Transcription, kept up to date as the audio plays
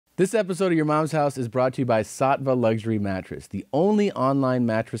This episode of Your Mom's House is brought to you by Sattva Luxury Mattress, the only online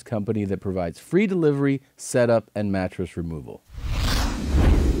mattress company that provides free delivery, setup, and mattress removal.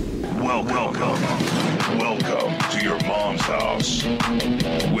 Welcome to Your Mom's House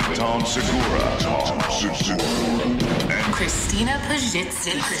with Tom Segura, and Christina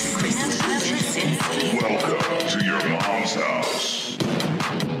Pajitsin. welcome to Your Mom's House.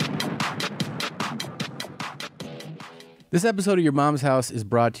 This episode of Your Mom's House is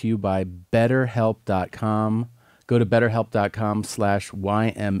brought to you by BetterHelp.com. Go to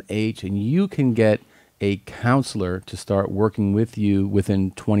BetterHelp.com/YMH and you can get a counselor to start working with you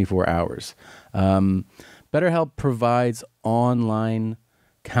within 24 hours. BetterHelp provides online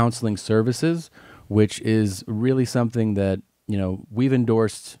counseling services, which is really something that, you know, we've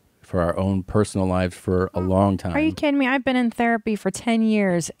endorsed for our own personal lives for a long time. Are you kidding me? I've been in therapy for 10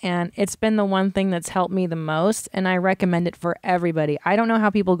 years and it's been the one thing that's helped me the most, and I recommend it for everybody. I don't know how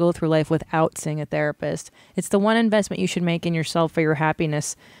people go through life without seeing a therapist. It's the one investment you should make in yourself for your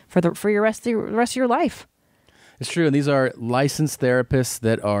happiness for your rest of your life. It's true, and these are licensed therapists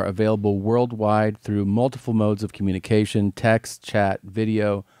that are available worldwide through multiple modes of communication: text, chat,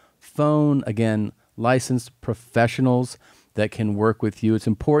 video, phone. Again, licensed professionals that can work with you. It's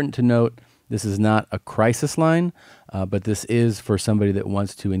important to note this is not a crisis line, but this is for somebody that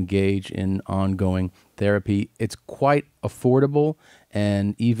wants to engage in ongoing therapy. It's quite affordable,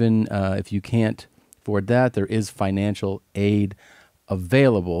 and even if you can't afford that, there is financial aid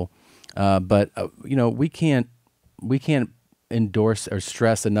available. But you know, we can't endorse or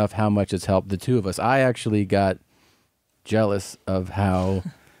stress enough how much it's helped the two of us. I actually got jealous of how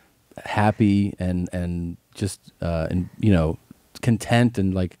happy and just you know, content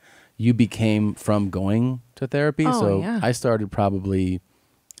and like you became from going to therapy. Yeah. I started probably,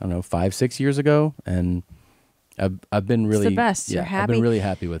 I don't know, 5-6 years ago, and I've been really It's the best. Yeah, You're happy. I've been really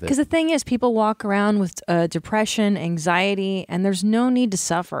happy with it. Because the thing is, people walk around with depression, anxiety, and there's no need to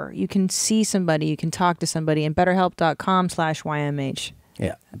suffer. You can see somebody, you can talk to somebody, and BetterHelp.com/YMH.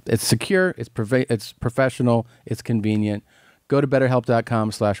 Yeah, it's secure, it's professional, it's convenient. Go to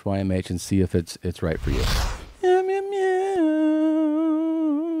BetterHelp.com/YMH and see if it's right for you. Meow, meow, meow.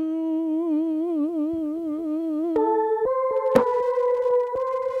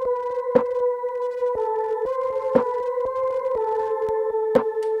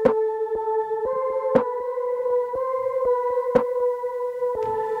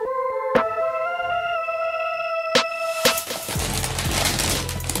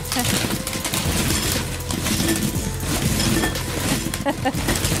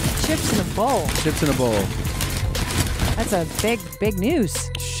 Chips in a bowl. Chips in a bowl. That's a big news.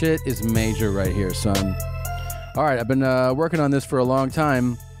 Shit is major right here, son. All right, I've been working on this for a long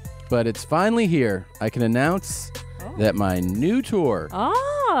time, but it's finally here. I can announce that my new tour,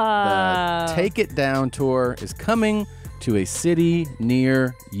 the Take It Down tour, is coming to a city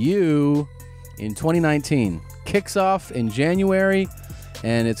near you in 2019. Kicks off in January,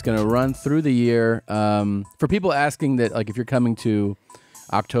 and it's going to run through the year. For people asking that, like, if you're coming to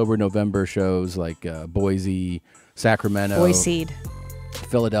October, November shows like Boise, Sacramento, Boise,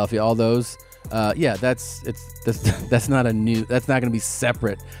 Philadelphia, all those. Yeah, that's not a new. That's not going to be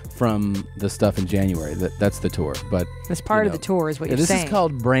separate from the stuff in January. That's the tour, but that's part of the tour, is what you're this saying. This is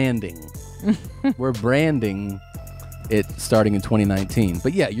called branding. We're branding it starting in 2019.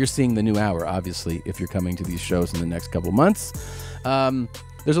 But yeah, you're seeing the new hour, obviously, if you're coming to these shows in the next couple months.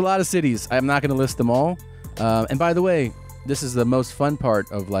 There's a lot of cities. I'm not going to list them all. And by the way, this is the most fun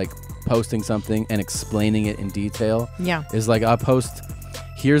part of like posting something and explaining it in detail. Yeah. Is like I'll post,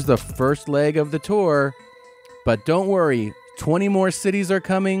 here's the first leg of the tour, but don't worry, 20 more cities are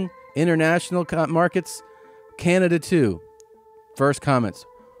coming, international markets, Canada too. First comments,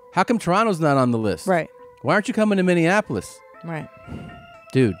 how come Toronto's not on the list? Right. Why aren't you coming to Minneapolis? Right.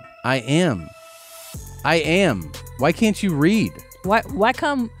 Dude, I am. Why can't you read?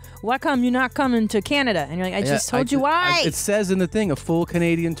 Why come you're not coming to Canada? And you're like, I just told you why. It says in the thing, a full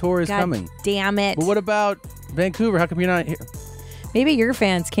Canadian tour is God coming. Damn it. But what about Vancouver? How come you're not here? Maybe your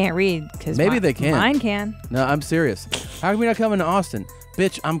fans can't read. Maybe they can. Mine can. No, I'm serious. How come you're not coming to Austin?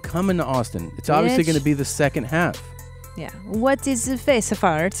 Bitch, I'm coming to Austin. It's obviously going to be the second half. Yeah. What is the face of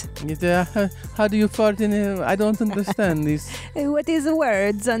fart? How do you fart in here? I don't understand these. What is the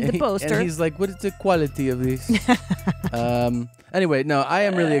words on the poster? And he's like, what is the quality of these? Anyway, no, I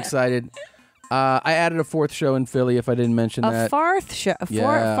am really excited. I added a fourth show in Philly, if I didn't mention that. A fart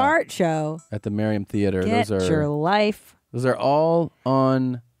show. At the Merriam Theater. Get your life. Those are all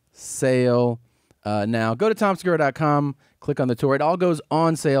on sale now. Go to tomsegura.com, click on the tour. It all goes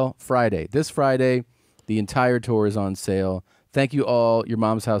on sale Friday. This Friday, the entire tour is on sale. Thank you all, your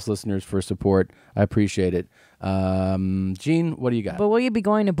Mom's House listeners, for support. I appreciate it. Gene, what do you got? But will you be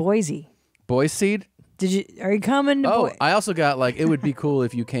going to Boise? Boise? Are you coming to Boise? I also got like, it would be cool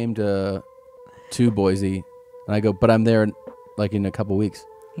if you came to Boise. And I go, but I'm there like in a couple weeks.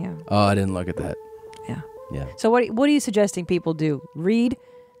 Yeah. Oh, I didn't look at that. Yeah. Yeah. So what are you suggesting people do? Read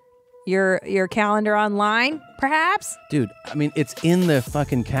your calendar online, perhaps? Dude, I mean, it's in the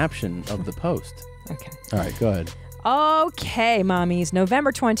fucking caption of the post. Okay. All right, go ahead. Okay, mommies.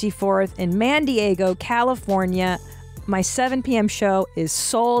 November 24th in San Diego, California. My 7 p.m. show is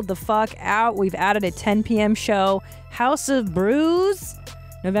sold the fuck out. We've added a 10 p.m. show. House of Brews.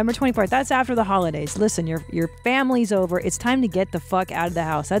 November 24th. That's after the holidays. Listen, your family's over. It's time to get the fuck out of the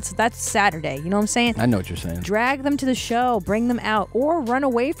house. That's Saturday. You know what I'm saying? I know what you're saying. Drag them to the show. Bring them out. Or run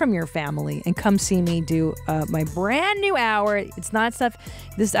away from your family and come see me do my brand new hour. It's not stuff.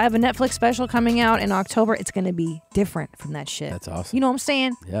 I have a Netflix special coming out in October. It's going to be different from that shit. That's awesome. You know what I'm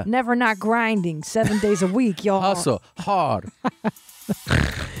saying? Yeah. Never not grinding. 7 days a week, y'all. Hustle hard.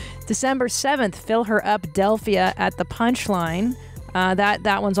 December 7th, Fill Her Up Delphia at the Punchline.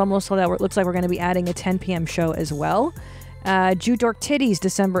 That one's almost sold out. It looks like we're going to be adding a 10 p.m. show as well. Jew Dork Titties,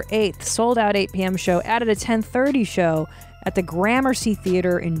 December 8th, sold out 8 p.m. show. Added a 10:30 show at the Gramercy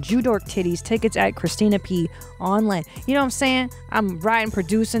Theater in Jew Dork Titties. Tickets at Christina P. online. You know what I'm saying? I'm writing,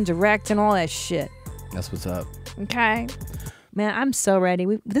 producing, directing, all that shit. That's what's up. Okay. Man, I'm so ready.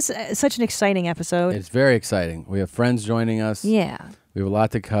 This is such an exciting episode. It's very exciting. We have friends joining us. Yeah. We have a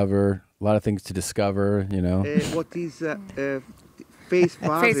lot to cover, a lot of things to discover, you know. What is face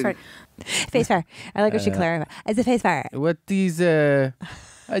bar? Face bar. I like what she clarified. It's a face bar. What these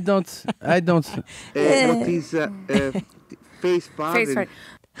I don't What is face bar? Face fart.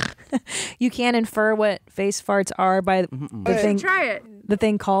 You can't infer what face farts are by the thing. Try it. The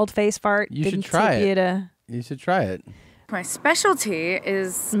thing called face fart. You should didn't try tip it. You to You should try it. My specialty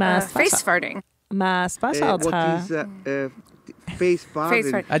is My face farting. my specialty. What is face bar?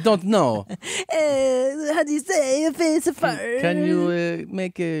 Face fart. I don't know. How do you say a face fart? Can you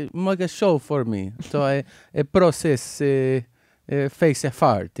make a show for me so I process face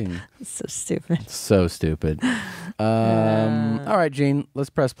farting? So stupid. So stupid. All right, Gene, let's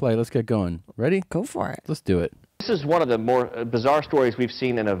press play. Let's get going. Ready? Go for it. Let's do it. This is one of the more bizarre stories we've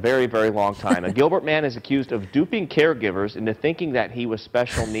seen in a very, very long time. A Gilbert man is accused of duping caregivers into thinking that he was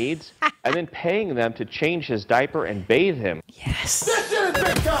special needs and then paying them to change his diaper and bathe him. Yes. This shit is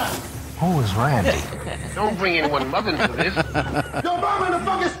big time! Who is Randy? Don't bring anyone mother into this. Yo, mom in the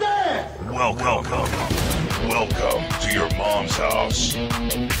fucking stand! Welcome to your mom's house.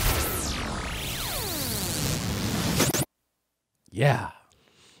 Yeah.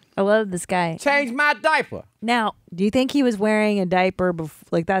 I love this guy. Change my diaper. Now, do you think he was wearing a diaper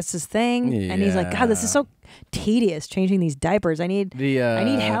like that's his thing? And he's like, God, this is so tedious changing these diapers. I need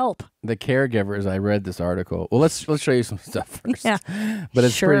help. The caregivers. I read this article. Well, let's show you some stuff first. Yeah. But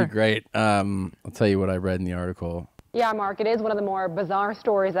it's Sure. pretty great. I'll tell you what I read in the article. Yeah, Mark, it is one of the more bizarre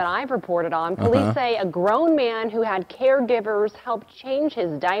stories that I've reported on. Police say a grown man who had caregivers help change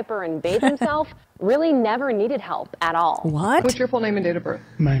his diaper and bathe himself really never needed help at all. What? What's your full name and date of birth?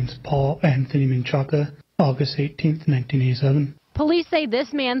 My name's Paul Anthony Menchaca, August 18th, 1987. Police say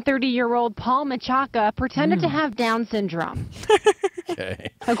this man, 30-year-old Paul Machaca, pretended to have Down syndrome. Okay.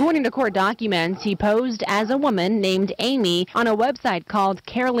 According to court documents, he posed as a woman named Amy on a website called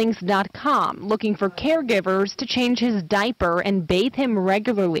carelinks.com, looking for caregivers to change his diaper and bathe him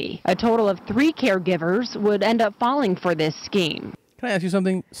regularly. A total of 3 caregivers would end up falling for this scheme. Can I ask you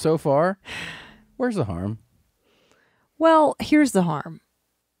something? So far, where's the harm? Well, here's the harm.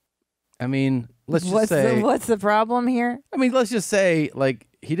 I mean, let's just say. What's the problem here? I mean, let's just say, like,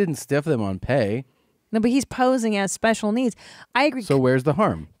 he didn't stiff them on pay. No, but he's posing as special needs. I agree. So where's the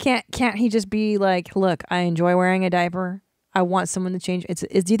harm? Can't he just be like, look, I enjoy wearing a diaper. I want someone to change. Do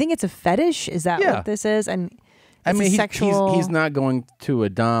you think it's a fetish? Is that what this is? And I mean, sexual... he's not going to a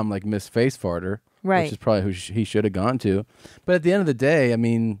dom like Miss Face Farter, right? Which is probably who he should have gone to. But at the end of the day, I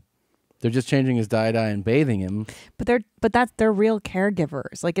mean, they're just changing his dye and bathing him. But they're real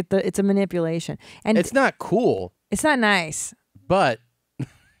caregivers. Like it's a manipulation, and it's not cool. It's not nice. But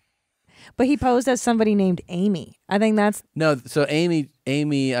he posed as somebody named Amy. I think that's no. So Amy,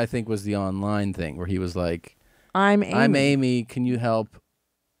 I think was the online thing where he was like, I'm Amy. Can you help?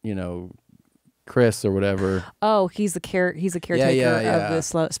 You know, Chris or whatever. Oh, he's the caretaker of the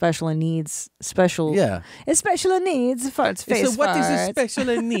special needs. It's special needs for its face. So what is the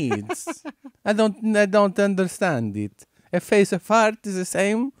special needs? I don't understand it. A face of fart is the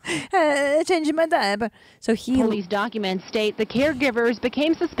same. Changing my diaper. So Police documents state the caregivers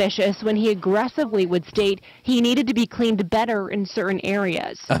became suspicious when he aggressively would state he needed to be cleaned better in certain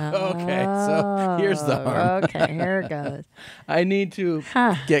areas. Okay, so here's the harm. Okay, here it goes. I need to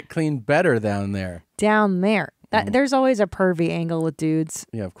get cleaned better down there. Down there. There's always a pervy angle with dudes.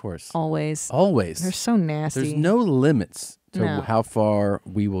 Yeah, of course. Always. Always. They're so nasty. There's no limits to how far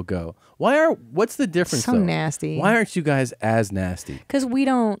we will go. What's the difference So though? nasty. Why aren't you guys as nasty?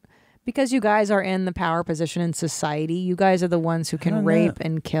 Because you guys are in the power position in society. You guys are the ones who can rape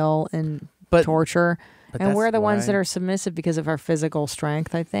and kill and torture. And we're the ones that are submissive because of our physical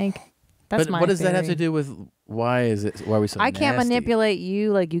strength, I think. That's my what does that have theory. to do with why are we so I can't nasty? manipulate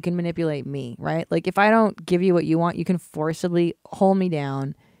you like you can manipulate me, right? Like if I don't give you what you want, you can forcibly hold me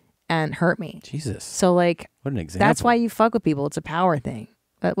down and hurt me. Jesus. So like what an example. that's why you fuck with people. It's a power thing.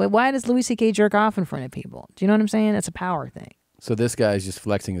 But why does Louis C.K. jerk off in front of people? Do you know what I'm saying? It's a power thing. So this guy's just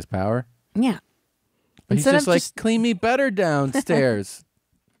flexing his power? Yeah. But he's just like, clean me better downstairs.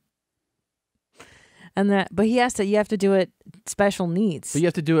 But you have to do it special needs. But you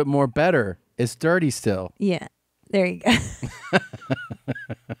have to do it more better. It's dirty still. Yeah. There you go.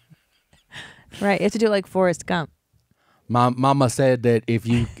 Right. You have to do it like Forrest Gump. Mama said that if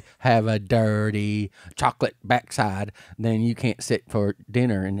you have a dirty chocolate backside, then you can't sit for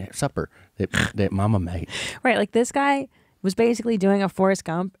dinner and supper that Mama made. Right. Like this guy was basically doing a Forrest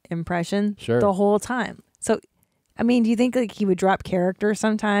Gump impression the whole time. So, I mean, do you think like he would drop character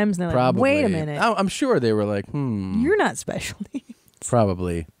sometimes? And they're Probably. like, wait a minute. I'm sure they were like, You're not special needs.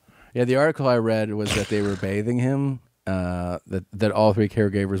 Probably. Yeah, the article I read was that they were bathing him, that all three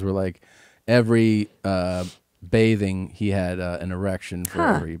caregivers were like, every bathing, he had an erection for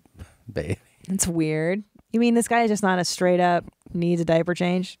every bathing. It's weird. You mean this guy is just not a straight up needs a diaper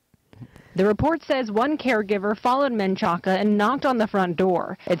change? The report says one caregiver followed Menchaca and knocked on the front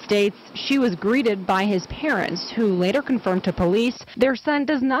door. It states she was greeted by his parents, who later confirmed to police their son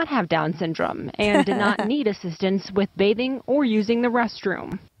does not have Down syndrome and did not need assistance with bathing or using the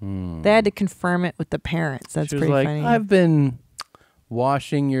restroom. They had to confirm it with the parents. That's She was pretty like, funny. I've been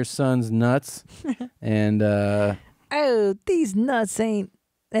washing your son's nuts, and oh, these nuts ain't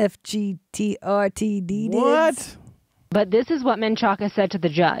FGTRTD. What? But this is what Menchaca said to the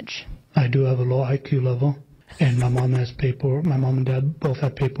judge. I do have a low IQ level, and my mom has paperwork. My mom and dad both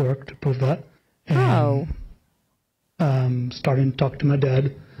have paperwork to prove that. And, starting to talk to my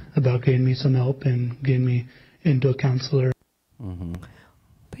dad about getting me some help and getting me into a counselor.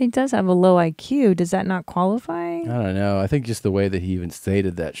 But he does have a low IQ. Does that not qualify? I don't know. I think just the way that he even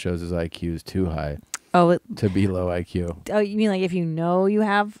stated that shows his IQ is too high. To be low IQ. Oh, you mean like if you know you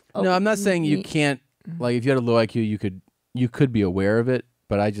have? No, I'm not saying you can't. Like if you had a low IQ, you could be aware of it.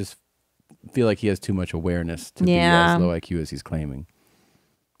 But I just feel like he has too much awareness to be as low IQ as he's claiming.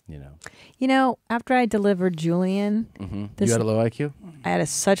 You know, after I delivered Julian, You had a low IQ? I had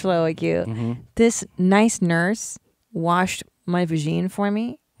such low IQ. This nice nurse washed my vagine for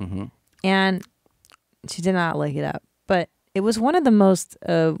me, and she did not lick it up. But it was one of the most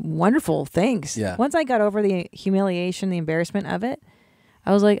wonderful things. Yeah. Once I got over the humiliation, the embarrassment of it,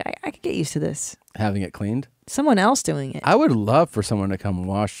 I was like, I could get used to this. Having it cleaned? Someone else doing it. I would love for someone to come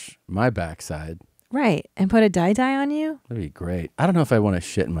wash my backside. Right. And put a dye on you? That'd be great. I don't know if I want to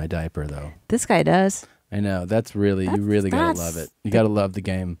shit in my diaper, though. This guy does. I know. You really got to love it. You got to love the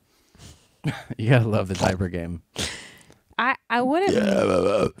game. You got to love the diaper game. I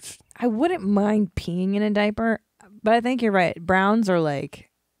wouldn't mind peeing in a diaper, but I think you're right. Browns are like,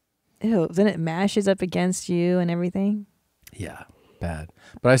 ew, then it mashes up against you and everything. Yeah, bad.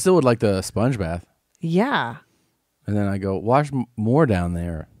 But I still would like the sponge bath. Yeah. And then I go, wash more down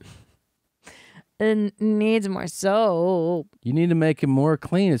there. It needs more soap. You need to make it more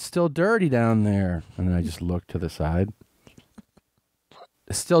clean. It's still dirty down there. And then I just look to the side.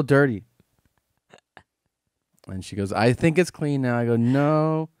 It's still dirty. And she goes, I think it's clean now. I go,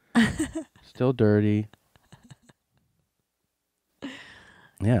 no, still dirty.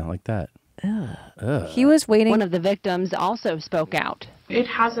 Yeah, like that. Ugh. He was waiting. One of the victims also spoke out. It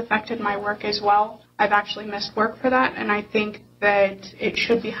has affected my work as well. I've actually missed work for that, and I think that it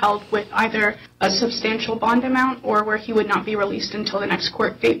should be held with either a substantial bond amount or where he would not be released until the next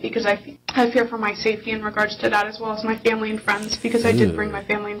court date, because I fear for my safety in regards to that, as well as my family and friends, because I did bring my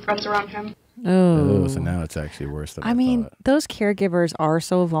family and friends around him. Oh, so now it's actually worse than I mean, thought. those caregivers are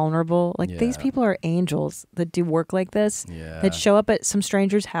so vulnerable. Like, these Yeah. people are angels that do work like this, Yeah. that show up at some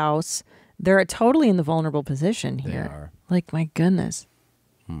stranger's house. They're totally in the vulnerable position here. They are. Like, my goodness.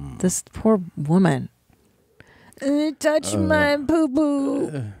 This poor woman. Touch my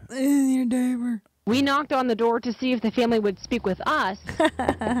poo-poo in your diaper. We knocked on the door to see if the family would speak with us.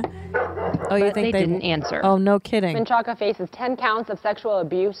 Oh, you but think they didn't answer? Oh, no kidding. Menchaca faces 10 counts of sexual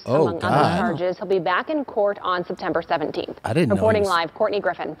abuse, Oh, among God. other charges. He'll be back in court on September 17th. I didn't know he Reporting was- live, Courtney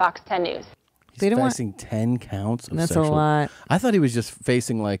Griffin, Fox 10 News. He's facing 10 counts of That's a sexual. lot. I thought he was just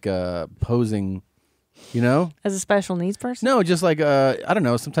facing like posing, you know? As a special needs person? No, just like I don't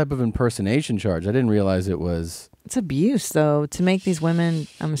know, some type of impersonation charge. I didn't realize it was. It's abuse, though, to make these women,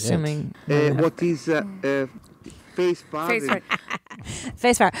 I'm assuming. What is face bar?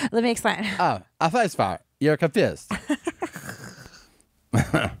 Face fire. Let me explain. Oh, a face fire. You're confused.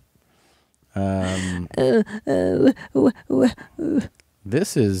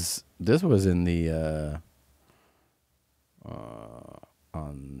 This was in the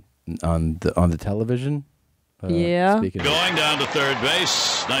on the television. Yeah. Speaking of, Going down to third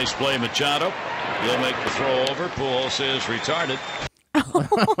base. Nice play, Machado. He'll make the throw over. Pujols is retarded.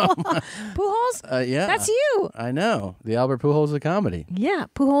 Pujols? yeah, That's you. I know the Albert Pujols of comedy. Yeah,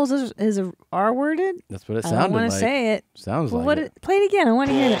 Pujols is a R-worded. That's what it I sounded don't want like. to say it. Sounds Well, like it. Play it again. I want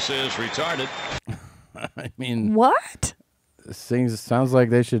to hear it. Pujols is retarded. I mean, What? sounds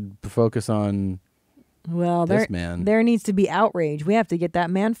like they should focus on. Well, This man. there needs to be outrage. We have to get that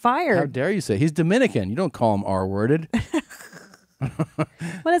man How fired. dare you say he's Dominican? You don't call him R-worded. What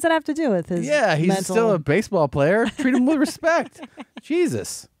does that have to do with his Yeah, he's mental... still a baseball player. Treat him with respect.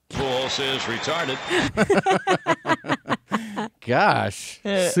 Jesus. Pujols is retarded. Gosh.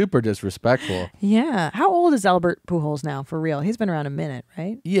 Super disrespectful. Yeah. How old is Albert Pujols now, for real? He's been around a minute,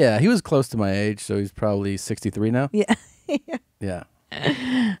 right? Yeah, he was close to my age, so he's probably 63 now. Yeah. Yeah.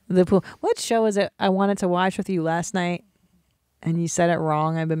 The pool. What show is it I wanted to watch with you last night, and you said it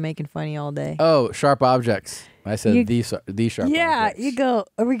wrong? I've been making fun of you all day. Oh, Sharp Objects. I said You- the Sharp Yeah, Objects. you go,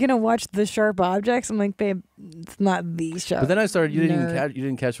 are we going to watch The Sharp Objects? I'm like, babe, it's not The Sharp. But then I started. You Nerd.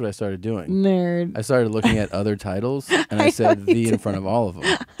 didn't catch what I started doing. Nerd. I started looking at other titles, and I I said know you the in did. front of all of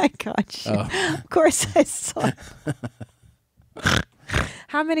them. I got you. Oh. Of course I saw.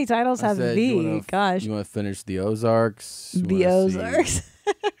 How many titles I have said, The? you Gosh. want to finish the Ozarks? You The wanna see- Ozarks.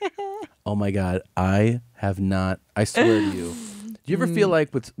 Oh my God, I have not. I swear to you. Do you ever feel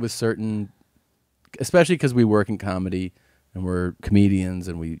like with certain, especially because we work in comedy and we're comedians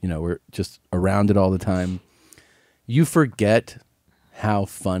and we're just around it all the time. You forget how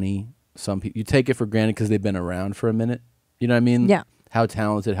funny some people. You take it for granted because they've been around for a minute. You know what I mean? Yeah. How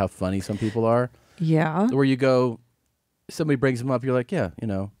talented, how funny some people are. Yeah. Where you go, somebody brings them up, you're like, yeah,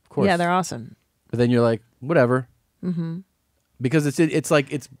 of course. Yeah, they're awesome. But then you're like, whatever. Mm-hmm. Because it's like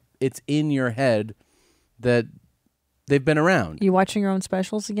it's in your head that they've been around. You watching your own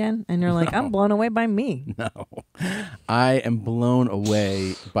specials again, and you're like, I'm blown away by me. No, I am blown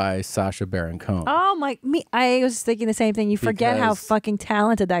away by Sacha Baron Cohen. Oh my, me! I was thinking the same thing. You forget how Because fucking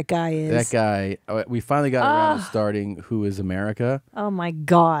talented that guy is. That guy, we finally got around to starting Who is America? Oh my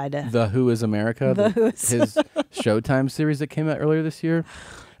God. The Who is America? The Who is- his Showtime series that came out earlier this year.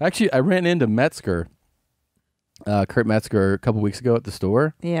 Actually, I ran into Metzger, Kurt Metzger, a couple weeks ago at the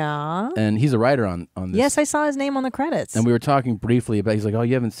store. Yeah. And he's a writer on this. Yes, I saw his name on the credits. And we were talking briefly about. He's like, "Oh,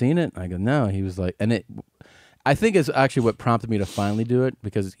 you haven't seen it?" I go, "No." He was like, and I think it's actually what prompted me to finally do it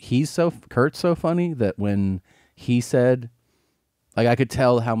because Kurt's so funny that when he said, like, I could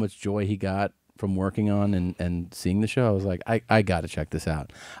tell how much joy he got from working on and seeing the show. I was like, I got to check this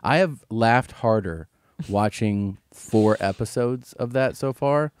out. I have laughed harder watching 4 episodes of that so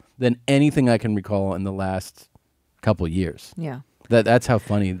far than anything I can recall in the last couple years. Yeah. That's how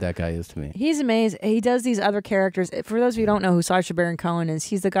funny that guy is to me. He's amazing. He does these other characters. For those of you who don't know who Sacha Baron Cohen is,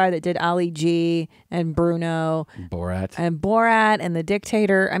 he's the guy that did Ali G and Bruno. Borat. And Borat and The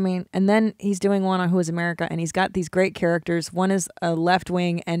Dictator. I mean, and then he's doing one on Who is America, and he's got these great characters. One is a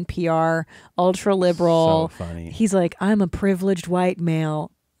left-wing NPR, ultra-liberal. So funny. He's like, I'm a privileged white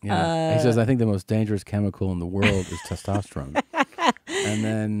male. Yeah. He says, I think the most dangerous chemical in the world is testosterone. And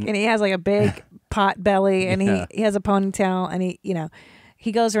then And he has like a big pot belly, and Yeah. he has a ponytail, and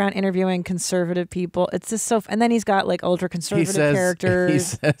he goes around interviewing conservative people. It's just so, and then he's got like ultra conservative characters. He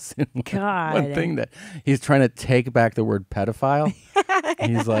says in God. one thing that he's trying to take back the word pedophile.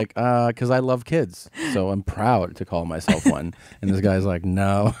 He's like, because I love kids, so I'm proud to call myself one. And this guy's like,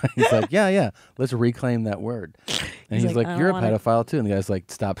 no. He's like, yeah, let's reclaim that word. And he's like, "I don't you're a wanna-" pedophile too. And the guy's like,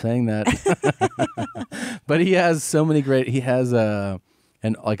 stop saying that. But he has so many great. He has an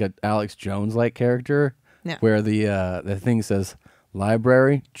Alex Jones like character, Yeah. where the thing says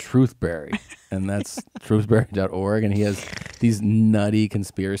library truthberry, and that's truthberry.org, and he has these nutty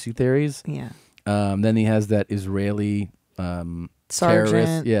conspiracy theories. Yeah. Then he has that Israeli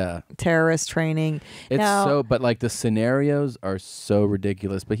sergeant, yeah, terrorist training. It's Now, but like the scenarios are so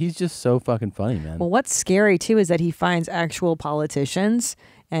ridiculous, but he's just so fucking funny, man. well, what's scary too is that he finds actual politicians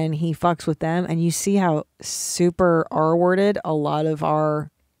and he fucks with them, and you see how super R-worded a lot of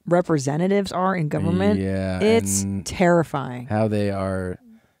our representatives are in government. Yeah, it's and terrifying. how they are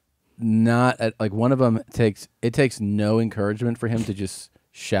not like one of them takes no encouragement for him to just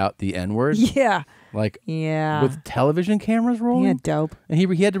shout the N-word. Yeah. Like, yeah, with television cameras rolling. Yeah, dope. And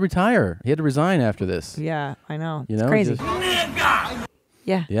he had to retire. He had to resign after this. Yeah, I know. You It's know, crazy. just-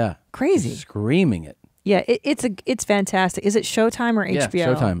 Yeah. Yeah. Crazy. Screaming it. Yeah, it's fantastic. Is it Showtime or Yeah,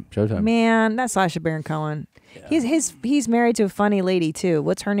 HBO? Showtime. Man, that's Sacha Baron Cohen. He's married to a funny lady too.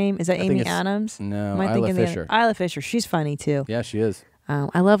 What's her name? Is that I think Amy it's- Adams? no, Am I Isla thinking Fisher. Isla Fisher. She's funny too. Yeah, she is.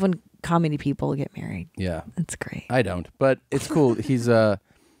 I love when comedy people get married. Yeah. It's great. I don't, but it's cool.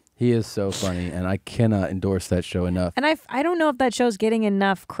 He is so funny, and I cannot endorse that show enough. And I don't know if that show's getting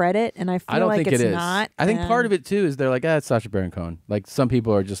enough credit, and I feel I don't like think it's it is. not. I think part and- of it too is they're like, it's Sacha Baron Cohen. Like some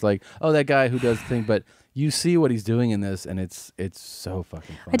people are just like, oh, that guy who does the thing, but you see what he's doing in this, and it's so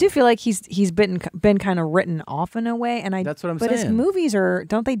fucking funny. I do feel like he's been kind of written off in a way, and That's what I'm but his saying. movies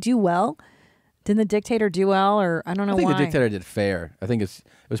don't they do well? Didn't The Dictator do well, or I don't know I think why? The Dictator did fair. I think it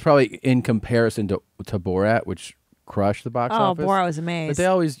was probably in comparison to Borat, which crushed the box Oh, office. Borat was amazing. But they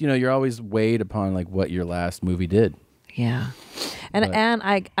always, you're always weighed upon like what your last movie did. Yeah. And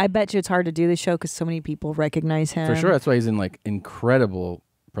I bet you it's hard to do this show because so many people recognize him. For sure, that's why he's in like incredible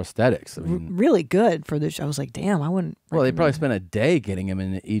prosthetics. I mean, Really good for this show. I was like, damn, I wouldn't. well, they probably spent a day getting him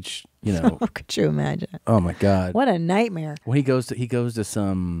in each. Could you imagine? Oh my God! What a nightmare. When he goes to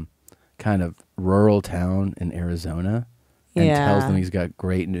some kind of rural town in Arizona and tells them he's got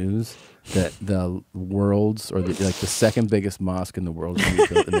great news that the world's or the second biggest mosque in the world is going to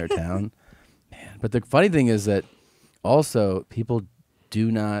be built in their town. Man, but the funny thing is that also people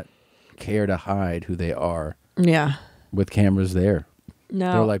do not care to hide who they are. Yeah. With cameras there.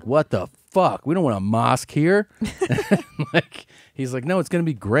 No. They're like, what the fuck? We don't want a mosque here. Like, he's like, no, it's going to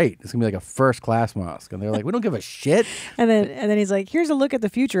be great. It's going to be like a first class mosque. And they're like, we don't give a shit. And then he's like, here's a look at the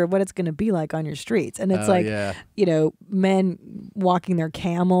future of what it's going to be like on your streets. And it's men walking their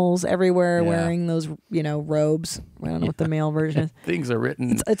camels everywhere, wearing those, robes. I don't know what the male version is. Things are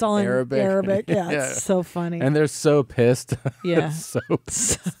written It's all Arabic. in Arabic. Yeah, it's so funny. And they're so pissed. Yeah. It's so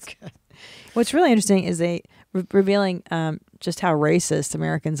pissed. So good. What's really interesting is they revealing just how racist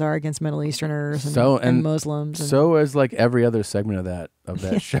Americans are against Middle Easterners and Muslims. And so is like every other segment of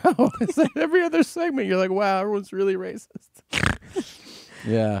that show. It's like every other segment, you're like, wow, everyone's really racist.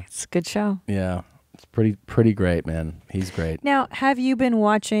 Yeah, it's a good show. Yeah, it's pretty great, man. He's great. Now, have you been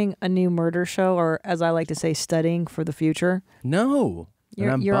watching a new murder show, or as I like to say, studying for the future? No, and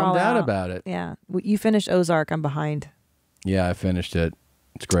I'm you're bummed all out about it. Yeah, you finished Ozark. I'm behind. Yeah, I finished it.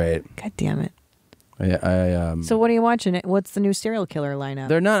 It's great. God damn it. So what are you watching? What's the new serial killer lineup?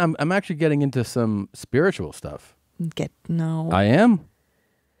 They're not. I'm actually getting into some spiritual stuff. No. I am.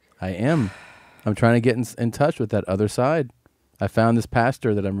 I'm trying to get in touch with that other side. I found this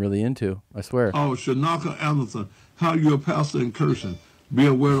pastor that I'm really into. I swear. Oh, Shanaka Anderson, how you a pastor in cursing? Be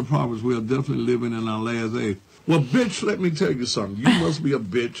aware of prophets. We are definitely living in our last days. Well, bitch, let me tell you something. You must be a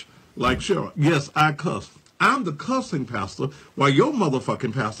bitch like Cheryl. Yes, I cuss. I'm the cussing pastor, while your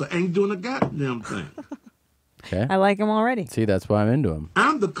motherfucking pastor ain't doing a goddamn thing. Okay. I like him already. See, that's why I'm into him.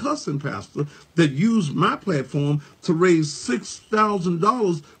 I'm the cussing pastor that used my platform to raise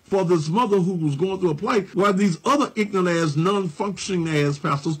 $6,000 for this mother who was going through a plight, while these other ignorant-ass, non-functioning-ass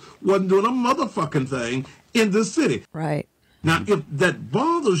pastors wasn't doing a motherfucking thing in this city. Right. Now, if that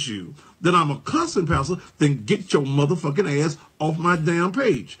bothers you, that I'm a cussing pastor, then get your motherfucking ass off my damn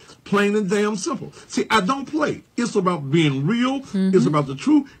page. Plain and damn simple. See, I don't play. It's about being real. It's about the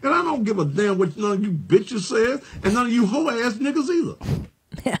truth. And I don't give a damn what none of you bitches said, and none of you hoe-ass niggas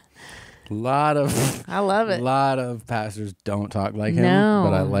either. I love it. A lot of pastors don't talk like him, No.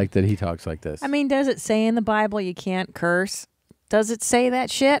 but I like that he talks like this. I mean, does it say in the Bible you can't curse? Does it say that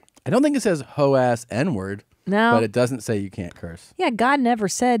shit? I don't think it says hoe-ass N-word. No. But it doesn't say you can't curse. Yeah, God never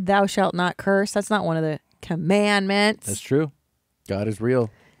said thou shalt not curse. That's not one of the commandments. That's true. God is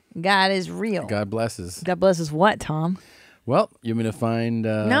real. God is real. God blesses. God blesses what, Tom? Well, you're going to find...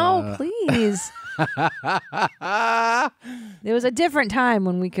 No, please. There was a different time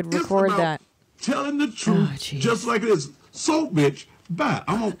when we could record that. Telling the truth, just like it is. So, bitch, bye.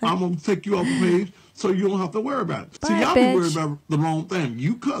 I'm gonna take you off the page so you don't have to worry about it. See, y'all be worried about the wrong thing.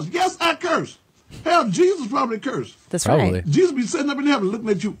 You cuss. Yes, I curse. Hell, Jesus probably cursed. That's right. Jesus be sitting up in heaven looking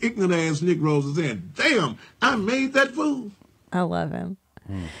at you ignorant ass Negroes and saying, damn, I made that fool. I love him.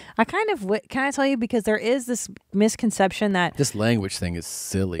 I kind of can I tell you, because there is this misconception that This language thing is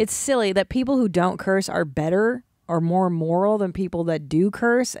silly. it's silly that people who don't curse are better or more moral than people that do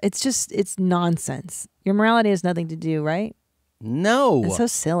curse. It's nonsense. Your morality has nothing to do, right? No. It's so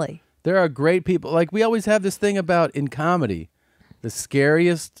silly. There are great people. Like, we always have this thing about in comedy, the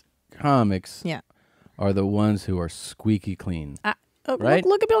scariest comics are the ones who are squeaky clean. Right?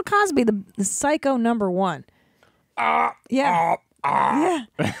 Look at Bill Cosby, the psycho #1. Yeah.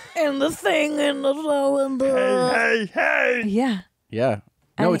 And the thing and the low and the... Hey. Yeah. Yeah.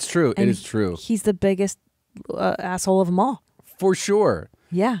 No, it's true. It is true. He's the biggest asshole of them all. For sure.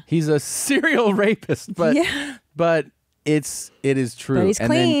 Yeah. He's a serial rapist, but it is true. But he's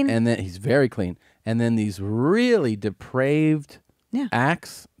clean. And then he's very clean. And then these really depraved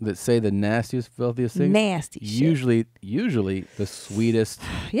acts that say the nastiest, filthiest things. Nasty shit. Usually the sweetest,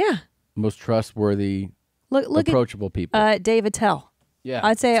 Yeah. most trustworthy, Look approachable at, people. Dave Attell. Yeah.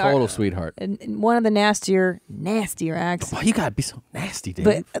 I'd say total sweetheart. And one of the nastier acts. Oh, you gotta be so nasty,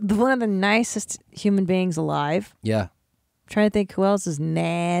 Dave. But one of the nicest human beings alive. Yeah. Trying to think who else is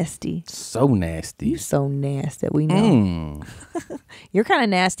nasty. So nasty. You're so nasty. We know. You're kind of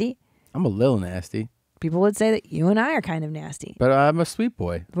nasty. I'm a little nasty. People would say that you and I are kind of nasty. But I'm a sweet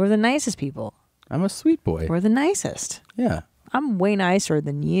boy. We're the nicest people. I'm a sweet boy. We're the nicest. Yeah. I'm way nicer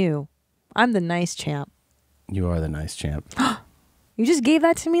than you. I'm the nice champ. You are the nice champ. You just gave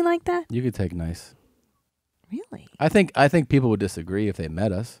that to me like that? You could take nice. Really? I think people would disagree if they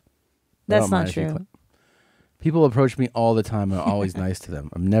met us. That's not true. People approach me all the time, and I'm always nice to them.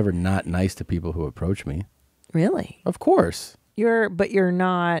 I'm never not nice to people who approach me. Really? Of course. But you're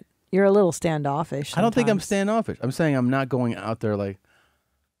not. You're a little standoffish. Sometimes. I don't think I'm standoffish. I'm saying I'm not going out there like,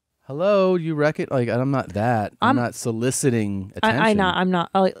 hello, you wreck it. Like, I'm not that. I'm not soliciting attention. I'm not.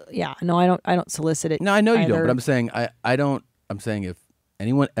 Oh, yeah. No, I don't solicit it. No, I know you either. don't. But I'm saying I don't. I'm saying if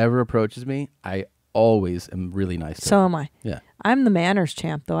anyone ever approaches me, I always am really nice to them. So am I. Yeah. I'm the manners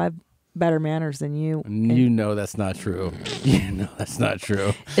champ, though. I have better manners than you. You know that's not true. You know that's not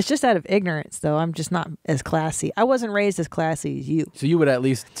true. It's just out of ignorance, though. I'm just not as classy. I wasn't raised as classy as you. So you would at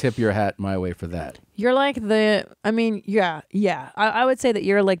least tip your hat my way for that. You're like I would say that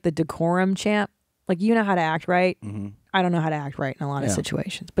you're like the decorum champ. Like, you know how to act right. Mm-hmm. I don't know how to act right in a lot of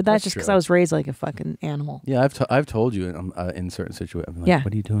situations. But that's just because I was raised like a fucking animal. Yeah, I've told you in certain situations. I'm like,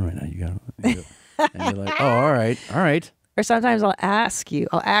 what are you doing right now? You got and you're like, oh, all right. Or sometimes I'll ask you,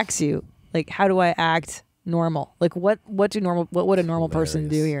 like, how do I act normal? Like, what would a normal person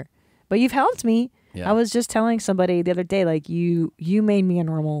do here? But you've helped me. Yeah. I was just telling somebody the other day, like, you made me a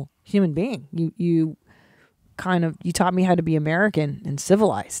normal human being. You taught me how to be American and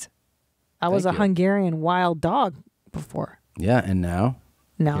civilized. I was a Hungarian wild dog before. Yeah, and now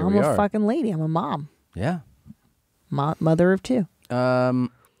I'm a fucking lady. I'm a mom. Yeah. Mother of 2.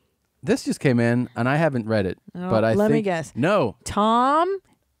 This just came in, and I haven't read it. But let me guess. No. Tom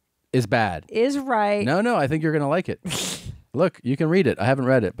is bad. Is right. No, I think you're going to like it. Look, you can read it. I haven't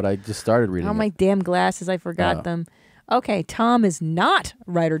read it, but I just started reading it. Oh, my damn glasses. I forgot them. Okay, Tom is not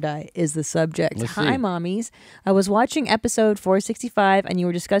ride or die is the subject. Hi, mommies. I was watching episode 465, and you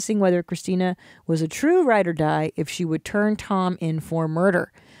were discussing whether Christina was a true ride or die if she would turn Tom in for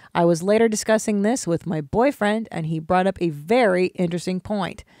murder. I was later discussing this with my boyfriend, and he brought up a very interesting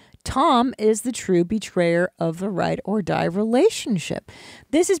point. Tom is the true betrayer of the ride or die relationship.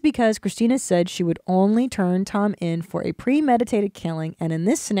 This is because Christina said she would only turn Tom in for a premeditated killing, and in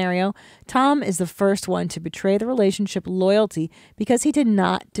this scenario, Tom is the first one to betray the relationship loyalty because he did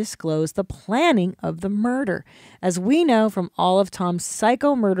not disclose the planning of the murder. As we know from all of Tom's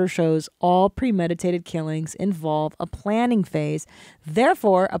psycho murder shows, all premeditated killings involve a planning phase.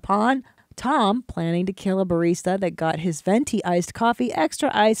 Therefore, upon Tom planning to kill a barista that got his venti iced coffee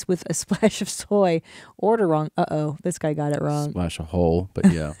extra ice with a splash of soy. Order wrong. Uh-oh, this guy got it wrong. Splash a hole, but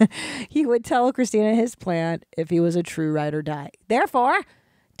yeah. He would tell Christina his plan if he was a true ride or die. Therefore,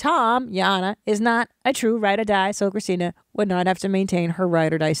 Tom, Yana, is not a true ride or die, so Christina would not have to maintain her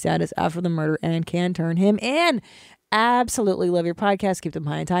ride or die status after the murder and can turn him in. Absolutely love your podcast. Keep them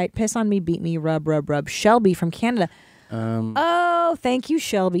high and tight. Piss on me, beat me, rub, rub, rub. Shelby from Canada. Thank you,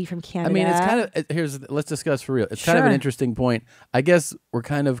 Shelby from Canada. I mean, it's kind of, let's discuss for real. It's kind of an interesting point. I guess we're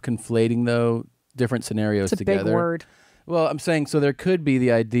kind of conflating, though, different scenarios together. It's a big word. Well, I'm saying, so there could be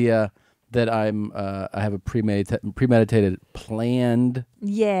the idea that I have a premeditated, planned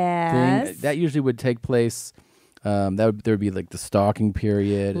thing. That usually would take place. There would be like the stalking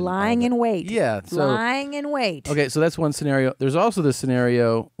period. Lying in wait. Yeah. So, lying in wait. Okay, so that's one scenario. There's also the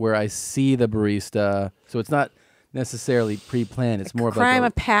scenario where I see the barista. So it's not necessarily pre-planned. It's more of crime like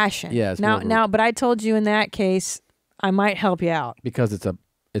of passion. Yeah. But I told you in that case, I might help you out. Because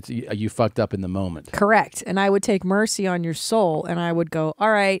you fucked up in the moment. Correct. And I would take mercy on your soul and I would go,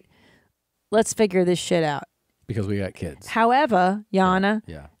 all right, let's figure this shit out. Because we got kids. However, Yana,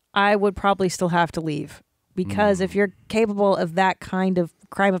 Yeah. I would probably still have to leave. Because if you're capable of that kind of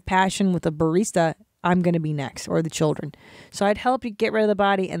crime of passion with a barista, I'm going to be next, or the children. So I'd help you get rid of the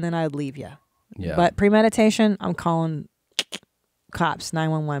body and then I'd leave you. Yeah. But premeditation, I'm calling cops,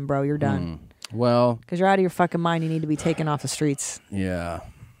 911, bro. You're done. Well, because you're out of your fucking mind. You need to be taken off the streets. Yeah.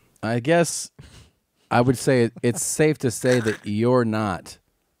 I guess I would say it's safe to say that you're not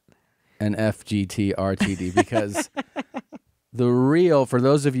an FGT RTD because for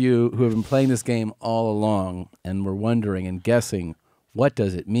those of you who have been playing this game all along and were wondering and guessing, what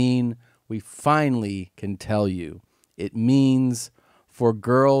does it mean? We finally can tell you. It means for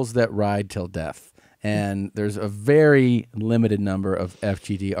girls that ride till death. And there's a very limited number of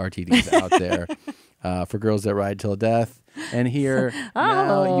FGT RTDs out there for girls that ride till death. And here,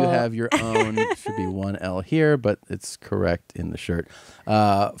 now you have your own. Should be one L here, but it's correct in the shirt.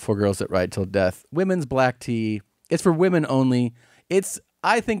 For girls that ride till death. Women's black tea. It's for women only. It's,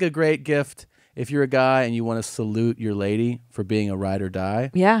 I think, a great gift if you're a guy and you want to salute your lady for being a ride or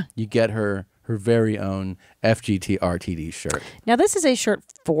die. Yeah. You get her very own FGT RTD shirt. Now, this is a shirt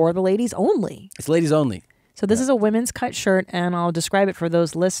for the ladies only. It's ladies only. So this is a women's cut shirt, and I'll describe it for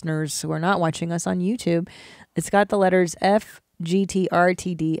those listeners who are not watching us on YouTube. It's got the letters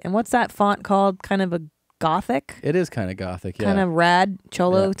FGTRTD. And what's that font called? Kind of a gothic? It is kind of gothic, yeah. Kind of rad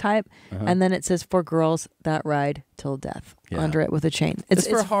cholo type. And then it says for girls that ride till death under it with a chain. It's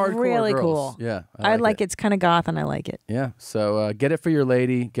for hardcore really girls. cool. Yeah. I like it. It's kind of goth and I like it. Yeah. So get it for your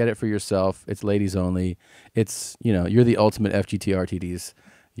lady. Get it for yourself. It's ladies only. It's, you're the ultimate FGT RTDs.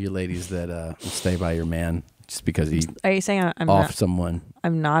 You ladies that stay by your man just because he Are you saying I'm off not, someone.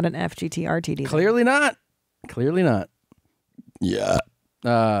 I'm not an FGT RTD? Clearly not. Clearly not. Yeah.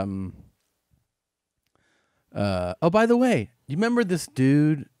 Oh, by the way, you remember this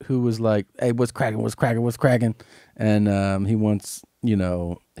dude who was like, "Hey, what's cracking? What's cracking? What's cracking?" And he wants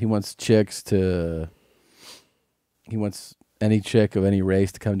any chick of any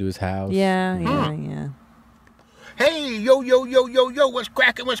race to come to his house. Yeah. Hey, yo, what's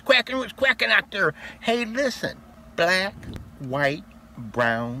cracking out there? Hey, listen, black, white,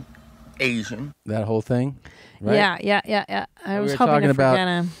 brown, Asian. That whole thing, right? Yeah. I was were hoping talking to about- forget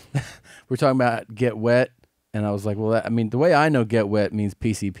him. We're talking about get wet, and I was like, well, the way I know get wet means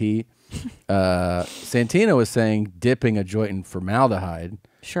PCP. Santino was saying dipping a joint in formaldehyde.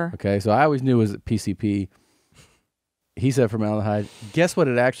 Sure. Okay, so I always knew it was PCP. He said formaldehyde. Guess what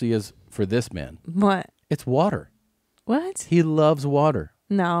it actually is for this man? What? It's water. What? He loves water.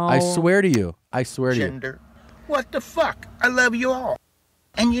 No. I swear to you. Gender. What the fuck? I love you all.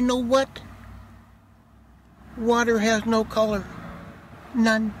 And you know what? Water has no color.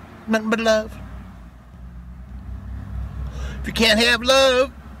 None but love. If you can't have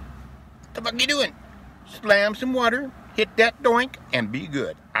love, what the fuck you doing? Slam some water, hit that doink, and be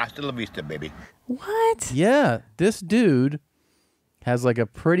good. Hasta la vista, baby. What? Yeah, this dude has like a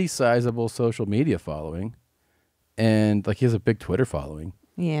pretty sizable social media following, and like he has a big Twitter following.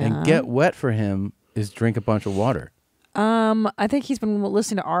 Yeah. And get wet for him is drink a bunch of water. I think he's been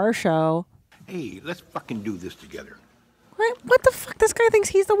listening to our show. Hey, let's fucking do this together. What the fuck? This guy thinks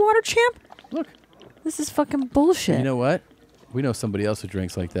he's the water champ? Look. This is fucking bullshit. You know what? We know somebody else who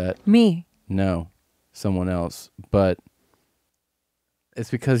drinks like that. Me. No, someone else. But it's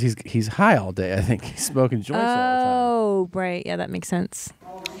because he's high all day. I think he's smoking joints all the time. Oh, right. Yeah, that makes sense.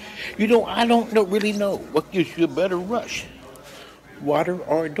 You know, I don't really know what gives you a better rush, water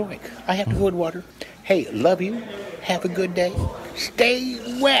or a doink. I have to go with water. Hey, love you. Have a good day.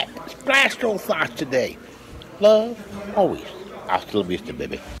 Stay wet. Splash those thoughts today. Love, always. Hasta la vista,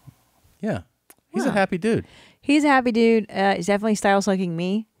 baby. Yeah. He's a happy dude. He's a happy dude. He's definitely style sucking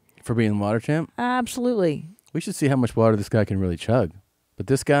me. For being water champ? Absolutely. We should see how much water this guy can really chug. But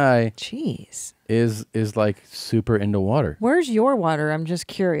this guy Jeez. is like super into water. Where's your water? I'm just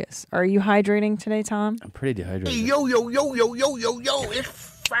curious. Are you hydrating today, Tom? I'm pretty dehydrated. Hey, yo.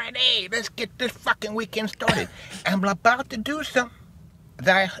 It's Friday. Let's get this fucking weekend started. I'm about to do something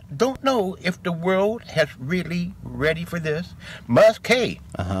that I don't know if the world has really ready for this. Musk K.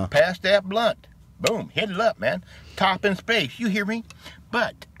 Pass that blunt. Boom. Hit it up, man. Top in space. You hear me?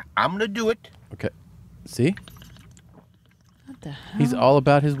 But I'm going to do it. Okay. See? What the hell? He's all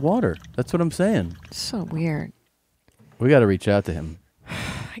about his water. That's what I'm saying. So weird. We got to reach out to him.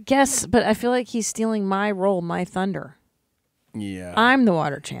 I guess, but I feel like he's stealing my role, my thunder. Yeah. I'm the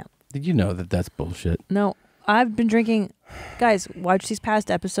water champ. Did you know that that's bullshit? No, I've been drinking. Guys, watch these past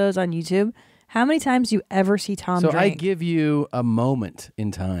episodes on YouTube. How many times do you ever see Tom So drink? I give you a moment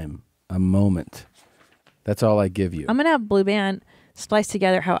in time. A moment. That's all I give you. I'm gonna have Blue Band splice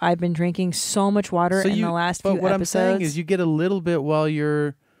together how I've been drinking so much water in the last few But what episodes. I'm saying is, you get a little bit while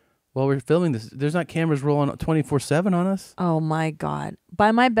we're filming this. There's not cameras rolling 24/7 on us. Oh my God!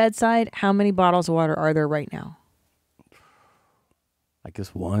 By my bedside, how many bottles of water are there right now? I guess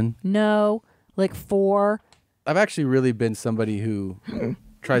 1. No, like 4. I've actually really been somebody who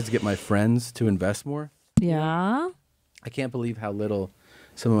tries to get my friends to invest more. Yeah. I can't believe how little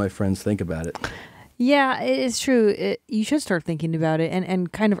some of my friends think about it. Yeah, it is true. You should start thinking about it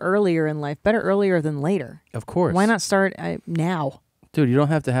and kind of earlier in life. Better earlier than later. Of course. Why not start now? Dude, you don't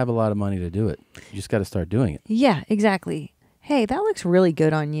have to have a lot of money to do it. You just got to start doing it. Yeah, exactly. Hey, that looks really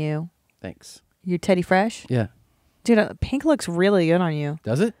good on you. Thanks. Your Teddy Fresh? Yeah. Dude, pink looks really good on you.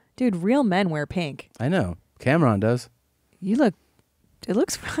 Does it? Dude, real men wear pink. I know. Cameron does. It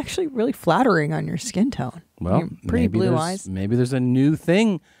looks actually really flattering on your skin tone. Well, Your pretty blue eyes. Maybe there's a new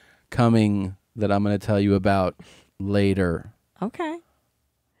thing coming that I'm going to tell you about later. Okay.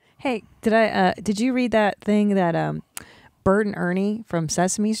 Hey, did you read that thing that Bert and Ernie from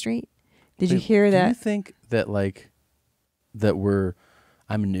Sesame Street? Did you hear that? Do you think that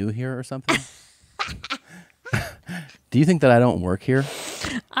I'm new here or something? Do you think that I don't work here?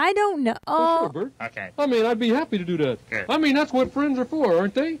 I don't know. Oh, sure, Bert. Okay. I mean, I'd be happy to do that. Good. I mean, that's what friends are for,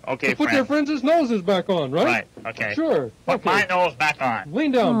 aren't they? Okay, to put their friends' noses back on, right? Right, okay. Sure. Put my nose back on.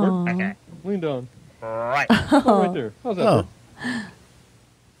 Lean down, Aww. Bert. Okay. Lean down. Right. Right there. How's that, Bert?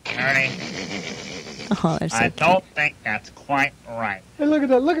 Ernie, Oh, they're so I cute. don't think that's quite right. Hey, look at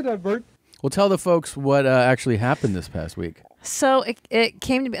that. Look at that, Bert. Well, tell the folks what actually happened this past week. So it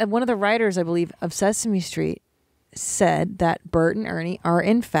came to be, one of the writers, I believe, of Sesame Street said that Bert and Ernie are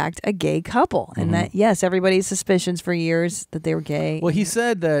in fact a gay couple, and that yes, everybody's suspicions for years that they were gay. Well, he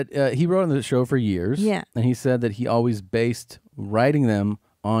said that he wrote on the show for years. Yeah. And he said that he always based writing them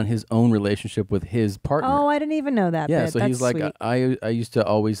on his own relationship with his partner. Oh, I didn't even know that. Yeah, bit. so That's he's like, sweet. I used to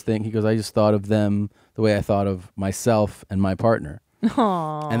always think, he goes, I just thought of them the way I thought of myself and my partner.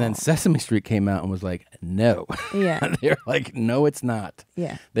 Aww. And then Sesame Street came out and was like, no. Yeah. They were like, no, it's not.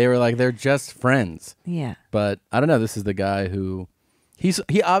 Yeah. They were like, they're just friends. Yeah. But I don't know. This is the guy who he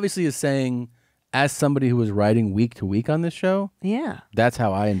obviously is saying, as somebody who was writing week to week on this show. Yeah. That's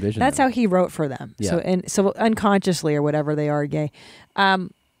how I envision. That's them. how he wrote for them. Yeah. So unconsciously or whatever, they are gay.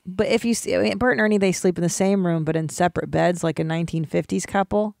 But if you see, Bert and Ernie, they sleep in the same room but in separate beds, like a 1950s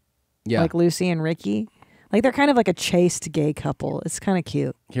couple. Yeah. Like Lucy and Ricky. Like they're kind of like a chaste gay couple. It's kind of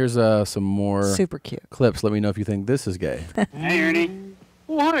cute. Here's some more Super cute clips. Let me know if you think this is gay. Hey, Ernie.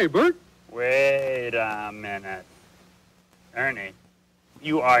 Oh, hi, Bert. Wait a minute. Ernie,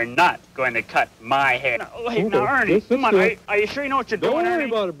 you are not going to cut my hair. No, wait, now, Ernie, Yes, come on. that's Are you sure you know what you're Don't doing, worry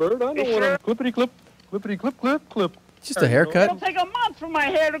Ernie? about it, Bert. I know You what sure? I'm... Clippity clip, clippity clip, clip, clip. Just a haircut. It'll take a month for my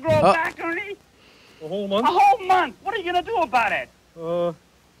hair to grow Oh. back, Ernie. A whole month? A whole month. What are you going to do about it?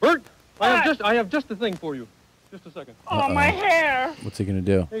 Bert, I What? have just the thing for you. Just a second. Oh, my hair. What's he gonna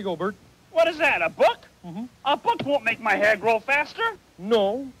do? Here you go, Bert. What is that, a book? A book won't make my hair grow faster.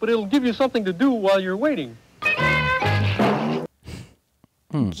 No, but it'll give you something to do while you're waiting.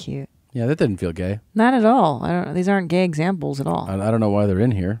 Cute. Yeah, that didn't feel gay. Not at all. I don't. These aren't gay examples at all. I don't know why they're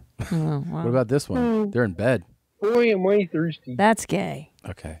in here. Oh, wow. What about this one? They're in bed. Boy, am I thirsty. That's gay.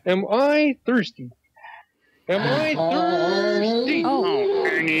 Okay. Am I thirsty? Am I thirsty? Oh,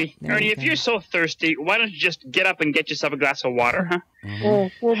 Ernie. Ernie, if you're so thirsty, why don't you just get up and get yourself a glass of water, huh? Oh,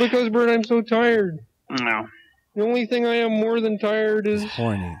 well, because, Bert, I'm so tired. No. The only thing I am more than tired is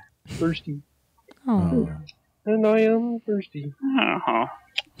Horny. thirsty. Oh. And I am thirsty. Uh-huh.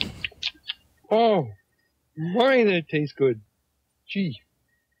 Oh, my, that tastes good. Gee.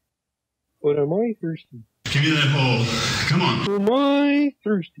 But am I thirsty? Give me that hole. Come on. Am I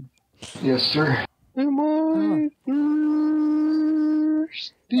thirsty? Yes, sir. Am I thirsty?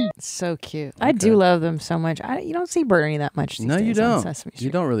 So cute. I do love them so much. You don't see Bert and Ernie that much these No, you days on don't. Sesame Street. You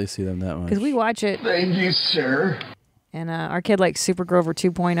don't really see them that much. Because we watch it. Thank you, sir. And our kid likes Super Grover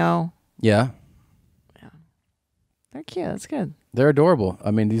 2.0. Yeah. They're cute. That's good. They're adorable.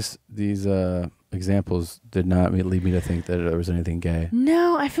 I mean, these examples did not lead me to think that there was anything gay.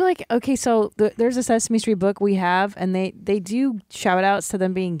 No, I feel like, okay, so there's a Sesame Street book we have, and they do shout outs to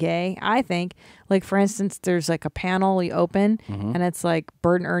them being gay, I think. Like, for instance, there's like a panel you open, and it's like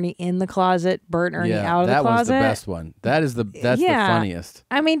Bert and Ernie in the closet, Bert and Ernie out of the that closet. one's the best one. That's the funniest.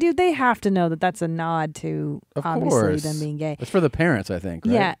 I mean, dude, they have to know that that's a nod to, Of obviously, course. them being gay. It's for the parents, I think,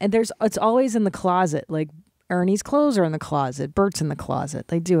 right? Yeah, and it's always in the closet. Like, Ernie's clothes are in the closet, Bert's in the closet.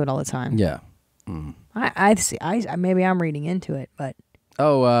 They do it all the time. Yeah. I see. Maybe I'm reading into it, but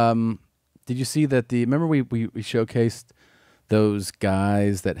Did you see that remember we showcased those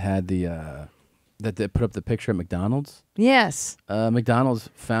guys that had that they put up the picture at McDonald's? Yes. McDonald's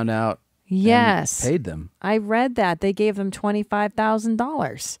found out. Yes. And paid them. I read that. They gave them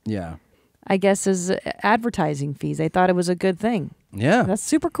 $25,000. Yeah. I guess as advertising fees. They thought it was a good thing. Yeah. That's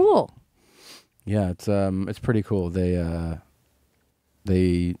super cool. Yeah, it's pretty cool. I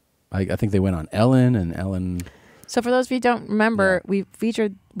think they went on Ellen and Ellen. So for those of you who don't remember, we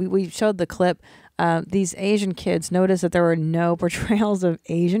showed the clip. These Asian kids noticed that there were no portrayals of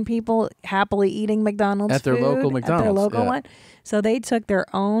Asian people happily eating McDonald's At their food, local at their McDonald's, local yeah. one. So they took their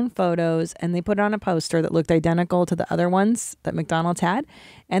own photos and they put it on a poster that looked identical to the other ones that McDonald's had,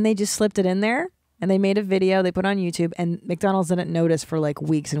 and they just slipped it in there. And they made a video they put on YouTube, and McDonald's didn't notice for like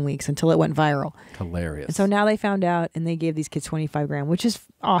weeks and weeks until it went viral. Hilarious. And so now they found out, and they gave these kids $25,000, which is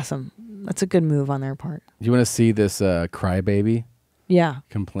awesome. That's a good move on their part. Do you want to see this crybaby? Yeah.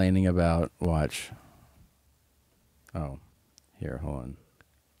 Complaining about, watch. Oh, here, hold on.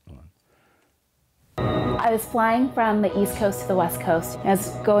 I was flying from the East Coast to the West Coast. As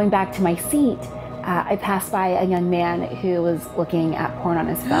going back to my seat, I passed by a young man who was looking at porn on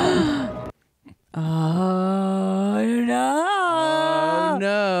his phone. Oh, no. Oh,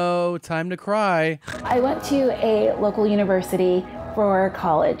 no. Time to cry. I went to a local university for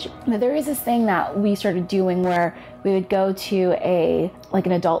college. Now, there is this thing that we started doing where we would go to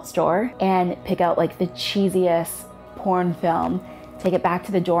an adult store and pick out like the cheesiest porn film, take it back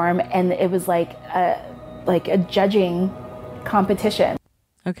to the dorm, and it was like a judging competition.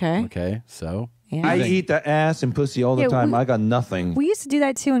 Okay. Okay, so? Yeah. I eat the ass and pussy all the time. I got nothing. We used to do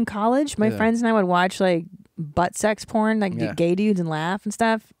that too in college. My friends and I would watch like butt sex porn, like gay dudes, and laugh and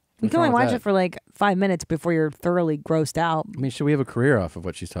stuff. You What's can only wrong with watch that? it for like 5 minutes before you're thoroughly grossed out. I mean, should we have a career off of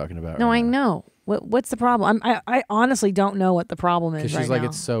what she's talking about? No, right I know. What's the problem? I honestly don't know what the problem is Because right she's like, now.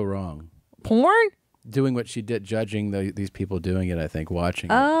 it's so wrong. Porn? Doing what she did, judging these people doing it, I think, watching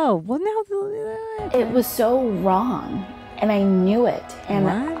it. Oh, well now... It was so wrong, and I knew it, and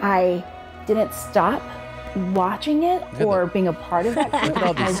I didn't stop watching it or being a part of that group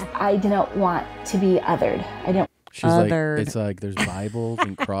because I didn't want to be othered. I didn't. She's like, it's like there's Bibles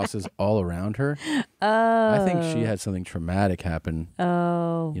and crosses all around her. Oh. I think she had something traumatic happen.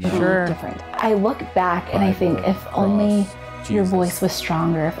 Oh, you know? Sure. Different. I look back and I think if only your voice was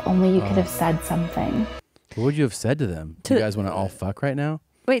stronger, if only you could have said something. What would you have said to them? Do you guys want to all fuck right now?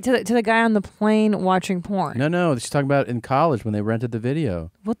 Wait, to the guy on the plane watching porn. No. She's talking about in college when they rented the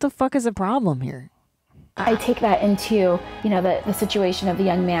video. What the fuck is the problem here? I take that into, the situation of the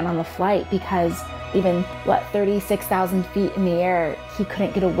young man on the flight because even, 36,000 feet in the air, he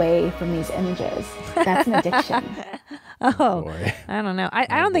couldn't get away from these images. That's an addiction. I don't know. I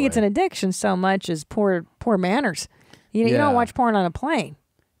don't think it's an addiction so much as poor manners. You don't watch porn on a plane.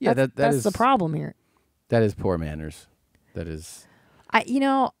 Yeah, that's is the problem here. That is poor manners. That is...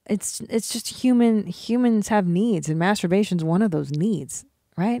 it's just humans have needs, and masturbation's one of those needs,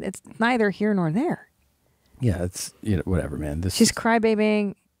 right? It's neither here nor there. Yeah, it's whatever, man. She's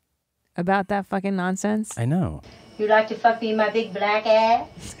crybabying about that fucking nonsense. I know. You like to fuck me in my big black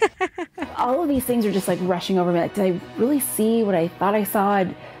ass? All of these things are just like rushing over me. Like, did I really see what I thought I saw?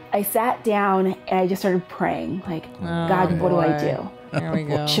 I sat down and I just started praying. Like, God, what do I do? There we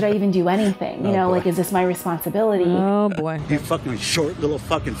go. Should I even do anything? Like, is this my responsibility? Oh boy. You fucking short little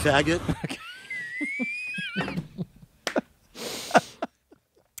fucking faggot.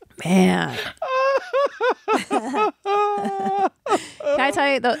 Man. Can I tell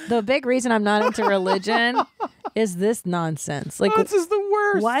you, the big reason I'm not into religion is this nonsense. Like, this is the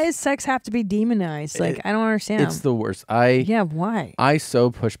worst. Why does sex have to be demonized? Like, I don't understand. It's the worst. Why? I so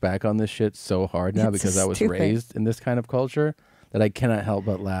push back on this shit so hard now because I was stupid. raised in this kind of culture that I cannot help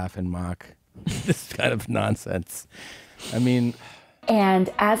but laugh and mock this kind of nonsense. I mean... And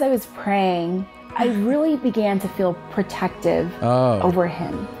as I was praying, I really began to feel protective over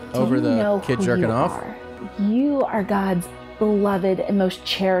him. Over the kid jerking off? You are God's beloved and most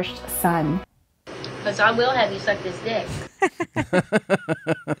cherished son. Because I will have you suck this dick.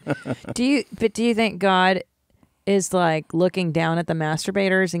 Do you think God is like looking down at the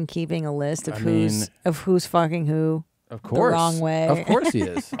masturbators and keeping a list of who's fucking who? Of course. The wrong way. Of course he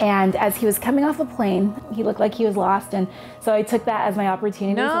is. And as he was coming off the plane, he looked like he was lost. And so I took that as my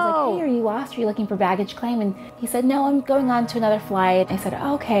opportunity. No. So I was like, hey, are you lost? Are you looking for baggage claim? And he said, no, I'm going on to another flight. I said,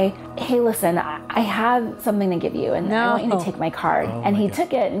 okay. Hey, listen, I have something to give you. And I want you to take my card. And he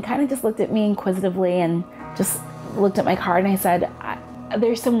took it and kind of just looked at me inquisitively and just looked at my card. And I said,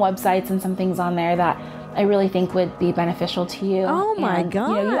 there's some websites and some things on there that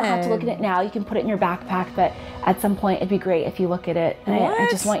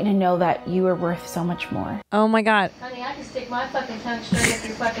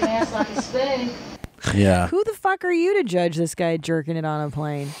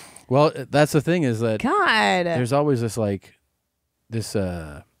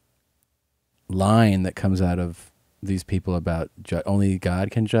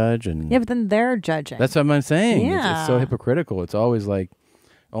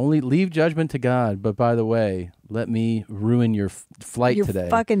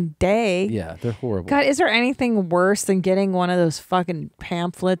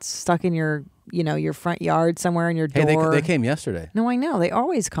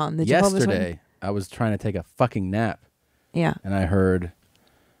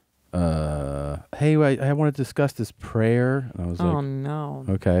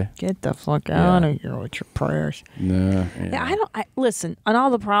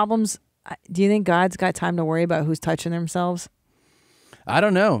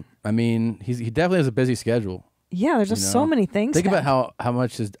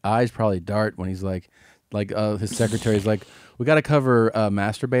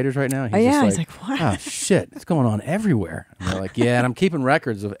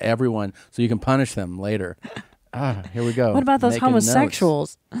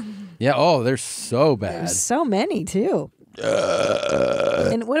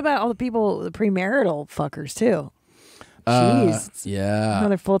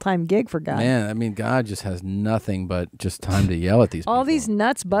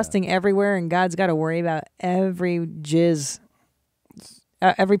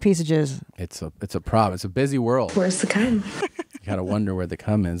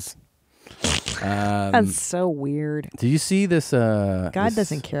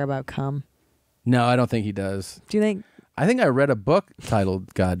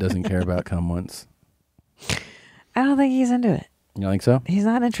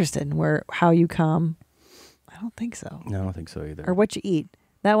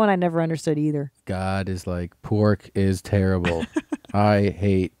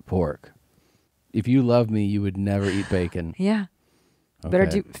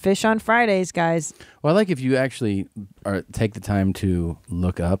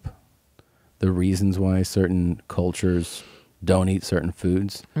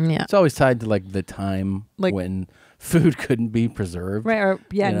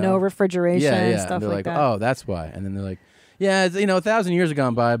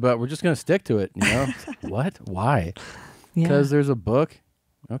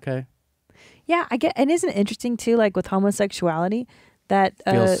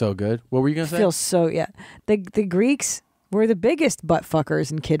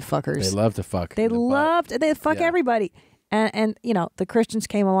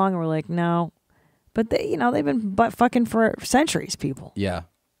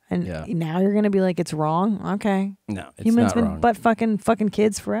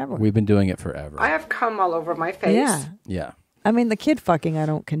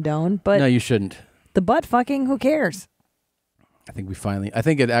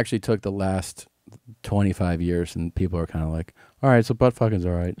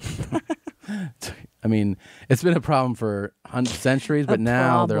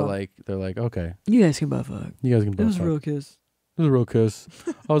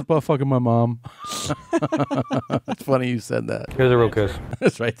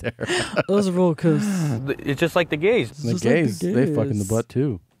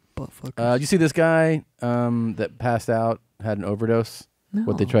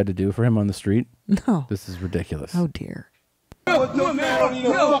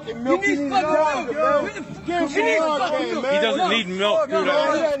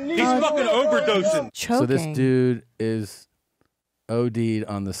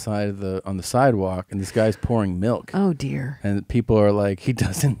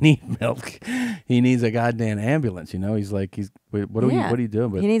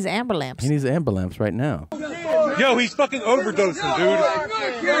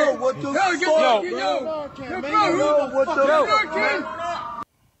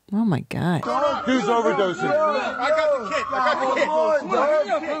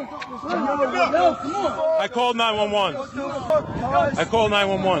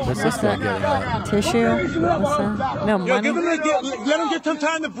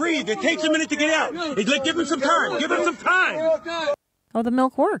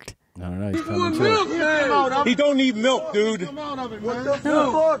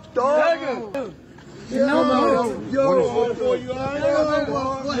What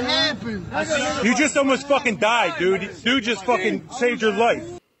happened? You just almost fucking died, dude. Dude just fucking saved your life.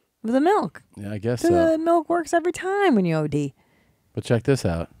 The milk. Yeah, I guess The so. milk works every time when you OD. But check this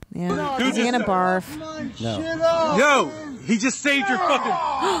out. Yeah. Dude, He's gonna barf. No. Yo, he just saved your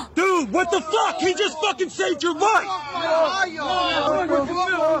fucking... Dude, what the fuck? He just fucking saved your life.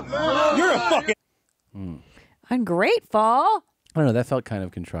 You're a fucking... Ungrateful. I don't know. That felt kind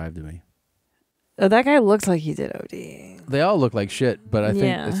of contrived to me. Oh, that guy looks like he did OD. They all look like shit, but I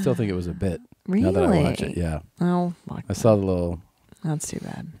Yeah. still think it was a bit. Now that I watch it, yeah. Oh, fuck. I saw the little. That's too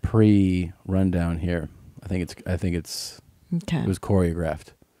bad. Pre-rundown here. I think it's. Okay. It was choreographed.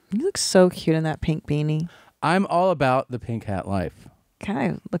 You look so cute in that pink beanie. I'm all about the pink hat life.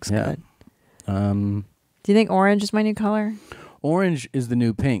 Kind of looks Yeah. good. Do you think orange is my new color? Orange is the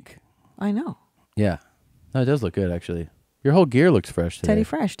new pink. I know. Yeah. No, it does look good, actually. Your whole gear looks fresh today. Teddy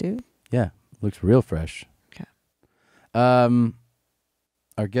fresh, dude. Yeah. Looks real fresh. Okay.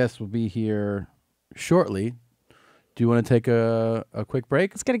 Our guest will be here shortly. Do you want to take a quick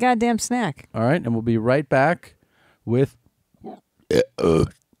break? Let's get a goddamn snack. All right. And we'll be right back with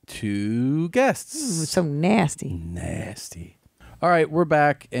two guests. So nasty. Nasty. All right. We're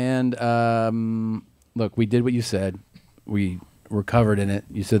back. And look, we did what you said. We were covered in it.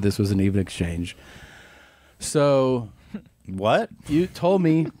 You said this was an even exchange. So... What? You told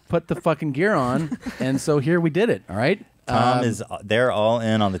me put the fucking gear on, and so here we did it. All right. Tom is. They're all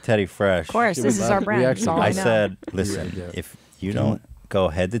in on the Teddy Fresh. Of course, this is our brand. That's all I know. said, listen, if you don't go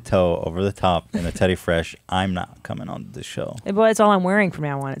head to toe over the top in a Teddy Fresh, I'm not coming on the show. Well, it's all I'm wearing from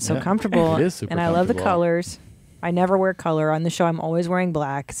now on. It's so Yeah. comfortable. It is super and I love the comfortable. colors. I never wear color on the show. I'm always wearing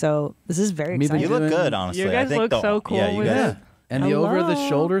black. So this is very exciting. You look good, honestly. You guys I think look so cool Yeah, you with guys. it. And the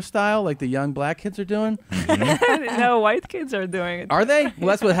over-the-shoulder style, like the young black kids are doing. No, white kids are doing it. Are they? Well,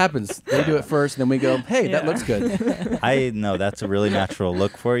 that's what happens. They do it first, and then we go, hey, that looks good. I know that's a really natural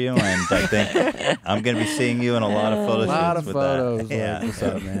look for you, and I think I'm going to be seeing you in a lot of photo A lot shoots of with photos. that. Yeah. Like, what's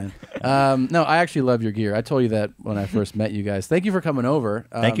up, man? No, I actually love your gear. I told you that when I first met you guys. Thank you for coming over.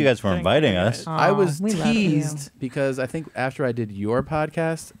 Thank you guys for inviting us. I was we love you. teased because I think after I did your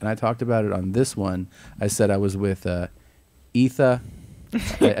podcast, and I talked about it on this one, I said I was with Etha.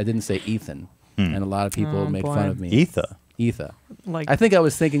 I didn't say Ethan, and a lot of people make fun of me. Etha. Like- I think I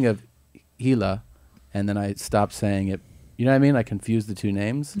was thinking of Hila, and then I stopped saying it. You know what I mean? I confused the two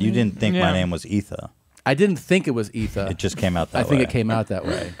names. You didn't think my name was Etha. I didn't think it was Etha. It just came out that way. I think it came out that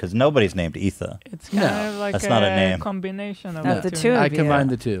way. Because nobody's named Etha. It's kind of like that's not a name. combination of No. the two. I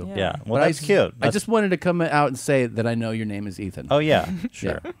combined the two. Yeah. Well, But that's cute. I just wanted to come out and say that I know your name is Ethan. Oh yeah,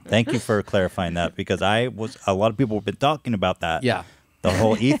 sure. Thank you for clarifying that because a lot of people have been talking about that. Yeah. The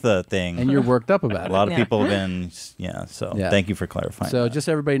whole Etha thing. And you're worked up about it. A lot of people have been, so thank you for clarifying. So just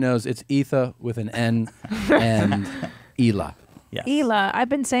so everybody knows, it's Etha with an N and Hila. Yeah. Hila. I've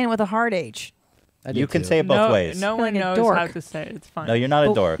been saying it with a hard H. You can say it both ways. No Feel one like a knows dork. how to say it. It's fine. No, you're not a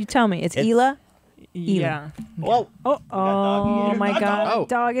Well, dork. You tell me. It's It's- Hila? Yeah. Whoa. Oh my God. Oh.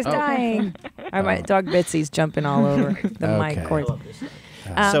 Dog is Oh. dying. All right, my dog Bitsy's jumping all over the Okay. mic cord.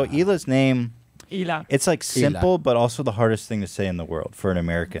 So Hila's name, Hila. it's like simple, but also the hardest thing to say in the world for an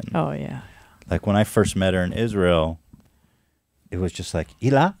American. Oh, yeah. Like when I first met her in Israel, it was just like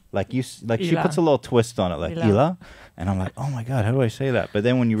Hila, she Hila. puts a little twist on it, like Hila. Hila, and I'm like, oh my God, how do I say that? But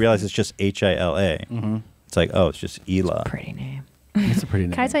then when you realize it's just Hila, it's like, oh, it's just Hila. Pretty name. It's a pretty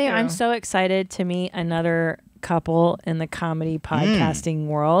name. Can I tell you, I'm so excited to meet another couple in the comedy podcasting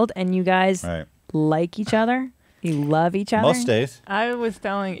world, and you guys Right. like each other. You love each other. Most days. I was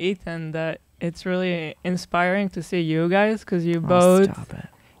telling Ethan that it's really inspiring to see you guys because you Oh, both stop it.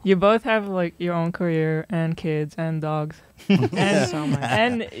 you both have like your own career and kids and dogs and So much.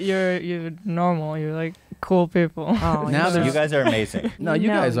 and you're normal. You're like cool people. Oh, Now you're there's- You guys are amazing. No, you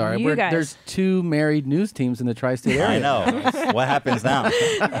No, guys are. you guys. There's two married news teams in the tri-state area. I know. What happens now?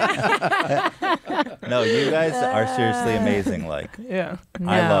 No, you guys are seriously amazing. Like, Yeah.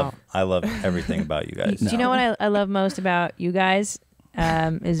 I love everything about you guys. Do you know what I love most about you guys?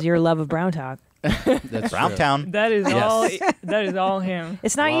 Is your love of Brown Talk. That's Brown true. Town. That is Yes. all. That is all him.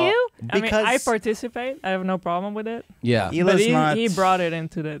 It's not Well, you? I mean, I because- participate. I have no problem with it. Yeah. Hila's But not- he brought it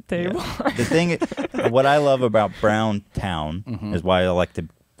into the table. The thing, what I love about Brown Town is why I like to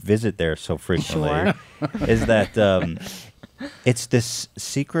visit there so frequently. Is that it's this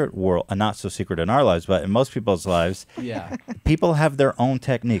secret world, not so secret in our lives, but in most people's lives. Yeah. People have their own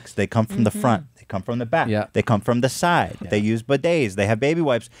techniques. They come from the front. They come from the back. Yeah. They come from the side. They use bidets. They have baby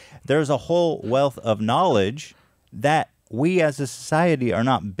wipes. There's a whole wealth of knowledge that we as a society are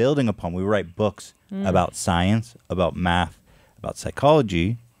not building upon. We write books about science, about math, about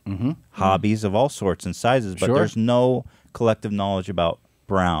psychology, hobbies of all sorts and sizes, but Sure. there's no collective knowledge about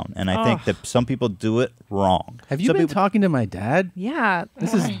brown. And I think that some people do it wrong. Have you Some been people, talking to my dad? Yeah.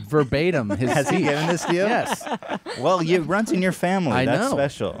 This is verbatim. His Has he speech. given this to you? Yes. Well, it runs in your family. I That's know.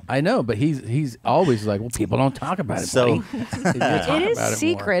 special. I know, but he's always like, well, people don't talk about it. So- buddy. They talk It is about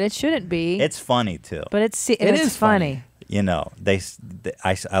secret. It shouldn't be. It's funny, too. but it's It it's is funny. You know,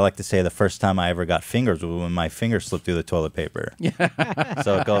 I like to say the first time I ever got fingers was when my finger slipped through the toilet paper.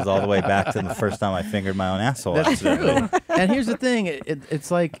 So it goes all the way back to the first time I fingered my own asshole. That's accidentally. true. And here's the thing: it's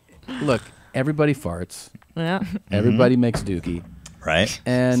like, look, everybody farts. Yeah. Everybody makes dookie. Right.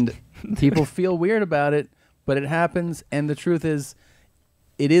 And people feel weird about it, but it happens. And the truth is,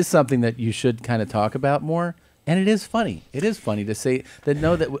 it is something that you should kind of talk about more. And it is funny. It is funny to say that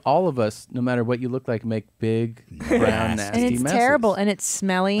know that all of us, no matter what you look like, make big, brown, nasty And it's messes. terrible, and it's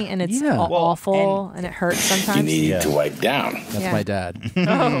smelly, and it's Yeah. awful, and it hurts sometimes. to wipe down. That's Yeah. my dad.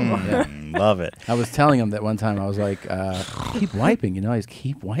 Oh. Love it. I was telling him that one time. I was like, keep wiping. You know, he's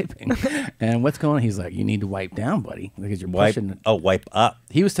keep wiping. And what's going on? He's like, you need to wipe down, buddy, because you're Wipe. pushing. Oh, wipe up.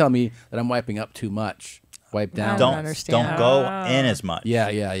 He was telling me that I'm wiping up too much. Wipe down. Don't go in as much.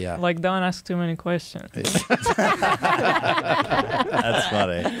 Yeah. Like, don't ask too many questions. That's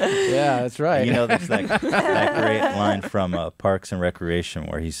funny. Yeah, that's right. You know, there's that great line from Parks and Recreation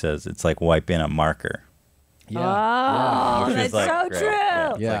where he says it's like wiping a marker. Oh, Which that's is, like, so great. true.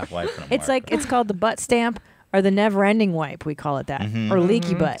 Yeah, it's like wiping a It's like it's called the butt stamp or the never-ending wipe. We call it that, or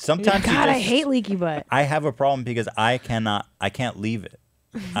leaky butt. Sometimes you God, I just- hate leaky butt. I have a problem because I can't leave it.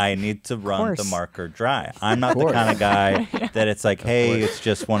 I need to run the marker dry. I'm not the kind of guy that it's like, hey, it's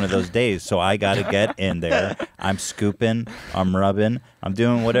just one of those days, so I got to get in there. I'm scooping, I'm rubbing, I'm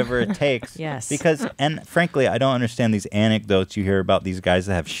doing whatever it takes. Yes. Because, and frankly, I don't understand these anecdotes you hear about these guys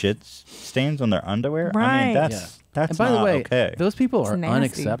that have shit stains on their underwear. I mean, Right. that's and by not the way, okay. those people are nasty.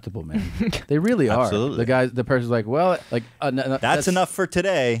 unacceptable, man. They really are. Absolutely. The person's like, well, like That's enough for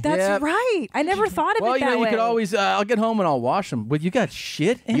today. That's right. I never thought of Well, it you that know, you way. could always, I'll get home and I'll wash them. But you got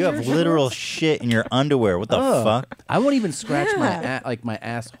shit in You your have literal shorts? shit in your underwear. What the Ugh. fuck? I won't even scratch Yeah. my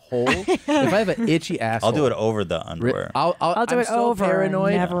asshole. If I have an itchy asshole, I'll do it over the underwear. I'll do I'm it so over and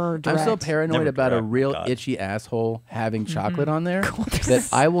Paranoid. never I'm so direct. paranoid Never about a direct, real God. itchy asshole having chocolate on there that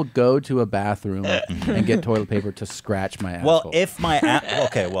I will go to a bathroom and get toilet paper to scratch my asshole. Well, if my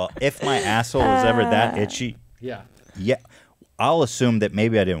if my asshole is ever that itchy, yeah, I'll assume that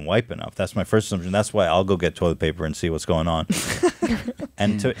maybe I didn't wipe enough. That's my first assumption. That's why I'll go get toilet paper and see what's going on.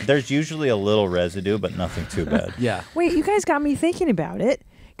 And there's usually a little residue, but nothing too bad. Yeah. Wait, you guys got me thinking about it.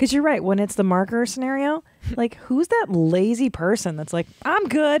 Because you're right. When it's the marker scenario, like, who's that lazy person that's like, I'm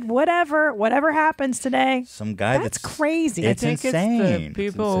good, whatever happens today? Some guy that's crazy. It's I think insane. it's the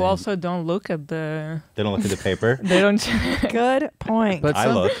people who insane. also don't look at the. They don't look at the paper. They don't. Good point. But I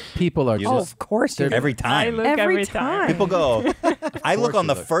some look. people are You just look. Of course you do. Every I time. look every time. People go, I look on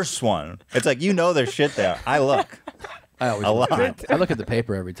the first one. It's like, you know there's shit there. I look. I always A look lot. at it. I look at the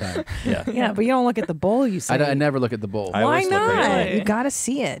paper every time. Yeah. Yeah, but you don't look at the bowl, you say. I never look at the bowl. I Why always look at not? it. You got to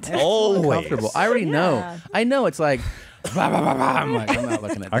see it. Always. Comfortable. I already know. I know it's like, I'm like, I'm not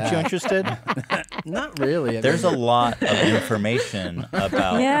looking at Aren't that. you interested? Not really. I There's a mean, lot of information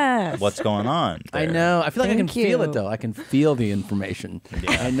about Yes. what's going on. I there. know. I feel like I can Thank feel you. it though. I can feel the information.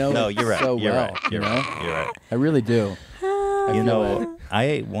 Yeah. I know. No, it you're right. So You're well, right. You're you know? right. You're right. I really do. You know,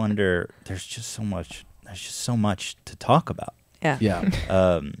 I wonder. There's just so much. There's just so much to talk about. Yeah.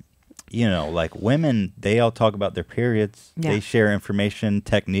 Yeah. You know, like women, they all talk about their periods. Yeah. They share information,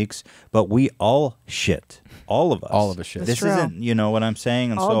 techniques, but we all shit. All of us. All of us shit. This That's true. isn't, you know what I'm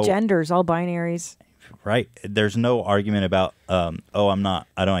saying? And All so, genders, all binaries. right. There's no argument about, I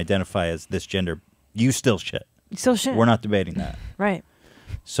don't identify as this gender. You still shit. Still shit. We're not debating that. Right.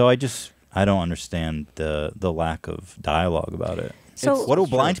 So I don't understand the lack of dialogue about it. So- What do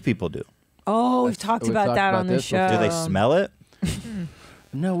blind people do? Oh, we've talked we've about talked that about on the this show. Do they smell it?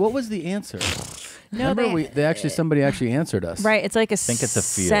 No. What was the answer? No, Remember, somebody actually answered us. Right, it's like a think it's a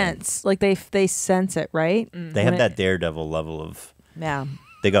feeling. sense. Like they sense it, right? They have that daredevil level of. Yeah.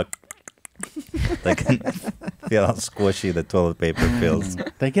 They go. They can feel how squishy the toilet paper feels.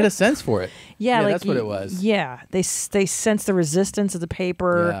 They get a sense for it. Yeah, like that's what it was. Yeah, they sense the resistance of the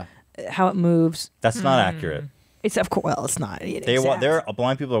paper, how it moves. That's not accurate. It's of course. Well, it's not. There are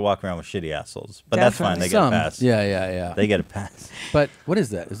blind people are walking around with shitty assholes, but that's fine. They Some. get a pass. Yeah. They get a pass. But what is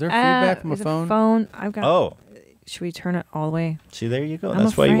that? Is there feedback from a is it phone? Phone. I've got. Oh, Should we turn it all the way? see, there you go. I'm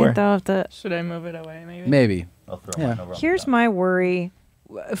That's why afraid you wear. though of the. Should I move it away? Maybe. Maybe. I'll throw Yeah. mine over on Here's top. my worry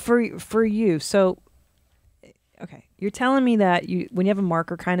for you. So, okay, you're telling me that when you have a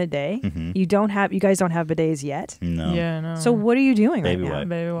marker kind of day, you guys don't have bidets yet. No. Yeah, no. So what are you doing Baby right wipe.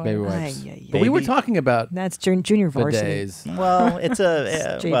 now? Baby wipes. Baby wipes. Ay, ay, But ay. we were talking about That's junior varsity. bidets. Well, it's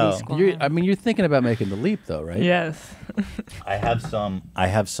a JV well. squad. You're thinking about making the leap, though, right? Yes. I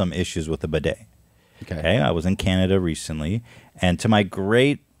have some issues with the bidet. Okay. I was in Canada recently, and to my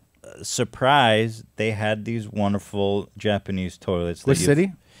great surprise, they had these wonderful Japanese toilets. Which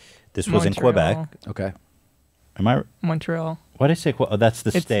city? This was in Montreal. Quebec. Okay. Am I? Montreal. What did I say? Oh, that's the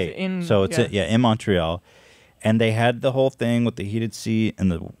It's state. in- So it's yeah. in Montreal, and they had the whole thing with the heated seat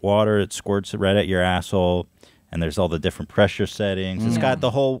and the water. It squirts right at your asshole, and there's all the different pressure settings. It's got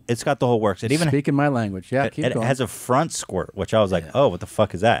the whole. It's got the whole works. It even Speaking my language. Yeah, keep it going. has a front squirt, which I was like, oh, what the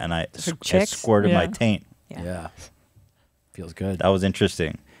fuck is that? And I chicks? squirted my Yeah. taint. Yeah. Feels good. That was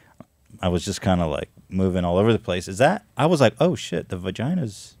interesting. I was just kind of like moving all over the place. I was like, oh shit, the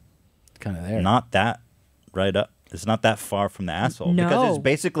vagina's kind of there. not that right up. It's not that far from the asshole because No. it's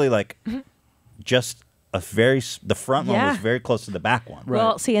basically like just the front one was Yeah. very close to the back one.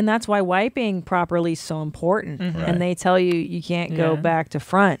 Well, see, and that's why wiping properly is so important. Right. And they tell you can't go Yeah. back to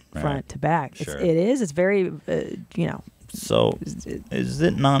front Right. to back. Sure. It's very, So is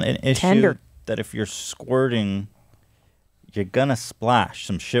it not an issue Tender. that if you're squirting, you're gonna splash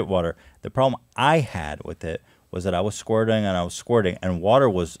some shit water? The problem I had with it was that I was squirting and water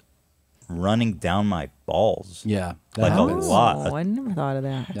was running down my balls. Yeah. that Like a happens. lot. Oh, I never thought of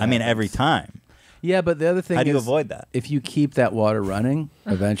that. I mean, every time. Yeah, but the other thing How do you is, avoid that? if you keep that water running,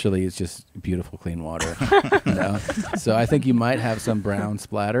 eventually it's just beautiful, clean water. you know? So I think you might have some brown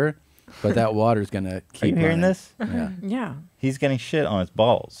splatter, but that water's going to keep Are you hearing running. this? Yeah. Yeah. He's getting shit on his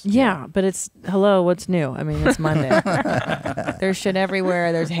balls. Yeah, but hello, what's new? I mean, it's Monday. There's shit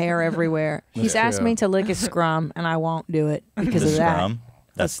everywhere. There's hair everywhere. He's asked true. me to lick his scrum, and I won't do it because The of that. scrum.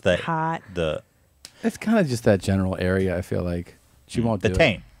 That's the hot. It's kind of just that general area, I feel like. She won't do the it.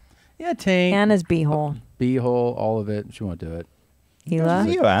 taint. Yeah, taint. And his beehole. Beehole, all of it. She won't do it.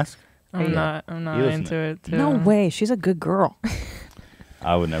 Hila? You ask. I'm not into it too. No way. She's a good girl.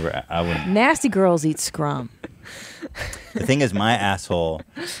 I would never. I wouldn't. Nasty girls eat scrum. The thing is, my asshole.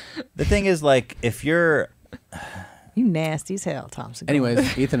 The thing is, like, if you're. You nasty as hell, Thompson. Anyways,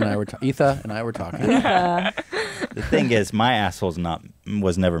 Etha and I were talking. The thing is, my asshole's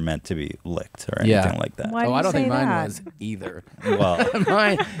was never meant to be licked or anything like that. Why do I you don't think say mine that? was either. Well,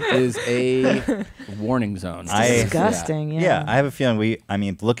 mine is a warning zone. Disgusting. Yeah, I have a feeling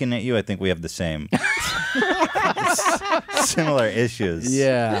looking at you, I think we have the same similar issues.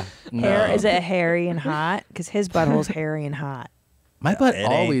 Yeah. Hair, is it hairy and hot? Because his butthole's hairy and hot. My butt It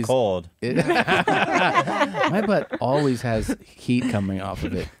always ain't cold. My butt always has heat coming off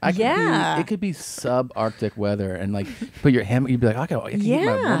of it. It could be subarctic weather, and like put your hand, you'd be like, I can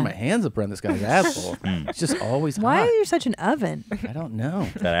warm my hands up around this guy's asshole. It's just always Why hot. are you such an oven? I don't know.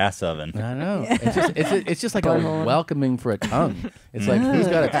 That ass oven. I know. It's just like Butthole. a welcoming for a tongue. It's like who's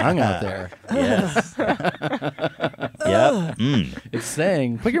got a tongue out there? Yes. Yep. It's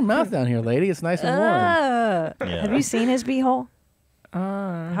saying, put your mouth down here, lady. It's nice and warm. Yeah. Have you seen his beehole?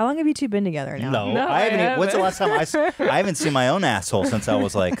 How long have you two been together now? No, I haven't. When's the last time I haven't seen my own asshole since I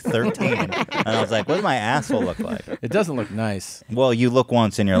was like 13, and I was like, "What does my asshole look like?" It doesn't look nice. Well, you look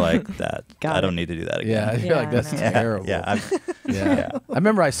once and you're like, "That I don't need to do that Yeah, I again." feel like that's terrible. Yeah. Yeah. I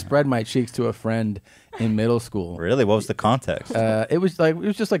remember I spread my cheeks to a friend in middle school. Really? What was the context? It was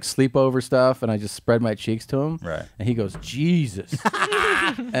just like sleepover stuff, and I just spread my cheeks to him. Right. And he goes, Jesus.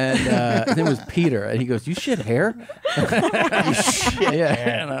 And his name was Peter, and he goes, you shit hair?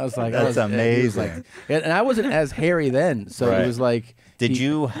 Yeah. And I was like, That's amazing. And I wasn't as hairy then, so Right. it was like. Did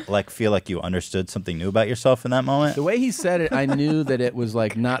you like feel like you understood something new about yourself in that moment? The way he said it, I knew that it was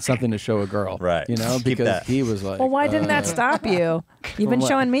like not something to show a girl. Right. You know, Keep because that. he was like. Well, why didn't that stop you? You've been what?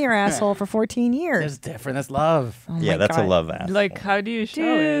 showing me your asshole for 14 years. It's different. That's love. Oh Yeah, my that's a God. love ass. Like, how do you show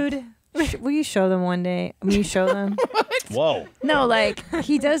it? Dude, will you show them one day? Will you show them? Whoa. No, like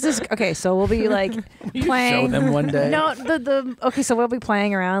he does this. Okay, so we'll be like playing. show them one day? No, okay, so we'll be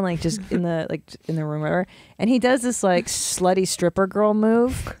playing around like just in the room or whatever, and he does this like slutty stripper girl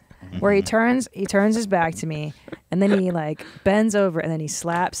move. Where he turns his back to me, and then he like bends over, and then he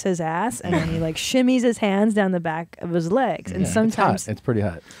slaps his ass, and then he like shimmies his hands down the back of his legs, and sometimes It's pretty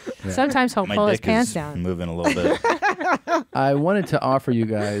hot. Yeah. sometimes he'll My pull his dick pants is down. moving a little bit. I wanted to offer you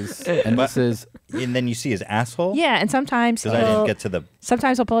guys, and this is. And then you see his asshole? Yeah, and sometimes Because I didn't get to the.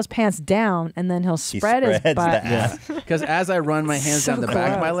 sometimes he'll pull his pants down, and then he'll spread his spreads butt. the ass. Because as I run my hands So down the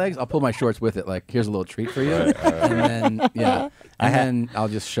back of my gross. legs, I'll pull my shorts with it. Like, here's a little treat for you. Right. And then, then I'll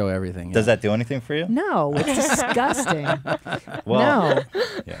just show everything. Does that do anything for you? No, it's disgusting. Well, no.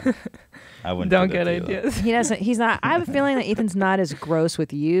 Yeah. I wouldn't. Don't do that get to you, ideas. He doesn't. He's not. I have a feeling that Ethan's not as gross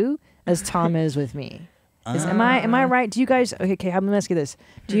with you as Tom is with me. Am I right? Do you guys? Okay, I'm gonna ask you this: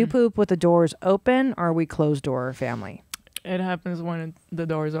 do you poop with the doors open, or are we closed door family? It happens when the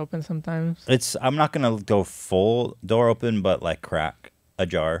door is open sometimes. I'm not gonna go full door open, but like crack a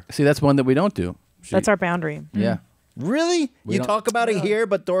jar. See, that's one that we don't do. That's our boundary. Yeah. Really? We You don't- talk about it here,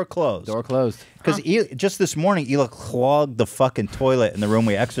 but door closed. Door closed. Because just this morning, Hila clogged the fucking toilet in the room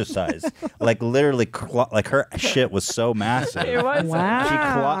we exercise. Like literally, like her shit was so massive. It was.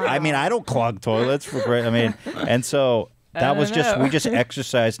 Wow. I mean, I don't clog toilets for great. I mean, and so that was just we just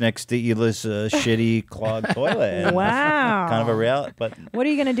exercised next to Hila's shitty clogged toilet. And Wow. Kind of a reality, but What are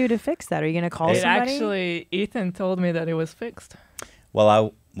you gonna do to fix that? Are you gonna call It somebody? actually, Ethan told me that it was fixed.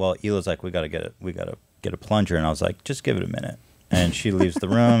 well, Hila's like, we gotta get a plunger, and I was like, just give it a minute. And she leaves the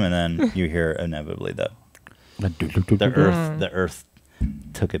room, and then you hear inevitably the earth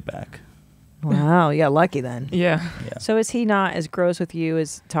took it back. Wow, you got lucky then. Yeah. So is he not as gross with you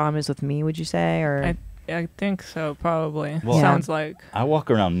as Tom is with me? Would you say, or I think so, probably. Well, Sounds like. I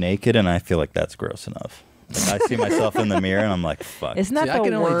walk around naked, and I feel like that's gross enough. Like, I see myself in the mirror, and I'm like, fuck. Isn't that See,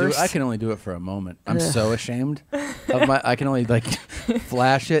 the worst? I can only do it for a moment. I'm Ugh. so ashamed of my. I can only like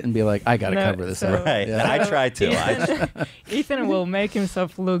flash it and be like, I gotta cover this up. Right. Yeah. I try to. Ethan will make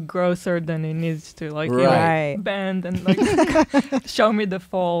himself look grosser than he needs to. Like, Right. he'll bend and like show me the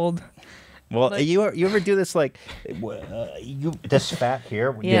fold. Well, Like- you ever do this like this fat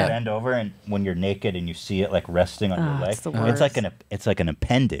here when Yeah. you bend over and when you're naked and you see it like resting on your leg? it's the It's like an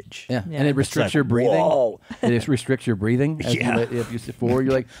appendage. Yeah. Yeah. And it It's restricts like, your breathing. whoa. It restricts your breathing. As Yeah. if you sit forward,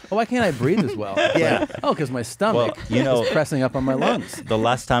 you're like, oh, why can't I breathe as well? It's Yeah. like, oh, because my stomach is pressing up on my lungs. The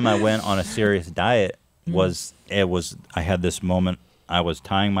last time I went on a serious diet was I had this moment. I was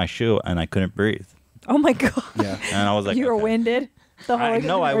tying my shoe and I couldn't breathe. Oh my god! Yeah. And I was like, you were okay. winded. The whole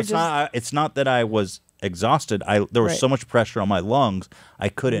No, I or was just- not. It's not that I was exhausted. There was Right. so much pressure on my lungs, I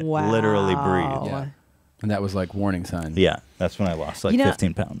couldn't literally Wow. breathe. Yeah. And that was like warning sign. Yeah, that's when I lost like You know-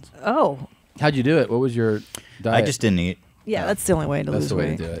 15 pounds. Oh, How'd you do it? What was your diet? I just didn't eat. yeah. That's the only way to That's lose the way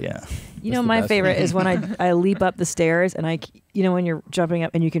weight. to do it. Yeah. You That's know, the my best. favorite is when I leap up the stairs and when you're jumping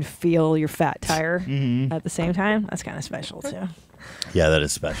up and you can feel your fat tire at the same time. That's kind of special too. Yeah, that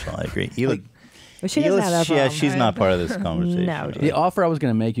is special. I agree. But she doesn't have that yeah, problem. she's not part of this conversation. No, dude. The offer I was going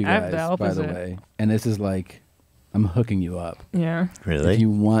to make you I have guys, the by the opposite. way, and this is like, I'm hooking you up. Yeah. Really? If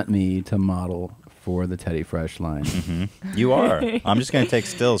you want me to model for the Teddy Fresh line, You are. I'm just going to take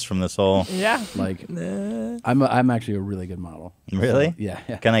stills from this whole. Yeah. like, I'm actually a really good model. Really? So,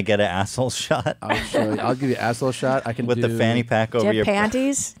 yeah. Can I get an asshole shot? I'll show you. I'll give you an asshole shot. I can With do, the fanny pack Do over you your. have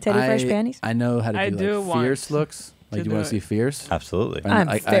panties? Teddy Fresh panties? I know how to I do do like want fierce looks. Like, to you want do to see it. fierce? Absolutely. And I'm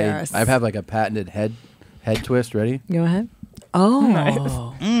I fierce. I have like a patented head twist. Ready? Go ahead.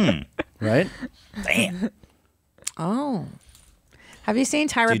 Oh. Nice. Right? Damn. Oh. Have you seen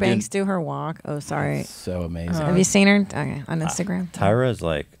Tyra Do you do- Banks do her walk? Oh, sorry. So amazing. Have you seen her on Instagram? Tyra is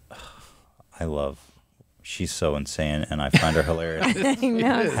like, she's so insane, and I find her hilarious. I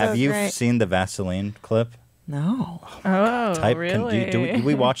know, it's Have so you great. seen the Vaseline clip? No. Oh, really? Do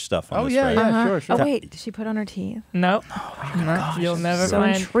we watch stuff on Oh, this, yeah, right? yeah, sure. Oh, wait. Did she put on her teeth? Nope. No, you'll never So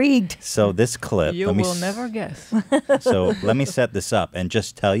find. intrigued. So this clip, You let me will s- never guess. So let me set this up and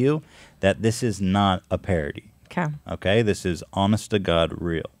just tell you that this is not a parody. Okay. Okay, this is honest to God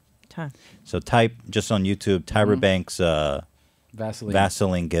real. Okay. So type just on YouTube Tyra Banks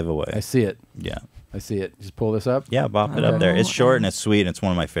Vaseline. giveaway. I see it. Yeah. I see it. Just pull this up. Yeah, bop it up there. It's short and it's sweet and it's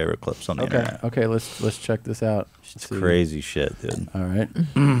one of my favorite clips on the Okay. internet. Okay. Let's check this out. It's crazy shit, dude. All right.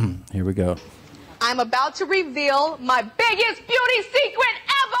 Here we go. I'm about to reveal my biggest beauty secret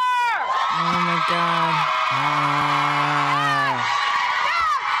ever! Oh, my God.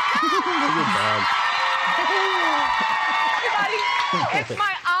 Everybody, it's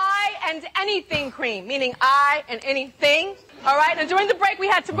my eye and anything cream, meaning eye and anything. All right, and during the break, we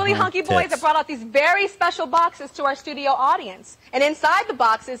had some really hunky boys that brought out these very special boxes to our studio audience. And inside the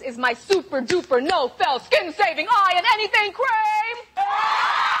boxes is my super duper no fell skin saving eye and anything cream.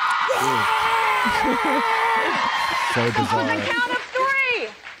 So On the bizarre. count of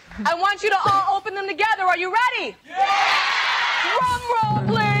 3, I want you to all open them together. Are you ready? Drum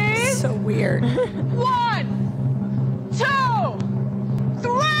roll, please. So weird. 1, 2,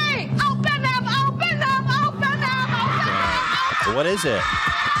 3. Open them, open them, open them, open them. What is it?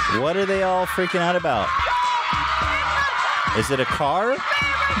 What are they all freaking out about? Is it a car?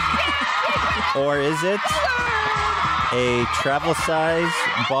 Or is it a travel size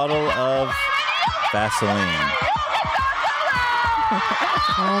bottle of Vaseline?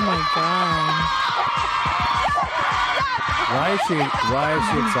 Oh, my God. Why is she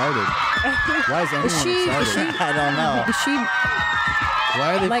excited? Why is anyone excited? I don't know. Is she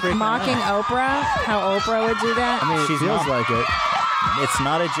Why are they like freaking mocking out? Oprah? How Oprah would do that? I mean, it feels like it. It's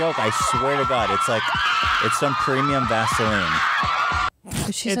not a joke. I swear to God. It's some premium Vaseline.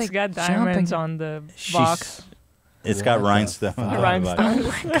 She's It's like got jumping. diamonds on the box. It's got rhinestones.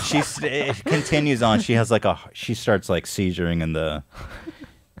 Rhinestone. It continues on. She has she starts like seizuring in the.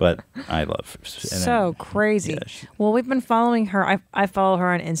 But I love her. So crazy. Well, we've been following her. I follow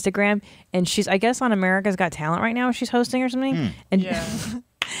her on Instagram, and she's, I guess, on America's Got Talent right now. She's hosting or something. And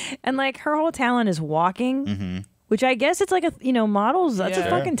and like her whole talent is walking, which I guess it's like models. That's a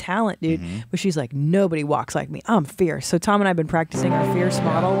fucking talent, dude. But she's like, nobody walks like me. I'm fierce. So Tom and I've been practicing our fierce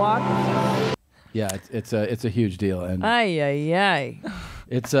model walk. Yeah, it's a huge deal, and ay.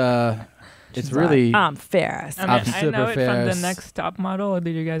 it's really I'm fierce. I mean, I know it from the Next Top Model.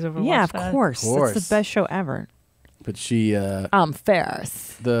 Did you guys ever watch Yeah, that? of course. It's the best show ever. But she I'm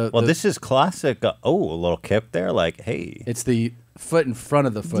fierce. This is classic. A little kick there. Like, hey, it's the foot in front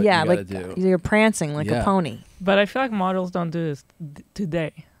of the foot. Yeah, you like gotta do. you're prancing like a pony. But I feel like models don't do this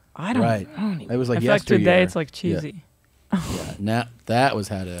today. I don't. Right. It was like I feel like yesteryear. today it's like cheesy. Yeah. Now that was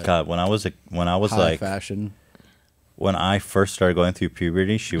how to. God, when I was high like fashion. When I first started going through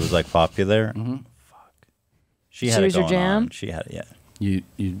puberty, she was like popular. Fuck. She had was it your going jam? on. She had it.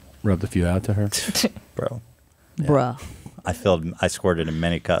 You rubbed a few out to her, bro. Bruh. I squirted in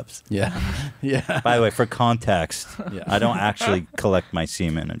many cups. Yeah. Yeah. By the way, for context, Yeah. I don't actually collect my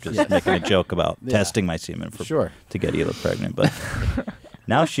semen. I'm just making a joke about testing my semen to get Hila pregnant. But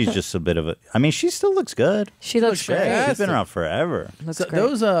now she's just a bit of a. I mean, she still looks good. She looks great. She's been around forever. So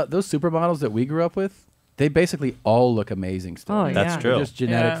those supermodels that we grew up with, they basically all look amazing still. Oh, yeah. That's true. They're just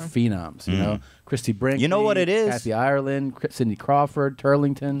genetic phenoms, you know. Christy Brinkley, You know what it is? Kathy Ireland, Cindy Crawford,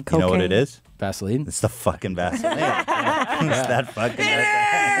 Turlington. You know what it is? Vaseline. It's the fucking Vaseline. It's that fucking.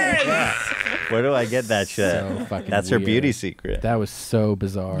 Where do I get that shit? So fucking That's her weird. beauty secret. That was so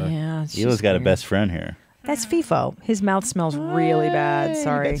bizarre. Yeah. Hila's got a best friend here. That's FIFO. His mouth smells really bad.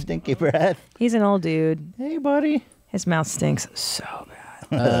 Sorry. Stinky breath. He's an old dude. Hey, buddy. His mouth stinks so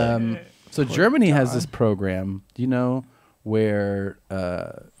bad. So Germany has this program, do you know, where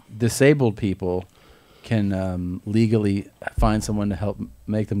disabled people can legally find someone to help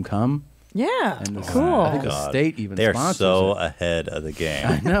make them come. Yeah, And the, cool. I think the state even They're sponsors so it. ahead of the game.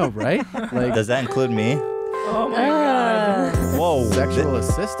 I know, right? Like, Does that include me? Oh my god. Whoa. sexual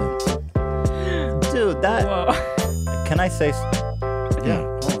assistant. Dude, that. Can I say. Yeah.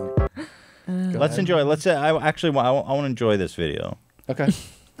 Hold on. Let's enjoy. Let's say. I want to enjoy this video. Okay.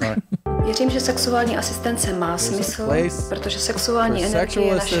 All right. Věřím, že sexuální asistence má smysl, protože sexuální energie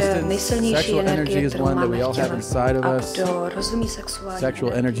je naše nejsilnější energie, kterou máme v těle. A kdo rozumí sexuální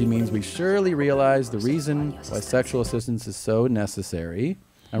Sexual energy means we surely realize the reason why sexual assistance is so necessary.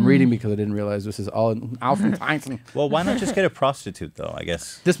 I'm reading because I didn't realize this is all in Well, why not just get a prostitute, though, I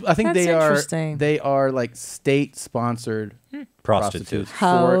guess? I think That's they are like state-sponsored prostitutes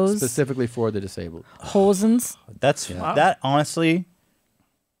Hoes. specifically for the disabled. Hosens. That honestly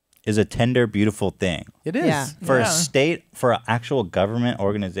is a tender, beautiful thing. It is. Yeah. For a state, for an actual government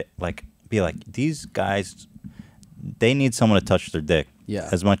organization, be like, these guys, they need someone to touch their dick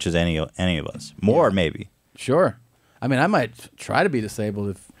as much as any of us. More, maybe. Sure. I mean, I might try to be disabled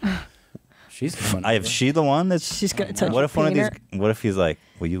if she's coming. Is she the one that's... She's going to touch What your if one of these... peener? What if he's like,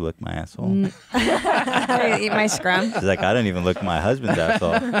 will you lick my asshole? Eat my scrum. She's like, I didn't even lick my husband's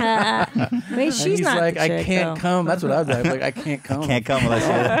asshole. Wait, And she's he's not like, the chick, I can't though. come. That's what I was like. I can't come. Can't come unless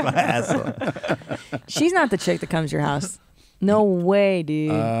you lick my asshole. She's not the chick that comes to your house. No way, dude.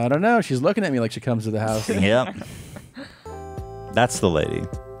 I don't know. She's looking at me like she comes to the house. Yep. That's the lady.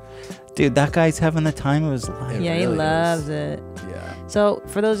 Dude, that guy's having the time of his life. Yeah, he loves it. Yeah. So,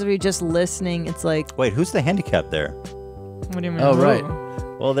 for those of you just listening, it's like... Wait, who's the handicapped there? What do you mean? Oh, right.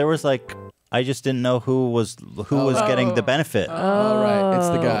 Well, there was like... I just didn't know who was getting the benefit. Oh, right. It's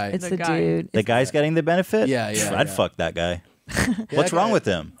the guy. It's the guy. dude. The guy's getting the benefit? Yeah. I'd fuck that guy. What's that wrong guy- with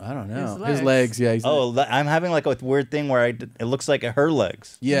him? I don't know. His His legs. Yeah. He's I'm having like a weird thing where it looks like her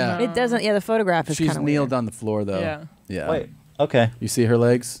legs. yeah. It doesn't... Yeah, the photograph is She's kind of kneeled on the floor, though. Yeah. Yeah. Wait. Okay. You see her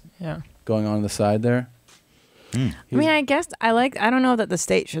legs Yeah. going on the side there? I mean, I guess I don't know that the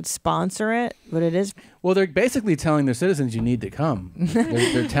state should sponsor it, but it is Well, they're basically telling their citizens you need to come.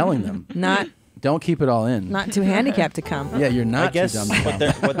 They're telling them. not Don't keep it all in. not too handicapped to come. Yeah, you're not I guess too dumb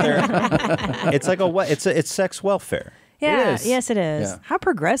to come. what they're it's like it's sex welfare. Yeah, It is. yes, it is. Yeah. How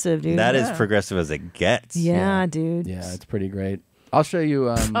progressive, dude. That is progressive as it gets. Yeah, dude. Yeah, it's pretty great. I'll show you.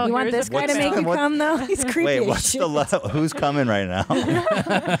 You want this guy to make you come though? He's creepy. Wait, as what's shit. who's coming right now?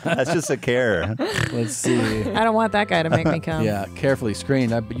 That's just a care. Let's see. I don't want that guy to make me come. Yeah, carefully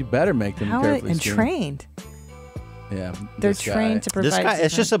screened. You better make them How are they carefully screened. trained? Yeah, They're this guy. trained to provide. This guy,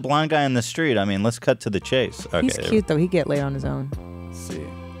 it's just a blind guy in the street. I mean, let's cut to the chase. Okay. He's cute though. He get laid on his own. Let's see.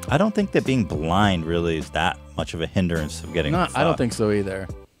 I don't think that being blind really is that much of a hindrance of getting. I don't think so either.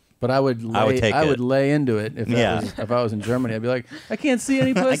 But I would lay into it if if I was in Germany. I'd be like, I can't see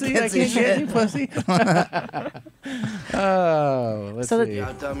any pussy. I can't get any pussy. Oh, let's see.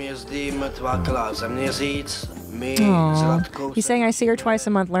 Aww. He's saying I see her twice a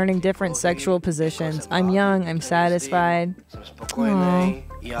month learning different sexual positions. I'm young. I'm satisfied. Aww.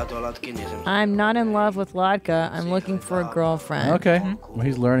 I'm not in love with Latka. I'm looking for a girlfriend. Okay. Well,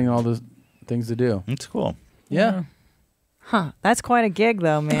 he's learning all those things to do. It's cool. Yeah. Huh. That's quite a gig,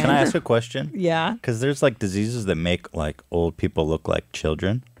 though, man. Can I ask a question? Yeah. Because there's like diseases that make like old people look like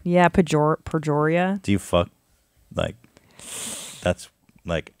children. Yeah, progeria. Do you fuck like that's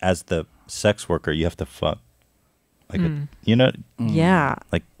like as the sex worker you have to fuck like Yeah.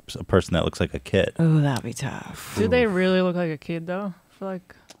 like a person that looks like a kid. Oh, that'd be tough. Do they really look like a kid though? I feel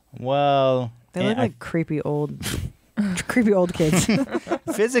like Well, they look like creepy old kids.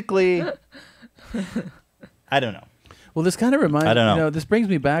 Physically, I don't know. Well, this kind of reminds me, I don't know. this brings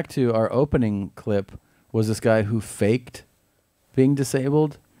me back to our opening clip was this guy who faked being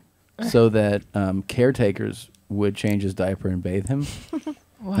disabled so that caretakers would change his diaper and bathe him.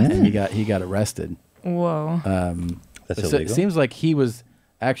 What? And he got arrested. Whoa. That's so illegal? it seems like he was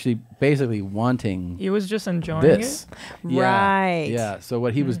actually basically wanting He was just enjoying this. it. Yeah, Right. Yeah. So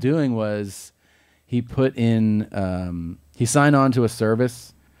what he was doing was he put in he signed on to a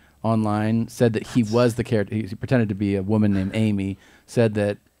service online, said that he was the caretaker. He pretended to be a woman named Amy, said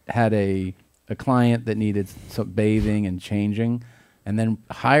that had a client that needed some bathing and changing, and then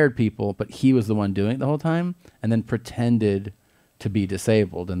hired people, but he was the one doing it the whole time, and then pretended to be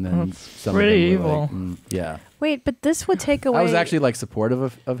disabled, and then some pretty of them were like, evil. yeah. Wait, but this would take away. I was actually like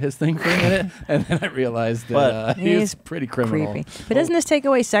supportive of his thing for a minute, and then I realized that he's pretty criminal. Creepy. But doesn't this take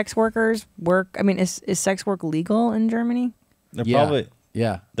away sex workers' work? I mean, is sex work legal in Germany? They're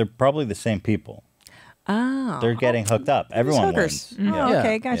Yeah. They're probably the same people. Oh. They're getting hooked up. Everyone hookers. wins. Oh,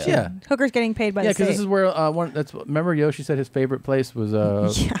 okay, gotcha. Yeah. Hookers getting paid by the because state. this is where remember Yoshi said his favorite place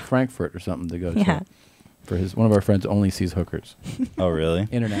was Frankfurt or something to go Yeah. to. For one of our friends only sees hookers. Oh, really?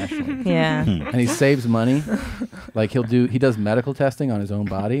 Internationally. Yeah. And he saves money. Like he does medical testing on his own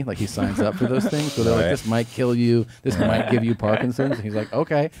body. Like he signs up for those things. So they're like, this might kill you. This might give you Parkinson's. And he's like,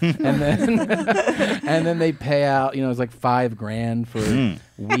 okay. And then they pay out, it's like $5,000 for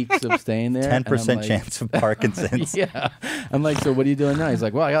weeks of staying there. 10% chance of Parkinson's. Yeah. I'm like, so what are you doing now? He's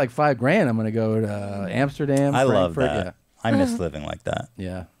like, well, I got like $5,000. I'm going to go to Amsterdam. I love Frankfurt. that. Yeah. I miss living like that.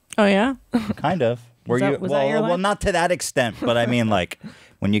 Yeah. Oh, yeah? Kind of. Was that your well, life? not to that extent, but I mean, like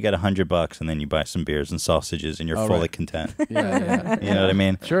when you get $100 and then you buy some beers and sausages and you're fully content. Yeah. You know what I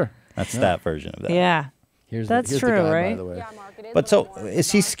mean? Sure. That's that version of that. Yeah. Here's true, the guy, right? by the way. But so, is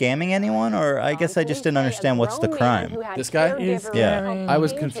he scamming anyone, or I guess I just didn't understand what's the crime? This guy? Yeah. I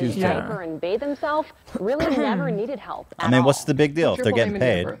was confused. And bathe himself, really never needed help. I mean, what's the big deal if they're getting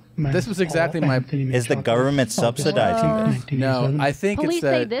paid? This was exactly my. Is the government subsidizing this? No, I think Police it's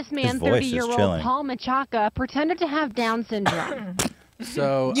say that. this man, his voice is 30-year-old chilling. Paul Machaka, pretended to have Down syndrome.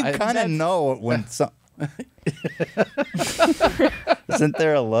 So You kind of know when some. Isn't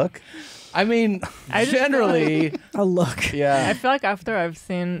there a look? I mean, generally a look. Yeah. I feel like after I've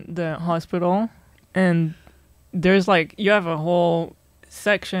seen the hospital, and there's like you have a whole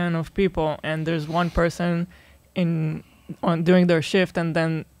section of people, and there's one person doing their shift, and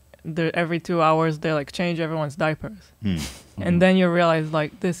then every 2 hours they like change everyone's diapers, and then you realize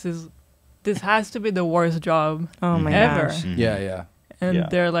like this has to be the worst job ever. Gosh. Yeah. And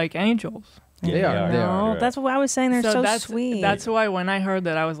they're like angels. They are. No, that's what I was saying. They're so sweet. That's why when I heard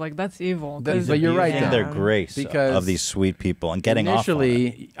that, I was like, that's evil. But you're right. In their grace Because of these sweet people and getting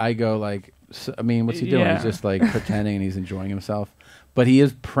initially, I go like, I mean, what's he doing? He's just like pretending and he's enjoying himself. But he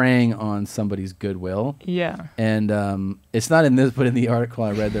is preying on somebody's goodwill. Yeah. And it's not in this, but in the article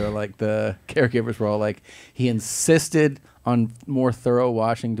I read, they were like, the caregivers were all like, he insisted on more thorough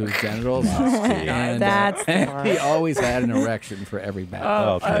washing to his genitals. And he always had an erection for every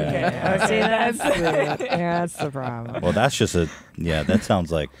bath. Oh, okay. See, that's that's the problem. Well, that's just that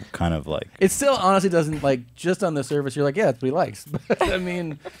sounds like kind of like. It still honestly doesn't, like, just on the surface, you're like, yeah, that's what he likes. But I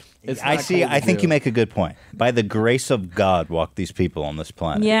mean, it's I not see. cool to I think do. you make a good point. By the grace of God, walk these people on this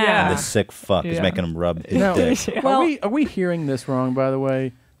planet. Yeah. And this sick fuck is making them rub his No, dick. are we hearing this wrong, by the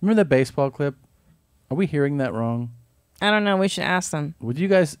way? Remember that baseball clip? Are we hearing that wrong? I don't know. We should ask them. Would you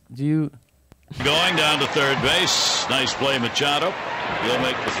guys? Do you? Going down to third base. Nice play, Machado. He'll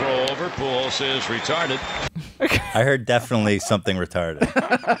make the throw over. Pujols is retarded. I heard definitely something retarded.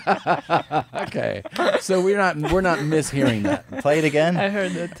 Okay, so we're not mishearing that. Play it again. I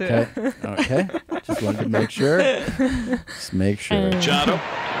heard that too. Okay. Just wanted to make sure. Just make sure. Machado.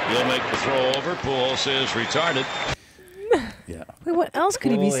 He'll make the throw over. Pujols is retarded. Yeah. Wait, what else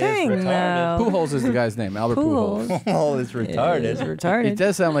could he be Pujols is saying? retarded. though? Pujols is the guy's name. Albert Pujols. Pujols is retarded. It's retarded. It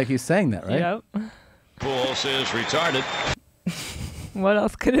does sound like he's saying that, right? Yep. Pujols is retarded. What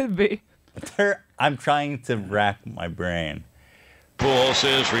else could it be? I'm trying to rack my brain. Pujols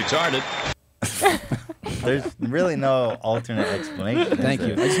is retarded. There's really no alternate explanation. Thank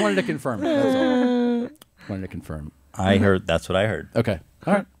you. I just wanted to confirm it. That's all. Wanted to confirm. I heard. That's what I heard. Okay.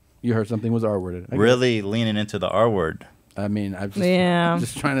 All right. You heard something was R-worded. Really leaning into the R word. I mean, I'm Yeah.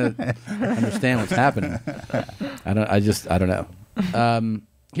 just trying to understand what's happening. I don't know.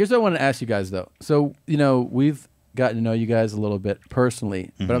 Here's what I want to ask you guys though. So, we've gotten to know you guys a little bit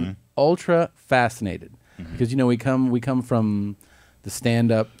personally, but I'm ultra fascinated because we come from the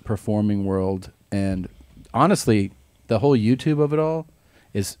stand-up performing world, and honestly, the whole YouTube of it all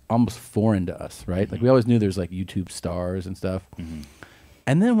is almost foreign to us, right? Like we always knew there's like YouTube stars and stuff.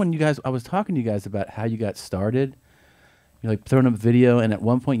 And then when I was talking to you guys about how you got started, you're like throwing up video, and at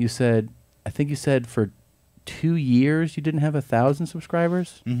one point I think you said for 2 years you didn't have 1,000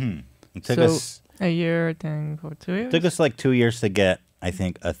 subscribers. It took us a year, I think, or 2 years. It took us like 2 years to get, I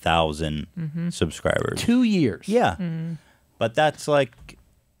think, 1,000 subscribers. 2 years. Yeah. But that's like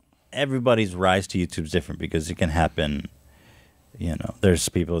everybody's rise to YouTube is different because it can happen. There's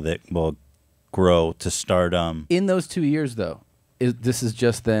people that will grow to stardom. In those 2 years, though, this is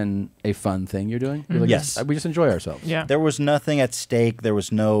just then a fun thing you're doing? You're like, Yes. We just enjoy ourselves. Yeah. There was nothing at stake. There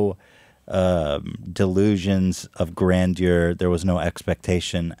was no delusions of grandeur. There was no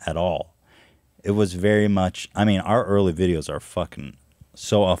expectation at all. It was very much, our early videos are fucking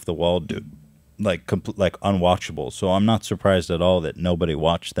so off the wall, dude. Like unwatchable. So I'm not surprised at all that nobody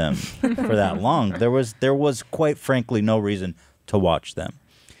watched them for that long. There was quite frankly no reason to watch them.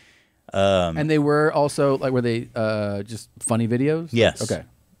 And they were also were they just funny videos? Yes. Okay.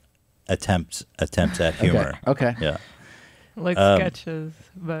 Attempts at humor. Okay. Yeah. Like sketches,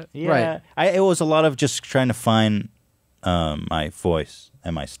 but yeah. Right. It was a lot of just trying to find my voice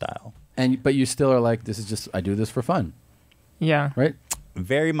and my style. But you still are like, I do this for fun. Yeah. Right.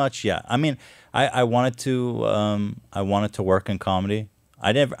 Very much, yeah. I wanted to work in comedy.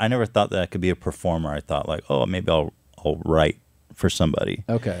 I never thought that I could be a performer. I thought like, oh, maybe I'll write for somebody.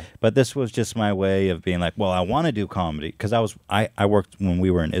 Okay. But this was just my way of being like, well, I want to do comedy because I worked when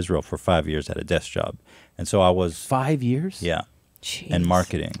we were in Israel for 5 years at a desk job, and so I was 5 years. Yeah. Jeez. And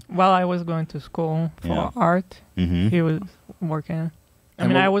marketing. While I was going to school for art, he was working.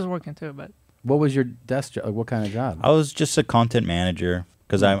 I was working too, but. What was your desk job? What kind of job? I was just a content manager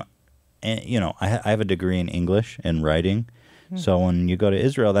because I have a degree in English and writing. So when you go to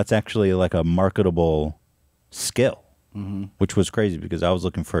Israel, that's actually like a marketable skill, which was crazy because I was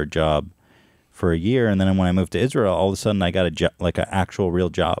looking for a job for a year, and then when I moved to Israel, all of a sudden I got a job, like an actual real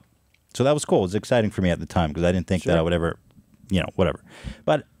job. So that was cool. It was exciting for me at the time because I didn't think that I would ever, whatever.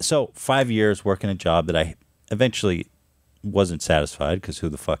 But so 5 years working a job that I eventually wasn't satisfied because who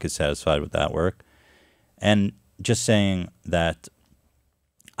the fuck is satisfied with that work? And just saying that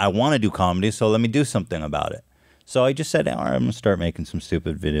I want to do comedy, so let me do something about it. So I just said, all right, I'm going to start making some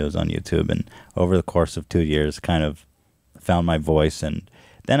stupid videos on YouTube. And over the course of 2 years, kind of found my voice. And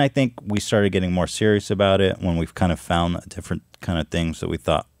then I think we started getting more serious about it when we've kind of found different kind of things that we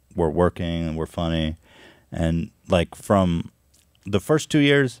thought were working and were funny. And like from the first 2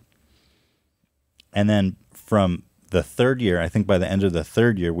 years, and then from the third year, I think by the end of the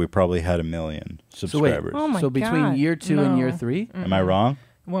third year, we probably had 1 million subscribers. Oh my so between God. year 2 and year 3? Am I wrong?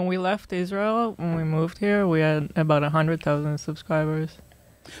 When we left Israel, when we moved here, we had about 100,000 subscribers.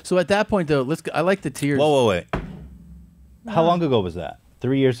 So at that point, though, I like the tiers. Whoa, wait. How long ago was that?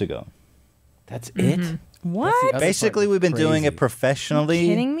 3 years ago. That's it? What? Basically, we've been doing it professionally. Are you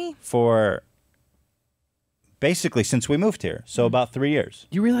kidding me? For basically since we moved here, so about 3 years.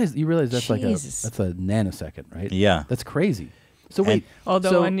 You realize that's Jesus. that's a nanosecond, right? Yeah. That's crazy. So wait,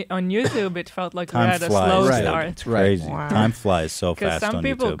 Although on YouTube it felt like we time had a flies. slow Right. start. It's crazy. Wow. Time flies so Because fast some on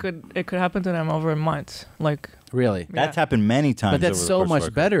people YouTube. it could happen to them over months. Like really, That's happened many times. but that's over the so course of much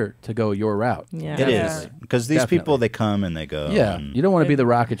our- better to go your route. Yeah. It Yeah. is because these people they come and they go. Yeah, and you don't want to be the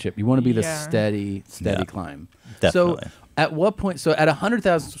rocket ship. You want to be the Yeah. steady Yeah. climb. Definitely. So at what point? So at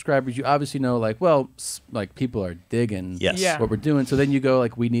 100,000 subscribers, you obviously know like people are digging Yes. Yeah. what we're doing. So then you go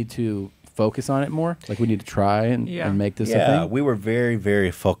like we need to focus on it more? Like we need to try and make this a thing? We were very,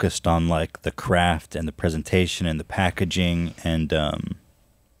 very focused on like the craft and the presentation and the packaging, and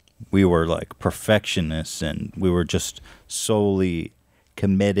we were like perfectionists, and we were just solely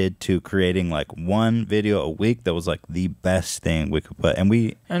committed to creating like one video a week that was like the best thing we could put.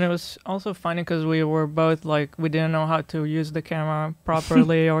 And it was also funny because we were both like, we didn't know how to use the camera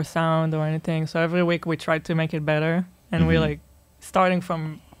properly or sound or anything, so every week we tried to make it better, and we like starting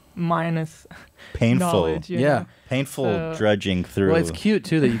from minus painful knowledge, painful drudging through. Well, it's cute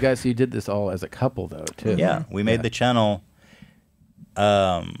too that you guys, so you did this all as a couple though too. Yeah, we made the channel.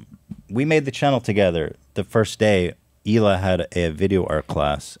 We made the channel together. The first day, Hila had a video art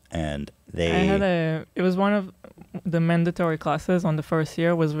class, and it was one of the mandatory classes on the first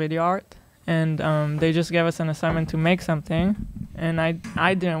year was video art, and they just gave us an assignment to make something, and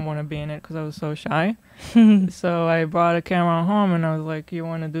I didn't want to be in it because I was so shy. So I brought a camera home, and I was like, "You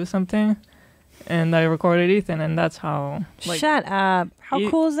want to do something?" And I recorded Ethan, and that's how. Like, shut up! How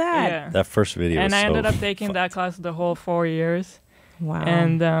cool is that? Yeah. That first video. And was I ended so up taking that class the whole 4 years. Wow.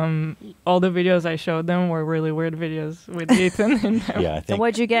 And all the videos I showed them were really weird videos with Ethan in them. Yeah, I think. So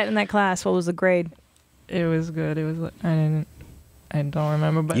what'd you get in that class? What was the grade? It was good. It was. I don't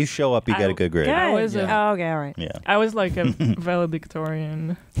remember, but You show up, you get a good grade. I was okay, all right. Yeah. I was like a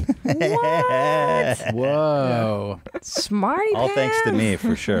valedictorian. What? Whoa. Smarty All thanks to pants. me,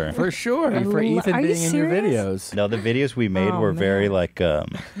 for sure. For sure. For Ethan Are you being in your serious? videos. No, the videos we made Oh, were very like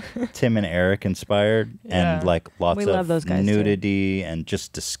Tim and Eric inspired, Yeah. and like lots We of love those guys, too. nudity and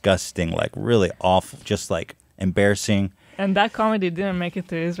just disgusting, like really awful, just like embarrassing. And that comedy didn't make it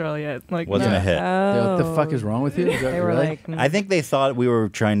to Israel yet. Like Wasn't a hit. What the fuck is wrong with you? Is that They were really? like, I think they thought we were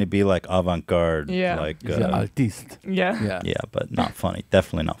trying to be like avant-garde, Yeah. like artiste. Yeah. yeah, but not funny.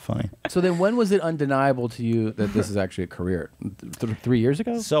 Definitely not funny. So then when was it undeniable to you that this is actually a career? 3 years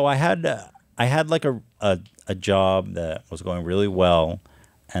ago? So I had like a job that was going really well,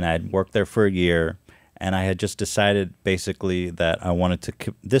 and I'd worked there for a year, and I had just decided basically that I wanted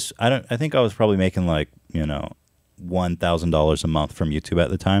to this. I think I was probably making like $1,000 a month from YouTube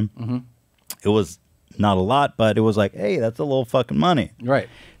at the time. Mm-hmm. It was not a lot, but it was like, hey, that's a little fucking money. Right.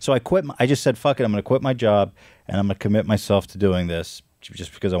 So I quit. I just said, fuck it. I'm going to quit my job, and I'm going to commit myself to doing this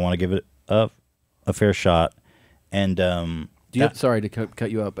just because I want to give it a fair shot. And do you have, sorry to cut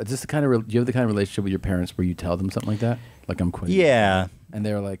you up, but is this the kind of do you have the kind of relationship with your parents where you tell them something like that? Like, I'm quitting. Yeah. And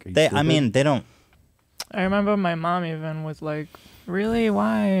they're like, Are you I stupid? mean, they don't. I remember my mom even was like, "Really?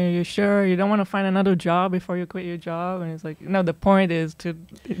 Why? Are you sure you don't want to find another job before you quit your job?" And it's like, no, the point is he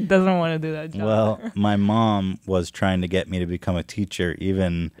doesn't want to do that job. Well, my mom was trying to get me to become a teacher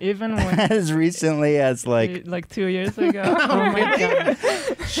even when, as recently as like 2 years ago. Oh my god.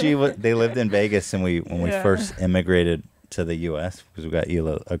 They lived in Vegas, and when we first immigrated to the U.S. because we got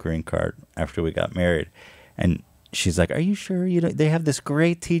Hila a green card after we got married, and she's like, "Are you sure they have this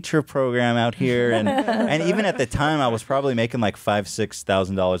great teacher program out here?" And even at the time, I was probably making like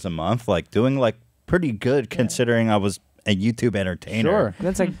 $5,000-6,000 a month, like doing like pretty good considering I was a YouTube entertainer. Sure,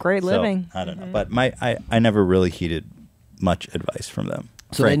 that's a great living. I don't know, but I never really heeded much advice from them.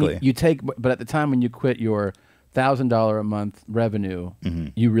 So frankly, then you take, but at the time when you quit your $1,000 a month revenue,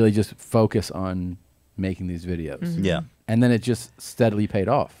 you really just focus on making these videos. Yeah, and then it just steadily paid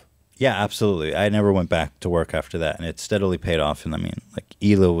off. Yeah, absolutely. I never went back to work after that, and it steadily paid off. And I mean, like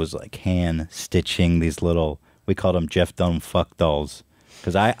Hila was like hand stitching these little, we called them Jeff Dunham fuck dolls,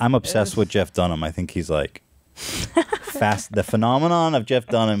 because I'm obsessed with Jeff Dunham. I think he's like the phenomenon of Jeff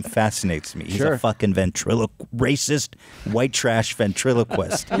Dunham fascinates me. He's a fucking racist white trash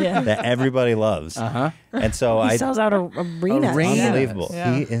ventriloquist that everybody loves. And so he sells out arenas. Unbelievable.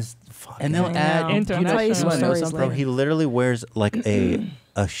 Yeah. He is fucking. And they'll add international. Bro, he literally wears like a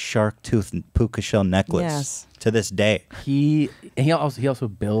shark tooth and puka shell necklace to this day. He'll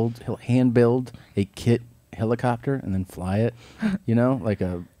hand build a kit helicopter and then fly it, like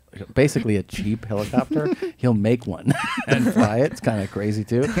basically a cheap helicopter. He'll make one and fly it. It's kind of crazy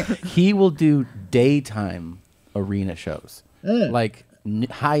too. He will do daytime arena shows, like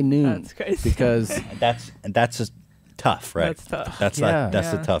high noon. That's crazy. Because that's just tough, right? That's tough.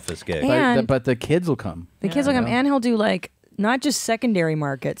 That's the toughest gig. But the kids will come. The kids will come, and he'll do like not just secondary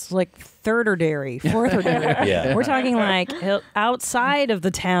markets, like third or dairy, fourth or dairy. Yeah. We're talking like outside of the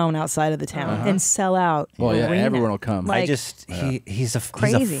town, and sell out. Well, yeah, arena. everyone will come. Like, he's a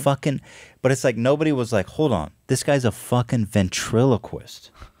crazy. fucking. But it's like nobody was like, hold on, this guy's a fucking ventriloquist.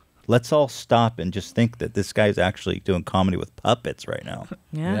 Let's all stop and just think that this guy's actually doing comedy with puppets right now.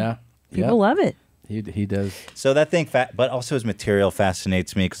 Yeah. People love it. He does. So that thing, but also his material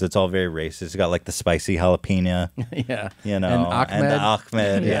fascinates me because it's all very racist. It's got like the spicy jalapeno. Yeah. You know, And Ahmed. the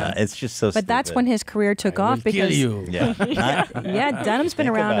Ahmed. Yeah. It's just so But that's when his career took off because Yeah. yeah, Dunham's been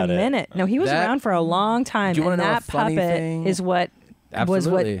Think around a about it. minute. No, he was That- around for a long time. Do you wanna and know a that funny puppet thing? is what Absolutely.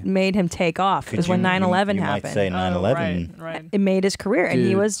 was what made him take off. Could Is when you- 9/11 you happened. might say 9/11. Right. It made his career, and he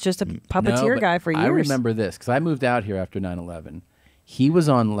Dude. was just a puppeteer No, but guy for years. I remember this because I moved out here after 9/11. He was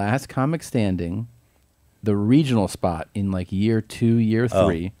on Last Comic Standing, the regional spot in like year 2, year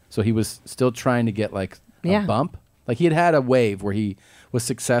 3. So he was still trying to get like a Yeah. bump. Like he had a wave where he was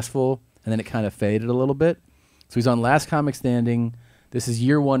successful and then it kind of faded a little bit. So he's on Last Comic Standing. This is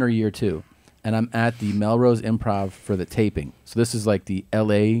year 1 or year 2. And I'm at the Melrose Improv for the taping. So this is like the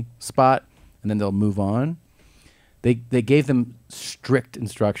LA spot and then they'll move on. They gave them strict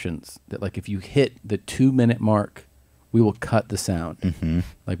instructions that like if you hit the 2-minute mark, we will cut the sound.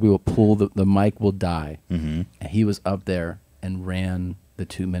 Like we will pull the mic will die. And he was up there and ran the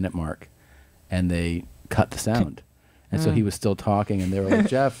 2-minute mark, and they cut the sound. And so he was still talking, and they were like,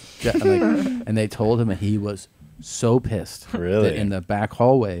 Jeff, and they told him, and he was so pissed. Really? That in the back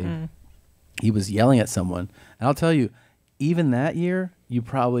hallway, he was yelling at someone. And I'll tell you, even that year, you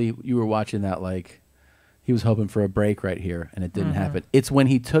were watching that like he was hoping for a break right here, and it didn't happen. It's when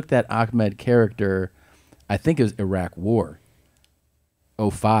he took that Ahmed character. I think it was Iraq War,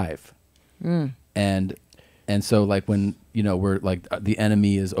 2005. And so like when, we're like the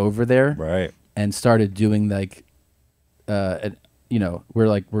enemy is over there. Right. And started doing like, we're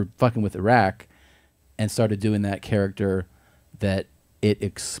fucking with Iraq and started doing that character that it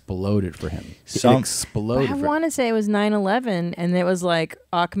exploded for him. It exploded I for want to say it was 9/11, and it was like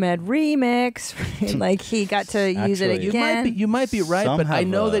Ahmed remix. Like he got to use it Actually, again. You might be right, Some but I have,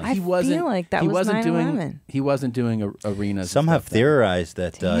 know that I he wasn't. feel like that he was wasn't 9/11. doing. He wasn't doing arenas. Some and have stuff then. theorized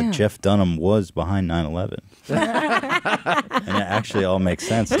that Damn. Jeff Dunham was behind 9/11. And it actually all makes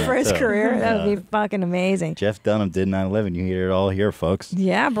sense. now, For his too. career, that Yeah. would be fucking amazing. Jeff Dunham did 9/11. You hear it all here, folks.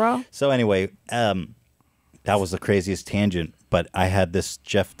 Yeah, bro. So anyway, that was the craziest tangent. But I had this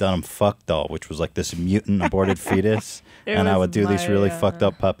Jeff Dunham fuck doll, which was like this mutant aborted fetus, It and I was would do these my, really fucked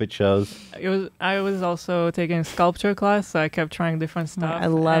up puppet shows. I was also taking sculpture class, so I kept trying different stuff. I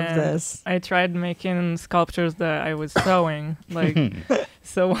love and this. I tried making sculptures that I was sewing. Like,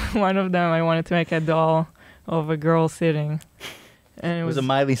 so one of them I wanted to make a doll of a girl sitting. And It was a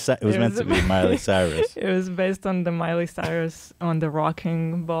Miley. It was meant to be Miley Cyrus. It was based on the Miley Cyrus on the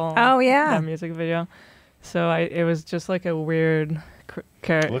Rocking Ball. Oh, yeah. That music video. So it was just like a weird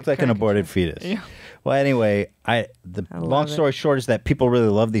character. Looked like an aborted fetus. Yeah. Well, anyway, long story short is that people really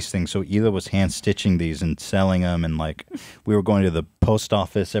love these things. So Hila was hand stitching these and selling them, and like we were going to the post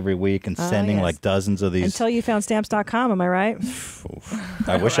office every week and sending yes. like dozens of these. Until you found stamps.com, am I right?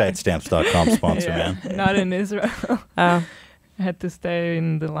 I wish I had stamps.com sponsor, Yeah, man. Not in Israel. Oh. I had to stay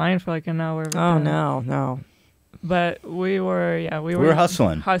in the line for like an hour. every Oh, time. no. But we were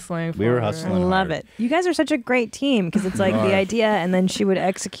hustling. Hustling. We were for- hustling. I love hard. it. You guys are such a great team because it's like the are. idea, and then she would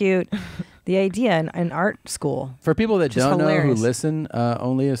execute the idea in art school. For people that Which is don't know who hilarious. listen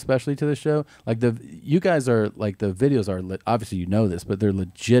only especially to the show, like you guys are like the videos are obviously you know this, but they're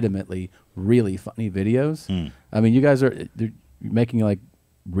legitimately really funny videos. I mean, you guys they're making like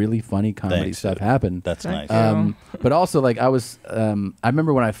really funny comedy Thanks, stuff dude. happen. That's nice. But also like I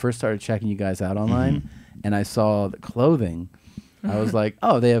remember when I first started checking you guys out online and I saw the clothing. I was like,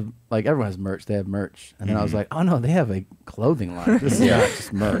 oh, they have like everyone has merch. They have merch, and then I was like, oh no, they have a clothing line. This is not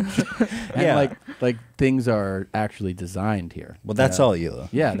just merch. And Yeah. like things are actually designed here. Well, that's all Hila.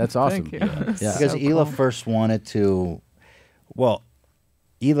 Yeah, that's awesome. Thank you. Yeah. Because So Hila cool. first wanted to,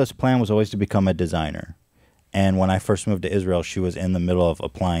 Hila's plan was always to become a designer. And when I first moved to Israel, she was in the middle of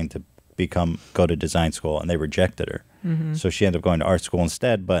applying to go to design school, and they rejected her. So she ended up going to art school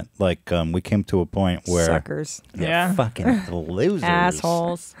instead. But like we came to a point where Suckers. Yeah. fucking losers,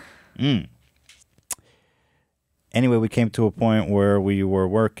 Assholes. Anyway, we came to a point where we were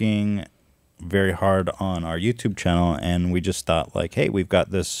working very hard on our YouTube channel, and we just thought like, hey, we've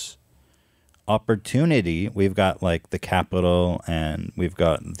got this opportunity. We've got like the capital, and we've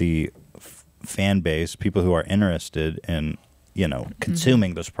got the fan base, people who are interested in,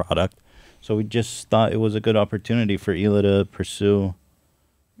 consuming this product. So we just thought it was a good opportunity for Hila to pursue.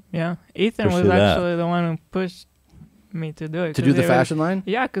 Yeah. Ethan was Pursue that. actually the one who pushed me to do it. To 'cause do the he fashion was, line?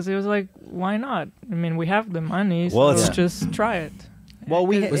 Yeah, because he was like, why not? I mean, we have the money, so Well, it's- just try it. Well,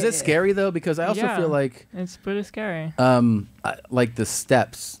 was it scary though? Because I also Yeah, feel like it's pretty scary. like the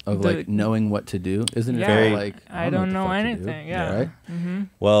steps of like knowing what to do, isn't it? Yeah, Very like I don't know what the fuck to do. anything. Yeah. right.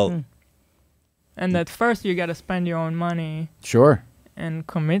 Well, And at first, you got to spend your own money Sure. and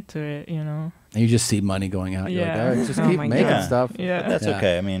commit to it, And you just see money going out. You're like, Yeah. all right, just Oh keep my making God. stuff. Yeah. But that's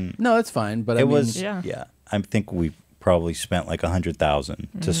okay. I mean, no, it's fine. But it I mean, was, Yeah. I think we probably spent like $100,000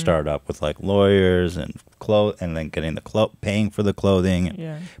 to Mhm. start up with like lawyers and and then getting the paying for the clothing.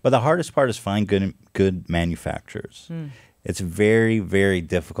 Yeah. But the hardest part is finding good manufacturers. Mm. It's very, very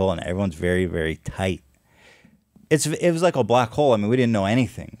difficult, and everyone's very, very tight. It was like a black hole. I mean, we didn't know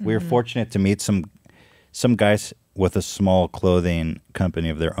anything. We were Mhm. fortunate to meet some guys with a small clothing company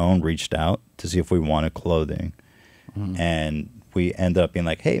of their own reached out to see if we wanted clothing, and we ended up being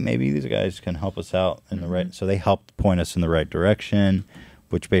like, hey, maybe these guys can help us out in the right. So they helped point us in the right direction,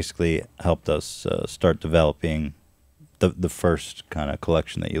 which basically helped us start developing the first kind of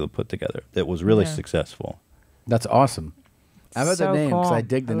collection that Hila put together. That was really Yeah. successful. That's awesome. How about So the name? Because cool. I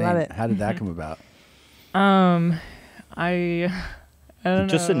dig the I love name. it. How did that come about? I don't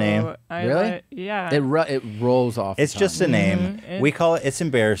Just a know. name. Really? Yeah. It rolls off. It's the just a tongue. name. We call it. It's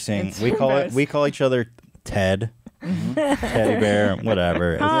embarrassing. It's We call each other Ted, teddy bear,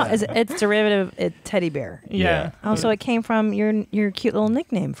 whatever. Oh, it's derivative. It's teddy bear. Yeah. Oh, so it came from your cute little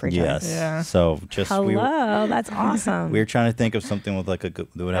nickname for each other. Yes. Yeah. So just Hello, we were, that's awesome. we were trying to think of something with like that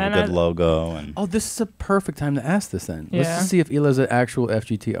would have And a good I- logo and. Oh, this is a perfect time to ask this then. Let's Yeah. just see if Hila's an actual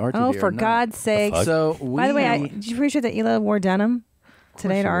FGT RTD Oh, or for not. God's sake! So By the way, did you appreciate that Hila wore denim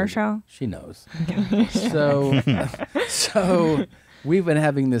today she to our would. show? She knows. So we've been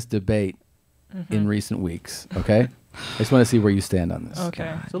having this debate in recent weeks, okay? I just want to see where you stand on this.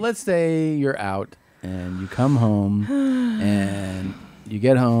 Okay. So let's say you're out and you come home and you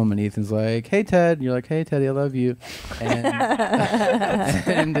get home and Ethan's like, hey, Ted. And you're like, hey, Teddy, I love you. And,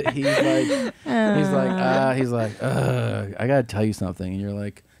 and he's like, I got to tell you something. And you're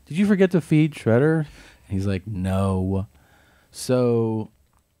like, did you forget to feed Shredder? And he's like, no. So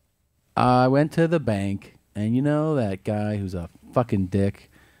I went to the bank, and you know that guy who's a fucking dick,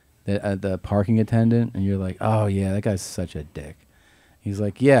 the parking attendant, and you're like, oh yeah, that guy's such a dick. He's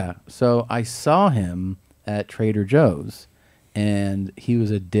like, yeah. So I saw him at Trader Joe's, and he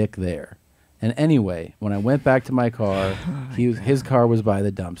was a dick there. And anyway, when I went back to my car, his car was by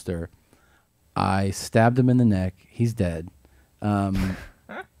the dumpster. I stabbed him in the neck. He's dead.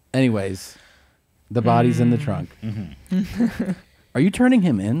 Anyways, the body's in the trunk. Are you turning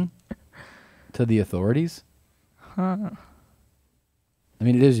him in to the authorities? Huh. I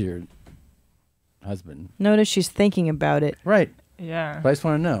mean, it is your husband. Notice she's thinking about it. Right. Yeah. But I just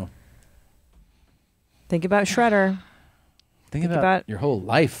want to know. Think about Shredder. Think about your whole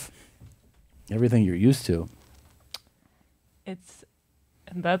life. Everything you're used to.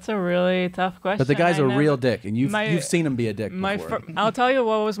 That's a really tough question. But the guy's a a real dick, and you've seen him be a dick before. I'll tell you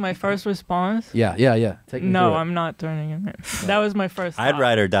what was my first response. Yeah. Take me No, through it. I'm not turning him in. That was my first I'd thought.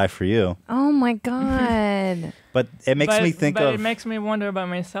 ride or die for you. Oh my God. But it makes me think but of. it makes me wonder about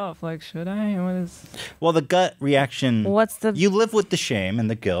myself. Like, should I? What is? Well, the gut reaction. What's the? You live with the shame and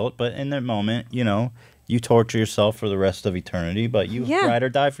the guilt, but in that moment, you torture yourself for the rest of eternity, but you Yeah. ride or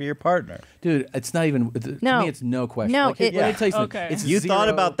die for your partner. Dude, it's not even. To No. me, it's no question. No, Like, let me tell you something. Okay. It's You thought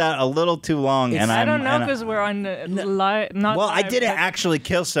zero- about that a little too long, and I I'm, don't know and I- because we're on the not. Well, I live, didn't but- actually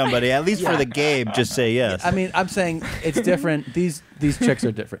kill somebody. At least for the game, just say yes. I mean, I'm saying it's different. These chicks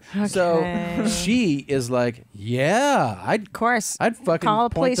are different. Okay. So she is like, yeah, Of course. I'd fucking Call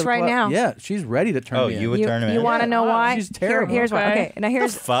the point police to the right now. Yeah, she's ready to turn Oh, me in. you would turn him in? You want to know why? She's terrible. Here's why. Okay. Okay, now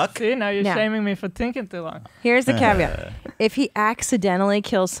here's Fuck. See, now you're Now. shaming me for thinking too long. Here's the caveat. If he accidentally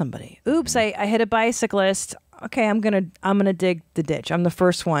kills somebody, oops, I hit a bicyclist. Okay, I'm gonna dig the ditch. I'm the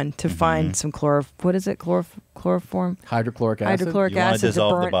first one to find some chloroform? Hydrochloric acid. Hydrochloric You wanna acid to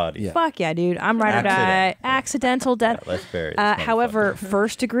dissolve the burn. body. Yeah. Fuck yeah, dude. I'm right or die. Accidental death. Let's bury this However,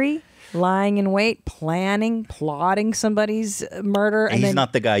 first degree, lying in wait, planning, plotting somebody's murder, And and he's then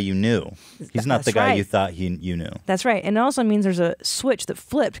not the guy you knew. He's not the That's guy right. you thought you knew. That's right. And it also means there's a switch that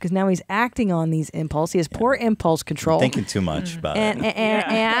flipped because now he's acting on these impulses. He has poor impulse control. Thinking too much about And, it.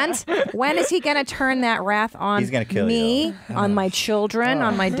 and when is he going to turn that wrath on He's gonna kill me, on my children,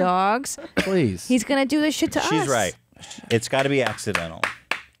 on my dogs? Please. He's going to do this shit to us. She's right. It's got to be accidental.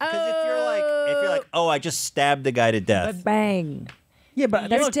 Because if you're like, oh, I just stabbed the guy to death. Bang. Yeah, but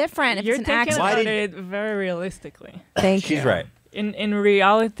That's different if You're it's an thinking accident. about it very realistically. Thank you. She's right. In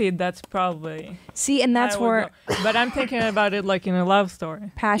reality, that's probably. See, and that's I would where go. But I'm thinking about it like in a love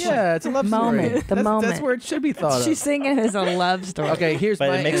story. passion. Yeah, it's a love moment. story. The moment. That's where it should be thought She's of. thinking it as a love story. Okay, here's But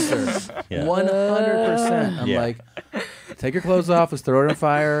my it makes answer. Yeah. 100%. I'm Yeah. like, take your clothes off. Let's throw it in a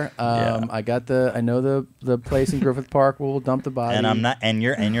fire. I know the place in Griffith Park. We'll dump the body. And I'm not, and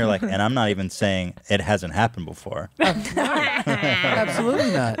you're like, and I'm not even saying it hasn't happened before.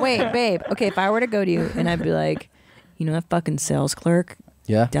 Absolutely not. Wait, babe. Okay, if I were to go to you and I'd be like, you know that fucking sales clerk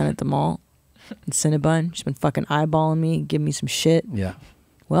Yeah. down at the mall? and Cinnabon. She's been fucking eyeballing me, giving me some shit. Yeah.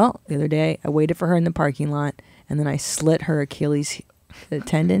 Well, the other day, I waited for her in the parking lot, and then I slit her Achilles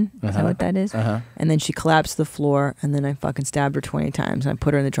tendon. Is that what that is? And then she collapsed to the floor, and then I fucking stabbed her 20 times, and I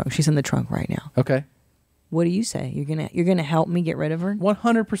put her in the trunk. She's in the trunk right now. Okay. What do you say? You're gonna help me get rid of her?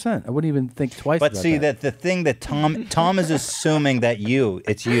 100%. I wouldn't even think twice. But about see that the thing that Tom is assuming that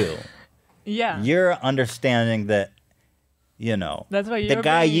it's you. Yeah. You're understanding that, That's why the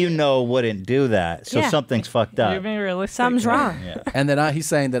guy wouldn't do that. So Yeah. something's fucked up. You're being realistic. Something's wrong. Yeah. And then he's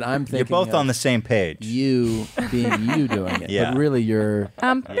saying that I'm thinking You're both on the same page. You being you doing it, Yeah. but really you're all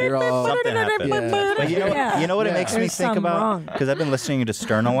Something happened. Yeah. But you know what it makes me There's think something about? wrong. Because I've been listening to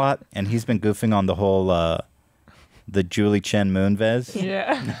Stern a lot, and he's been goofing on the whole the Julie Chen Moonves.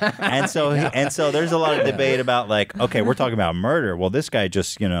 Yeah. And so there's a lot of debate about like, okay, we're talking about murder. Well, this guy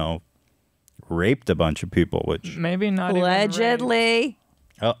just raped a bunch of people, which Maybe not Allegedly.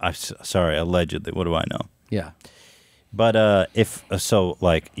 oh, sorry, allegedly. What do I know? Yeah. But if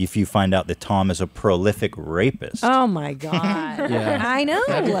you find out that Tom is a prolific rapist, Oh my god. Yeah. I know.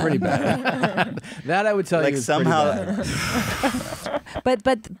 That'd be pretty bad. That I would tell like you is somehow, But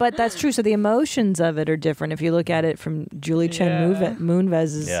that's true. So the emotions of it are different. If you look at it from Julie Chen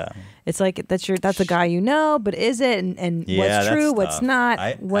Moonves, it's like that's a guy you know, but is it? And Yeah, what's true, that's what's tough. not,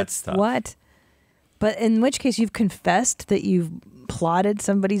 That's what's tough. what? But in which case you've confessed that you've plotted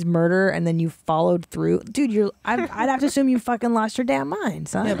somebody's murder and then you followed through. Dude, I'd have to assume you fucking lost your damn mind,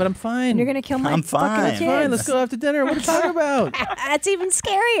 son. Yeah, but I'm fine. And you're gonna kill my I'm fucking fine. kids. Fine, let's go out to dinner. What are you talking about? That's even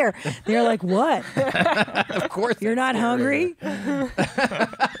scarier. They're like, what? Of course. You're not hungry?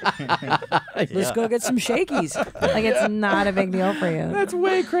 Let's go get some shakeys. Like, it's not a big deal for you. That's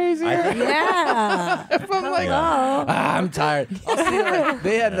way crazy. Yeah. If I'm like, I'm tired. I'll see it.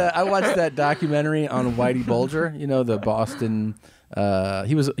 They had. I watched that documentary on Whitey Bulger. You know, the Boston.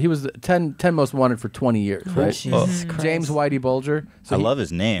 He was 10 most wanted for 20 years, right? Jesus Christ. James Whitey Bulger. I love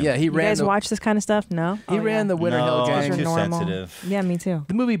his name. Yeah, he You ran. guys watch this kind of stuff? No? He ran the Winter Hill No, Gang. I'm too Normal. sensitive. Yeah, me too.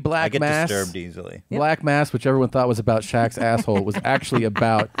 The movie Black I get Mass. disturbed easily. Black Mass, which everyone thought was about Shaq's asshole, was actually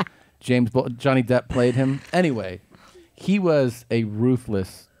about Johnny Depp played him. Anyway, he was a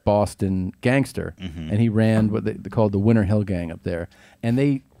ruthless Boston gangster, and he ran what they called the Winter Hill Gang up there. And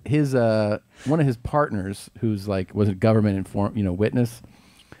one of his partners, who's like was a government witness,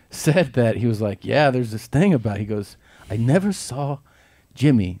 said that he was like, yeah, there's this thing about. He goes, I never saw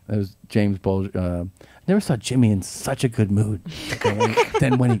Jimmy. That was James Bulger. I never saw Jimmy in such a good mood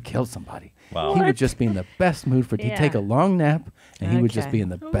than when he killed somebody. Wow. He would just be in the best mood for it. He'd take a long nap, and he would just Okay. be in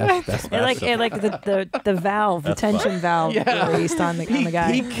the best It like the valve, the tension valve released on the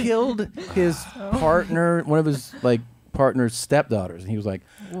guy. He killed his partner, one of his partner's stepdaughters, and he was like,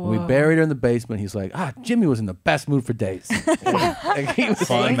 we buried her in the basement. He's like, Jimmy was in the best mood for days. He was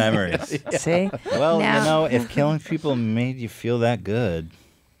Fond memories. Yeah. See? Well, Now- if killing people made you feel that good,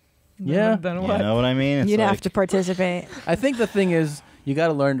 Yeah. Then you what? know what I mean? It's You'd like, have to participate. I think the thing is, you got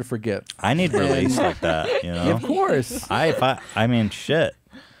to learn to forgive. I need release like that, you know? Of course. I mean, shit.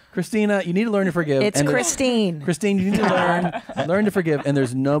 Christina, you need to learn to forgive. It's and Christine. Christine, you need to learn to forgive, and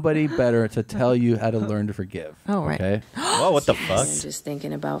there's nobody better to tell you how to learn to forgive. Oh, right. Okay? Whoa, what the fuck? And just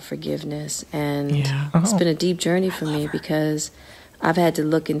thinking about forgiveness, and it's been a deep journey for me because I've had to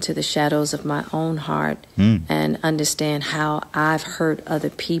look into the shadows of my own heart and understand how I've hurt other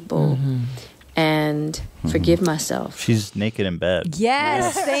people and forgive myself. She's naked in bed.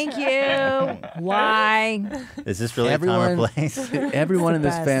 Yes, thank you. Why? Is this really a time or place? Everyone in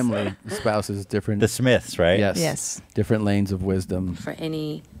this best. family, the spouse is different. The Smiths, right? Yes. Yes. Different lanes of wisdom. For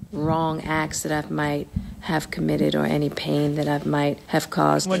any wrong acts that I might have committed or any pain that I might have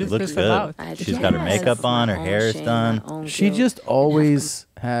caused. What is Looks this good. about? She's got her makeup on, her hair is done. She just always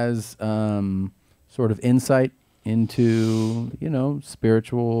has sort of insight into,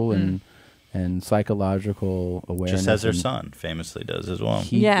 spiritual and psychological awareness. Just as her and son famously does as well.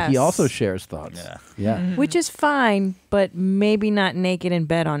 He Yes. also shares thoughts. Yeah. Which is fine, but maybe not naked in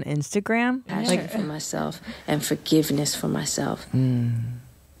bed on Instagram. Passion for myself and forgiveness for myself.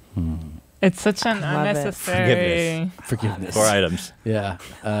 It's such an Love it. unnecessary. Forgiveness. 4 items. Yeah.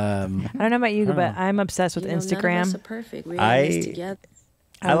 I don't know about you, but I'm obsessed with None of us are Instagram. perfect. We're in this together.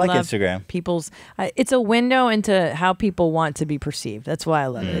 I like love Instagram. People's it's a window into how people want to be perceived. That's why I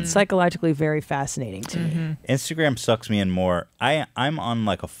love it. It's psychologically very fascinating to me. Instagram sucks me in more. I'm on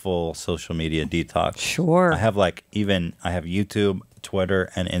like a full social media detox. Sure. I have I have YouTube, Twitter,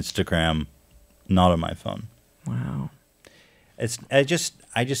 and Instagram not on my phone. Wow. I just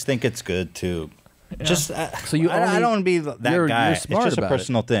think it's good to just So you I only- don't want to be that you're guy. smart It's just a about it.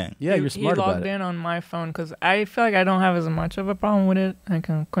 personal thing. Yeah, you're smart logged about it. in on my phone because I feel like I don't have as much of a problem with it. I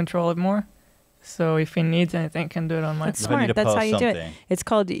can control it more. So if he needs anything, can do it on my That's phone. smart. That's how you do it.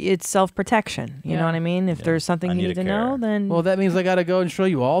 It's self-protection. You know what I mean? If there's something you need to know, then well, that means I got to go and show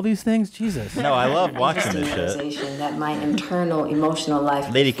you all these things. Jesus. No, I love watching this shit. That my internal emotional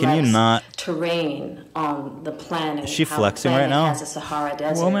life Lady, can you not? terrain on the planet. Is she how flexing the right planet now? has a Sahara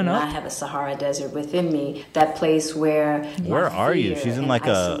desert, Woman and up. I have a Sahara desert within me. That place where Where my are you? fear She's in and like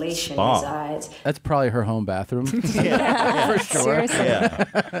a isolation spa. resides. That's probably her home bathroom. For sure. Seriously. Yeah.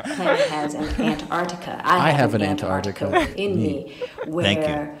 The planet has an Antarctica. I have an Antarctica. within me, Thank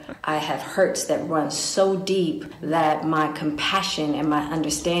where I have hurts that run so deep that my compassion and my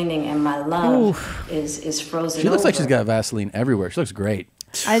understanding and my love is frozen. She looks like over. she's got Vaseline everywhere. She looks great.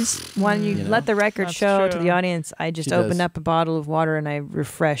 I just want you, You know? let the record That's show to true. the audience. I just She opened does. up a bottle of water and I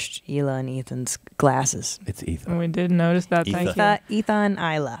refreshed Hila and Ethan's glasses. It's Ethan. We did notice that. Thank you. Ethan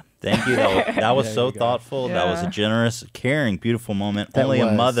Hila. Thank you. That was There so you go. thoughtful. That was a Yeah. generous, caring, beautiful moment. That Only a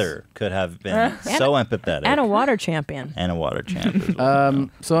was. mother could have been so empathetic. And a water champion. And a water champ. as well.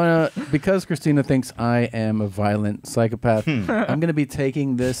 So because Christina thinks I am a violent psychopath, I'm going to be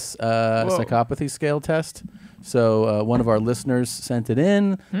taking this psychopathy scale test. So one of our listeners sent it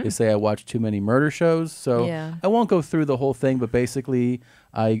in. They say I watch too many murder shows. So Yeah. I won't go through the whole thing, but basically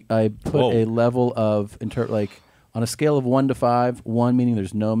I put Whoa. a level of, on a scale of 1 to 5, 1 meaning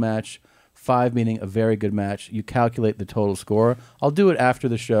there's no match, 5 meaning a very good match. You calculate the total score. I'll do it after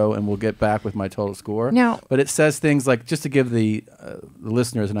the show, and we'll get back with my total score. Now- but it says things like, just to give the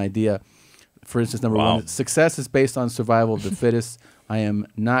listeners an idea, for instance, number Wow. 1, success is based on survival of the fittest. I am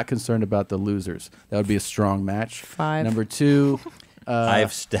not concerned about the losers. That would be a strong match. 5. Number 2,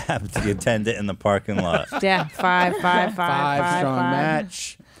 I've stabbed the attendant in the parking lot. Yeah, 5, 5, 5, 5, strong 5.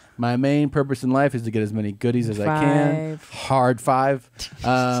 match. My main purpose in life is to get as many goodies as I can. 5. Hard 5.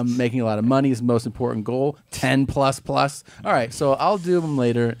 Making a lot of money is the most important goal. 10 plus plus. All right, so I'll do them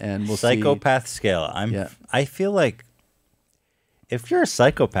later, and we'll Psychopath scale. I feel like if you're a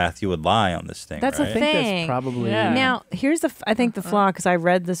psychopath, you would lie on this thing. That's right? a thing. That's probably Now, here's I think the flaw, because I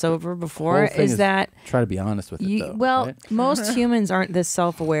read this over before, whole thing is that try to be honest with it. Though, well, right? most humans aren't this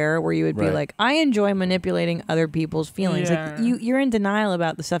self-aware where you would be Right. like, I enjoy manipulating other people's feelings. Yeah. Like you're in denial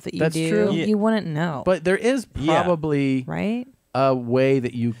about the stuff that you That's do. true. You wouldn't know. But there is probably right? a way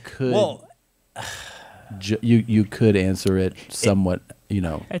that you could Well, you could answer it somewhat.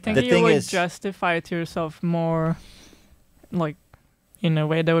 I think The you thing would is- justify it to yourself more, like, in a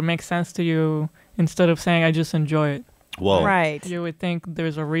way that would make sense to you instead of saying, I just enjoy it. Whoa. Right. You would think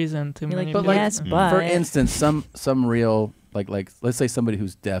there's a reason to You're like, manipulate. but yes, but For instance, some real like let's say somebody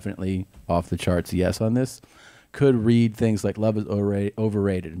who's definitely off the charts yes on this could read things like love is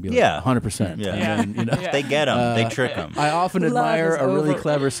overrated and be like Yeah. 100%. Yeah. And then, They get them. They trick them. I often Love admire is a really over-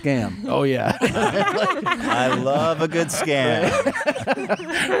 clever scam. Oh yeah. I love a good scam.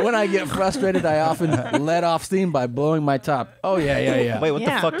 When I get frustrated, I often let off steam by blowing my top. Oh yeah. Wait, what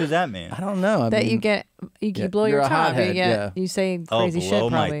Yeah. the fuck does that mean? I don't know. I that mean, you get you yeah, blow you're your a top. hothead, You get you say crazy blow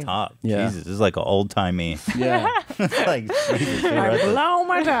shit probably. my top. Yeah. Jesus, this is like an old timey. Yeah. like, Jesus, you're I right there. blow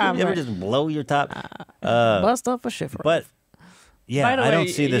my top. You ever just blow your top? Bust up a shiver. But yeah, By the way, I don't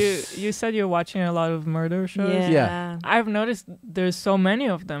see this. You said you're watching a lot of murder shows. Yeah. I've noticed there's so many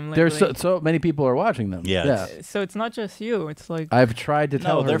of them lately. There's so many people are watching them. Yeah. So it's not just you. It's like I've tried to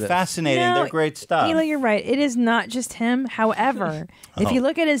tell No, her they're this. fascinating. No, They're great stuff. Hila, you're right. It is not just him. However, if you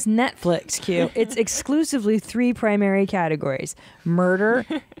look at his Netflix queue, it's exclusively 3 primary categories: murder,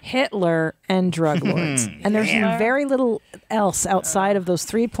 Hitler, and drug lords. And there's very little else outside of those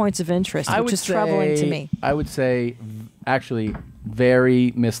 3 points of interest, which is troubling to me. I would say, actually,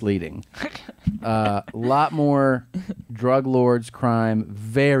 very misleading. Lot more drug lords, crime,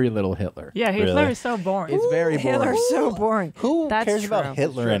 very little Hitler. yeah, Hitler Really? is so boring. It's very boring. Hitler's so boring. Who That's cares true. about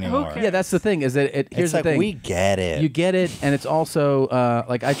Hitler anymore? cares? Yeah, that's the thing. Is that here's It's the like thing. we get it. You get it, and it's also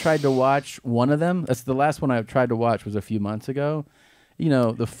like I tried to watch one of them. That's the last one I tried to watch was a few months ago. You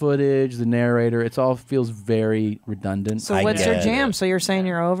know, the footage, the narrator, it's all feels very redundant. So I what's your get jam? it. So you're saying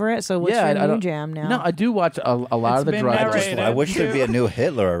you're over it? So what's Yeah, I your new don't- jam now? No, I do watch a lot It's of the been drug. narrated. I wish there'd be a new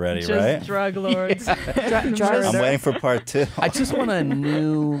Hitler already, just right? drug lords. I'm waiting for part 2. I just want a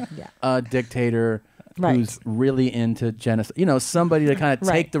new dictator Right. who's really into genocide. You know, somebody to kind of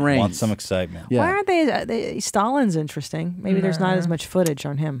Right. take the reins. want some excitement. Yeah. Why aren't they? Stalin's interesting. Maybe there's not as much footage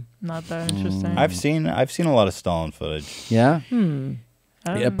on him. Not that interesting. I've seen a lot of Stalin footage. Yeah.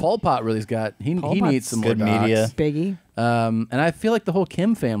 I Yeah, don't- Pol Pot really's got. He needs some good more docs. media. Biggie. And I feel like the whole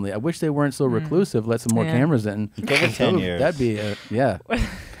Kim family. I wish they weren't so reclusive. Let some more Yeah. cameras in. Give it 10 years. That'd be yeah.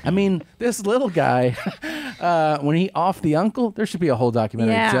 I mean, this little guy. when he offed the uncle, there should be a whole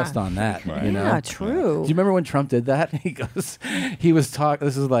documentary just on that. Right. You know? Yeah, true. Do you remember when Trump did that? He was talking.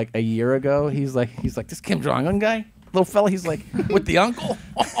 This is like a year ago. He's like, this Kim Jong Un guy, little fella. He's like with the uncle.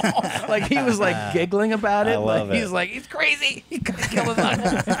 Like he was like giggling about it. I love it. He's like, he's crazy. He could kill his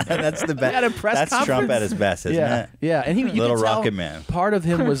uncle. That's the best. At a press That's conference? Trump at his best, isn't it? Yeah, and you Little could tell Rocket Man. Part of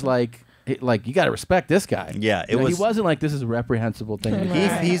him was like you got to respect this guy. Yeah, he wasn't like this is a reprehensible thing. to do.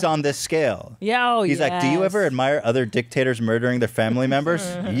 He's on this scale. Yeah, He's like, do you ever admire other dictators murdering their family members?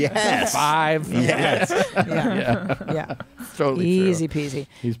 Yes. 5. Yes. Yeah. Totally Easy true. peasy.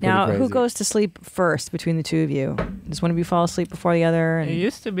 He's pretty Now, who crazy. goes to sleep first between the two of you? Does one of you fall asleep before the other? And It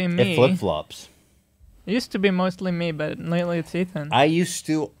used to be me. It flip-flops. It used to be mostly me, but lately it's Ethan. I used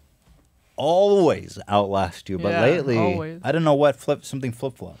to always outlast you, but Yeah, lately, always. I don't know what something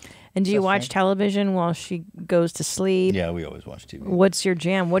flip-flop. And do you watch television while she goes to sleep? Yeah, we always watch TV. What's your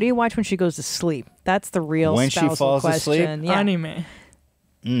jam? What do you watch when she goes to sleep? That's the real When she spousal falls asleep? question. Yeah. Anime.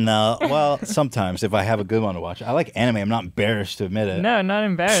 No, well, sometimes if I have a good one to watch. I like anime. I'm not embarrassed to admit it. No, not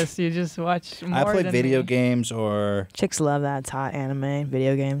embarrassed. You just watch more I play than video me. games or... Chicks love that. It's hot anime,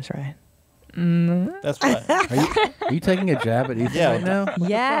 video games, right? That's right. Are you taking a jab at Ethan right now?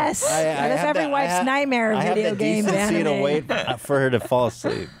 Yes. That's every wife's nightmare. I have Video the games, decency to anime. wait for her to fall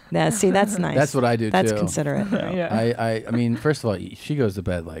asleep. Yeah, see, that's nice. That's what I do That's too. considerate. I mean, first of all, she goes to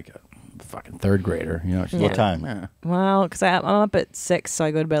bed like a fucking third grader. You know she's What like, time? "Yeah." Well, because I'm up at 6, so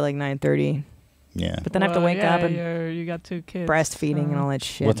I go to bed like 9:30. Yeah. But then I have to Well, wake yeah, up and you got 2 kids. breastfeeding so- and all that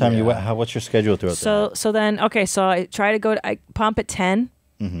shit. What time what's your schedule throughout the So then, okay, so I try to go I pump at 10.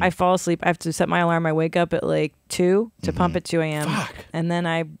 Mhm. I fall asleep. I have to set my alarm. I wake up at like 2 to pump at 2 a.m. And then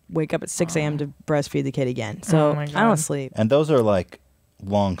I wake up at 6 a.m. to breastfeed the kid again. So Oh my I God. don't sleep. And those are like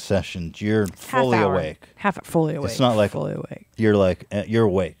long sessions. You're fully Half hour. awake. Fully awake. It's not like fully awake. You're like you're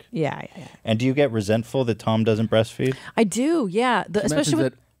awake. Yeah. And do you get resentful that Tom doesn't breastfeed? I do. Yeah. She Especially mentions with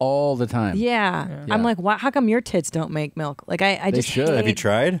it all the time. Yeah. Yeah. I'm like, why, how come your tits don't make milk? Like I They just should. hate- Have you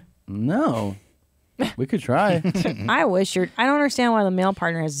tried? No. We could try. I wish I don't understand why the male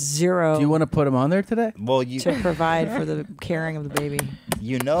partner has zero Do you want to put him on there today? Well, you to provide for the caring of the baby.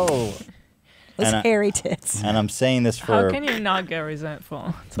 you know. Those and hairy tits. And I'm saying this for How can you not get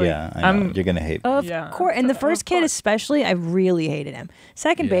resentful? It's like, yeah, I know. You're gonna hate me. Of course. And the first kid especially, I really hated him.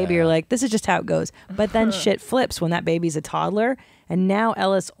 Second baby, you're like, this is just how it goes. But then shit flips when that baby's a toddler. And now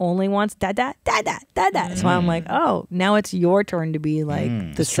Ellis only wants dada, dada, dada. So I'm like, oh, now it's your turn to be like the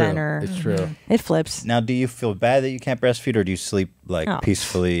It's true. center. It's true. It flips. Now, do you feel bad that you can't breastfeed, or do you sleep like Oh.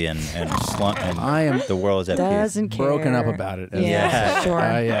 peacefully and I am the world is at Doesn't peace? broken up care. about it. Yeah,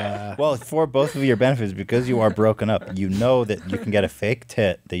 sure. Well, for both of your benefits, because you are broken up, you know that you can get a fake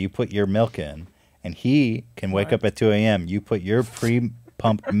tit that you put your milk in, and he can wake up at 2 a.m. You put your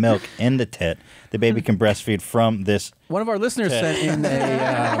pre-pumped milk in the tit. The baby can breastfeed from this. One of our listeners tit. sent in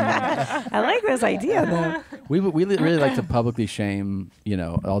a. I like this idea though. We really like to publicly shame,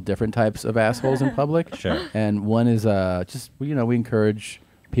 all different types of assholes in public. Sure. And one is just, we encourage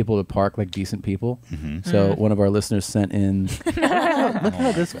people to park like decent people. Mm-hmm. So one of our listeners sent in, look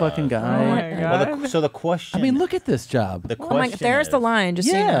at this fucking guy. Oh my God. Well, so the question. I mean, look at this job. The Oh my, question there's is, the line, just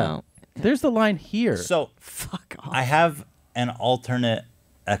so you know. There's the line here. So fuck off. I have an alternate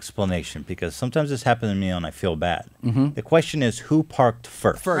explanation because sometimes this happens to me and I feel bad. Mhm. The question is, who parked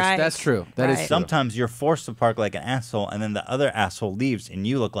first? First, Right. that's true. That is Right. true. Sometimes you're forced to park like an asshole, and then the other asshole leaves, and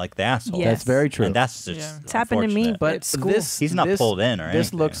you look like the asshole. Yes. That's very true. And that's just Yeah. It's happened to me. unfortunate. But at school. He's not pulled in or This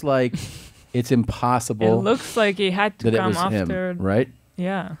anything. looks like it's It impossible looks like he had to that it come was after. him, right?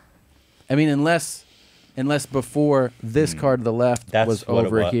 Yeah. I mean, unless before this car to the left That's was what it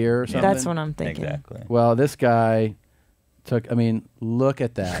over was. here or Yeah. something. That's what I'm thinking. Exactly. Well, this guy look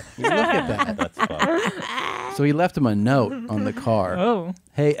at that. Look at that. That's fun. So he left him a note on the car. Oh.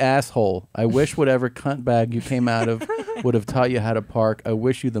 Hey, asshole, I wish whatever cunt bag you came out of would have taught you how to park. I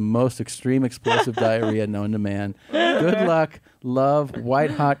wish you the most extreme explosive diarrhea known to man. Good luck. Love.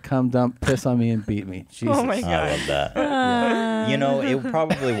 White hot cum dump. Piss on me and beat me. Jesus. Oh my God. I love that. You know, it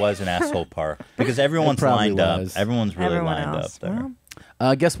probably was an asshole park because everyone's probably lined up. was. Everyone's really Everyone lined else. up there.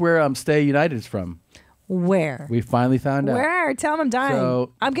 Well, Guess where Stay United is from? where? We finally found out. Where? Tell him I'm dying.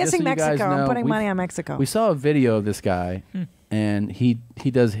 So, I'm just guessing so you guys Mexico. I'm know, putting we've- money on Mexico. We saw a video of this guy, and he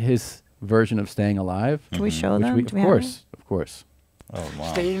does his version of Staying Alive. Can we show which them? we, Do of we have course, of course. Oh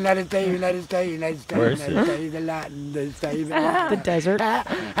wow. Stay United States, United States, United States, Where is United it? States, the Latin, the save the Latin. the desert.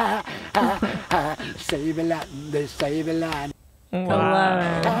 Save the Latin, the save the Latin.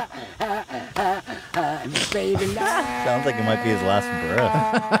 Wow. Save the Latin. Sounds like it might be his last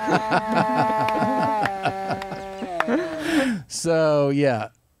breath. So yeah,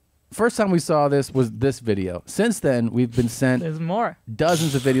 first time we saw this was this video. Since then, we've been sent There's more.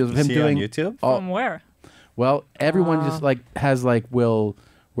 dozens of videos of him See doing on YouTube. From where? Well, everyone just like has like will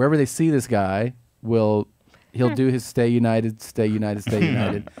wherever they see this guy he'll do his Stay United, Stay United, Stay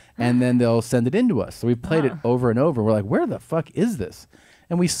United, and then they'll send it in to us. So we played it over and over. We're like, where the fuck is this?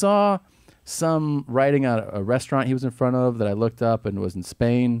 And we saw some writing on a restaurant he was in front of that I looked up and was in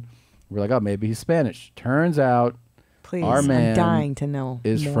Spain. We're like, oh, maybe he's Spanish. Turns out Please, our man I'm dying to know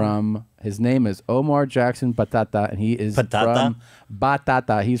is more. from, his name is Omar Jackson Batata, and he is from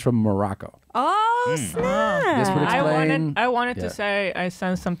Batata. He's from Morocco. Oh, snap. This would explain. I wanted to say I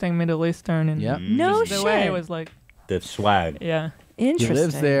sensed something Middle Eastern in No the way shit. it was like. The swag. Yeah. Interesting. He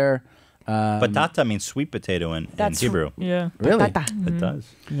lives there. Patata means sweet potato in Hebrew. Yeah. Really? Patata. It does.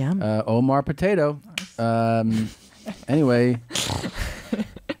 Yum. Omar Potato. Anyway,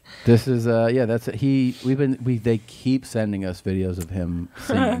 this is that's they keep sending us videos of him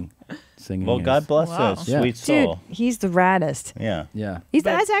singing. Well, God bless us, sweet soul. Dude, he's the raddest. Yeah. Yeah.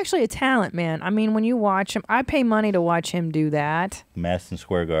 That's actually a talent, man. I mean, when you watch him, I pay money to watch him do that. Madison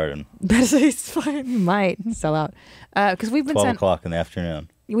Square Garden. He's fine. He might sell out. Because we've been 12 o'clock in the afternoon.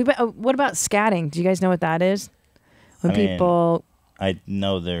 What about scatting? Do you guys know what that is? When I mean, people. I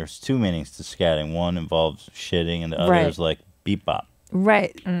know there's two meanings to scatting. One involves shitting, and the other Right. is like beep bop.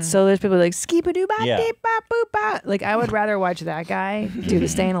 Right. So there's people like skee-ba-doo-bop, Yeah. beep-bop, boop-bop. Like, I would rather watch that guy do the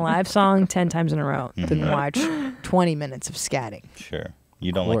Staying Alive song 10 times in a row than watch 20 minutes of scatting. Sure.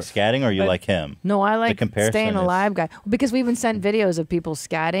 You don't like scatting, or you like him? No, I The like comparison Staying is- Alive guy. Because we've been sent videos of people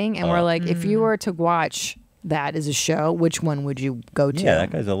scatting, and we're like, if you were to watch that as a show, which one would you go to? Yeah,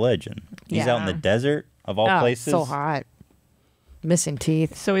 that guy's a legend. He's out in the desert of all places. So hot. Missing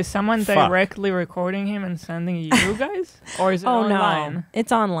teeth. So is someone Fuck. directly recording him and sending you guys, or is it Oh, online? no.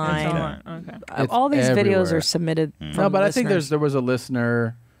 It's online. It's online. Okay. It's All these videos everywhere. are submitted from No, but I think listeners. there was a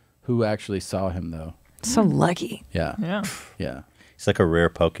listener who actually saw him though. So lucky. Yeah. Yeah. Yeah. He's like a rare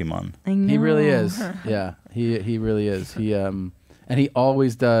Pokemon. I know. He really is. Yeah. He really is. He and he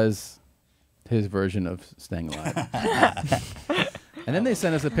always does his version of Staying Alive. And then they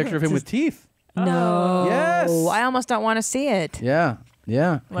sent us a picture of him with teeth. No. Yes. I almost don't want to see it. Yeah.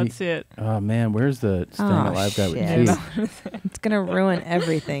 Yeah. Let's see it. Oh man, where's the Staying Alive guy with shit. teeth? It's going to ruin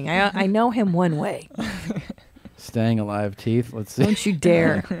everything. I know him one way. Staying Alive teeth. Let's see. Don't you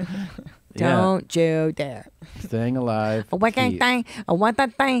dare. Yeah. Don't you dare. Staying Alive. I want that teeth. thing. I want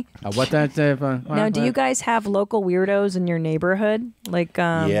that thing. What that say? Now, do you guys have local weirdos in your neighborhood? Like,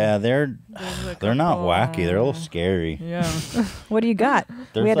 Yeah, they're not wacky. They're a little scary. Yeah. what do you got?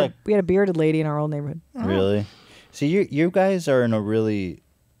 There's We had like- a bearded lady in our old neighborhood. Really? See, you guys are in a really.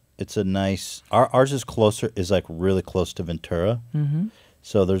 It's a nice. Ours is closer. Is like really close to Ventura. Mm-hmm.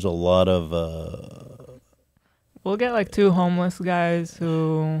 So there's a lot of. We'll get like two homeless guys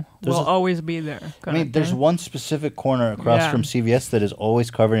who There's will a- always be there. I mean, there's one specific corner across Yeah. from CVS that is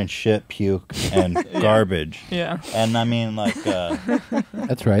always covered in shit, puke, and garbage. Yeah. And I mean, like.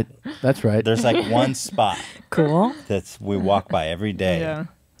 That's right. That's right. There's like one spot. Cool. That's we walk by every day. Yeah.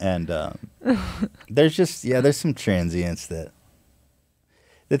 And there's just there's some transients that.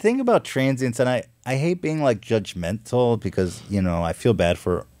 The thing about transients, and I hate being like judgmental because I feel bad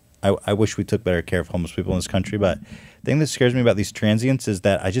for. I wish we took better care of homeless people in this country, but the thing that scares me about these transients is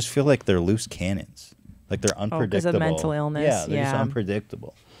that I just feel like they're loose cannons. Like they're unpredictable. because of mental illness, Yeah, they're just yeah.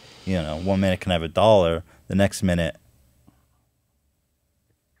 unpredictable. 1 minute can have $1, the next minute,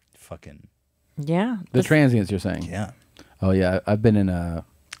 fucking. Yeah. The transients, you're saying? Yeah. Oh yeah, I've been in a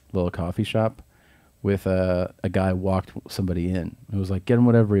little coffee shop with a guy walked somebody in. It was like, get him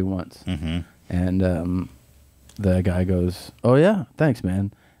whatever he wants. Mm-hmm. And the guy goes, oh yeah, thanks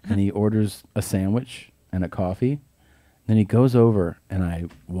man. And he orders a sandwich and a coffee. Then he goes over and I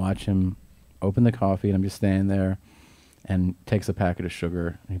watch him open the coffee, and I'm just standing there, and takes a packet of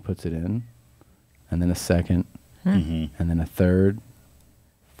sugar and he puts it in, and then a second, Mm-hmm. and then a third,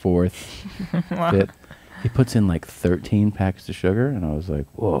 fourth, Wow. fifth. He puts in like 13 packets of sugar, and I was like,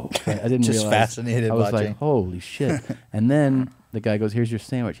 whoa. I didn't Just realize. fascinated I was watching. like, holy shit. And then the guy goes, here's your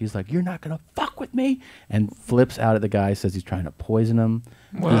sandwich. He's like, you're not going to fuck with me. And flips out at the guy, says he's trying to poison him.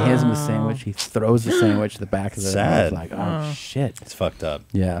 He hands him the sandwich. He throws the sandwich at the back of the I was Sad. like, oh, shit. It's fucked up.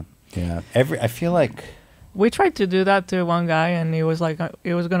 Yeah, yeah. I feel like. We tried to do that to one guy, and he was like,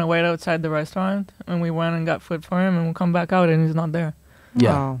 he was gonna wait outside the restaurant, and we went and got food for him, and we come back out, and he's not there.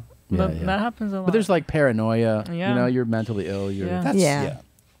 Yeah. Oh. Yeah, That, yeah. that happens a lot. But there's like paranoia. Yeah. You know, you're mentally ill. You're, Yeah. That's, Yeah.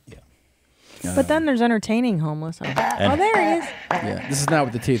 But then there's entertaining homeless. Oh, there he is. Yeah. This is not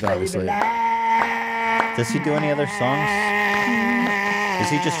with the teeth, obviously. Does he do any other songs? Is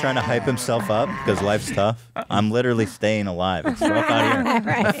he just trying to hype himself up because life's tough? I'm literally staying alive. It's rough out here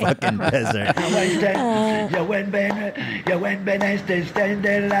in the fucking desert.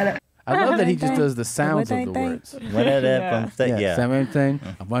 I love that he just does the sounds of the words. Yeah.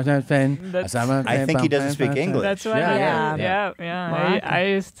 I think he doesn't speak English. That's what I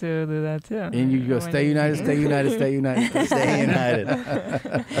used to do that too. And you go, stay united, stay united, stay united, stay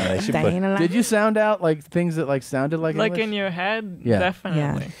united. Did you sound out like things that like sounded like English? English? In your head? Yeah.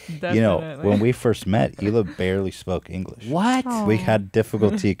 Definitely. You know, when we first met, Hila barely spoke English. What? We had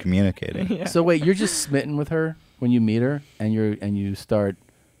difficulty communicating. So wait, you're just smitten with her when you meet her, and you start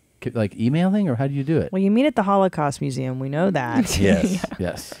like emailing, or how do you do it? Well, you meet at the Holocaust Museum. We know that. Yes,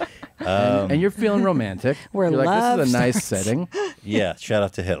 yes. And you're feeling romantic. Where you're love like, this is a nice starts. setting. Yeah, shout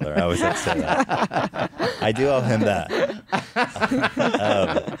out to Hitler. I always have to say that. I do owe him that.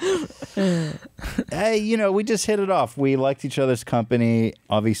 Hey, you know, we just hit it off. We liked each other's company.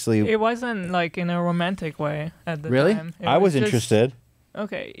 Obviously, It wasn't like in a romantic way at the really. time. It I was just- interested.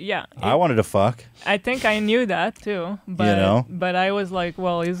 Okay, yeah. I wanted to fuck. I think I knew that too, but but I was like,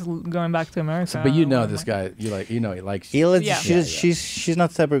 well, he's going back to America. But you know this guy. You like, you know, he likes you. Hila, she's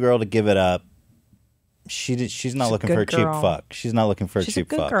not the type of girl to give it up. She's not looking for a cheap fuck. She's not looking for a cheap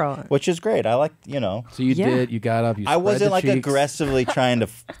fuck, which is great. I like, you know. So you got up. You I wasn't spread like the cheeks. aggressively trying to,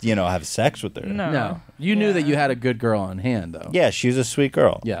 have sex with her. No. You knew that you had a good girl on hand, though. Yeah, she was a sweet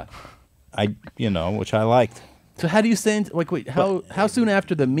girl. Yeah. Which I liked. So how do you send? Like, wait, how soon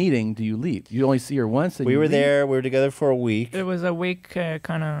after the meeting do you leave? You only see her once. And We you were leave? there. We were together for a week. It was a week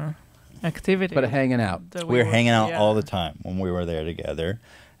kind of activity. But hanging out. We were hanging out all the time when we were there together,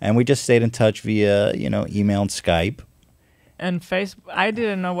 and we just stayed in touch via, email and Skype. And Facebook, I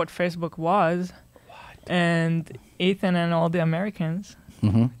didn't know what Facebook was. And Ethan and all the Americans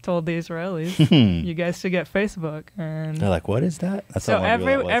told the Israelis, "You guys should get Facebook." And they're like, "What is that?" That's so how long ago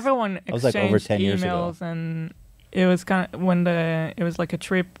that was. everyone That was like over 10 exchanged years ago. emails, and it was kind of it was like a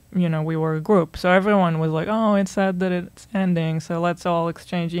trip. We were a group, so everyone was like, "Oh, it's sad that it's ending, so let's all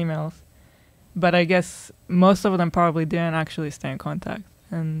exchange emails." But I guess most of them probably didn't actually stay in contact,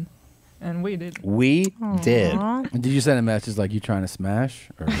 and we did. We did. And did you send a message like you trying to smash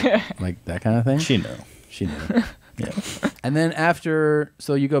or like that kind of thing? She knew. She knew. Yeah. And then after,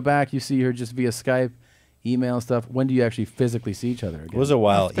 so you go back, you see her just via Skype, email stuff. When do you actually physically see each other again? It was a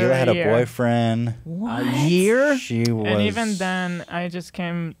while. After Hila had a a year. boyfriend. A year? She was. And even then, I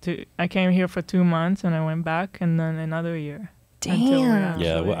came here for 2 months, and I went back, and then another year. Damn.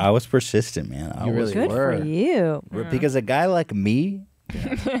 Yeah, well, I was persistent, man. I You was really Good for you. Because a guy like me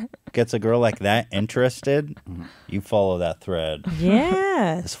gets a girl like that interested, you follow that thread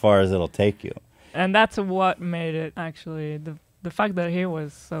Yes. as far as it'll take you. And that's what made it actually the fact that he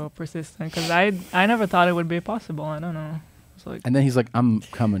was so persistent, because I never thought it would be possible. I don't know. It's like, And then he's like, I'm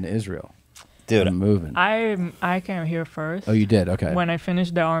coming to Israel. Dude, I'm moving. I came here first. Oh, you did? Okay. When I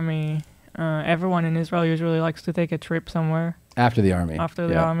finished the army, everyone in Israel usually likes to take a trip somewhere After the army. after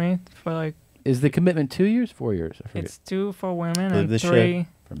the army for like. Is the commitment 2 years, 4 years? I forget. It's 2 for women Believe and this 3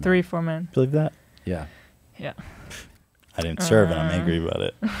 shit? 3 for men. Believe that? Yeah. Yeah. I didn't serve and I'm angry about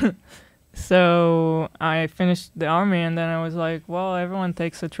it. So I finished the army, and then I was like, well, everyone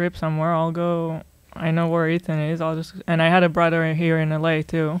takes a trip somewhere. I'll go. I know where Ethan is. And I had a brother here in LA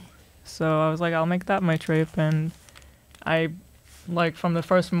too. So I was like, I'll make that my trip. And I, like, from the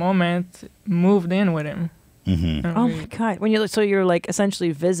first moment, moved in with him. Mm-hmm. And Oh we- my god! So you're like essentially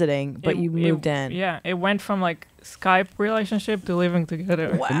visiting, but you moved in. Yeah, it went from like Skype relationship to living together.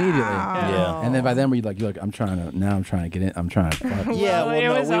 Immediately. Yeah. And then by then you're like, I'm trying to get in. I'm trying to fuck. Yeah, Well, it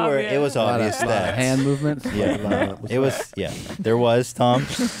well, was no, obvious. it was A lot of- obvious a lot of that. hand movements. Yeah, it was, there was, Tom.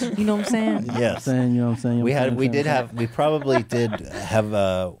 You know what I'm saying? Yes. You know what I'm saying? We probably did have,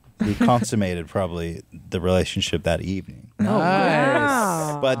 we consummated probably the relationship that evening. Oh,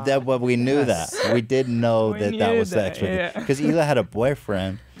 wow. But we knew that. We did know We that knew was the that, expectation. yeah. Because Hila had a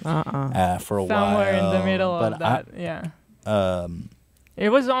boyfriend for a while. Somewhere in the middle of that, yeah. It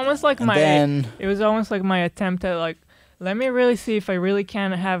was almost like it was almost like my attempt at like, let me really see if I really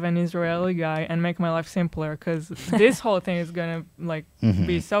can have an Israeli guy and make my life simpler, because this whole thing is gonna like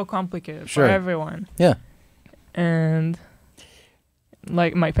be so complicated Sure. for everyone. Yeah. And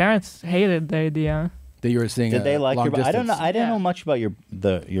like my parents hated the idea. That you were seeing. Did they like long your? I don't know. distance. I didn't know much about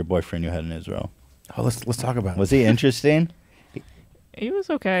your boyfriend you had in Israel. Oh, let's talk about it. Was he interesting? He was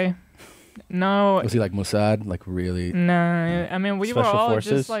okay. No. Was he like Mossad? Like really? No, I mean we were Special all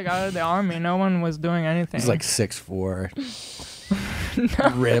forces? just like out of the army. No one was doing anything. He's like 6'4",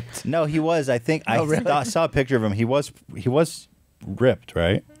 ripped. No, he was. I think I really? saw a picture of him. He was ripped,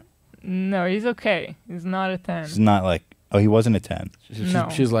 right? No, he's okay. He's not a 10. He's not like Oh, he wasn't a 10.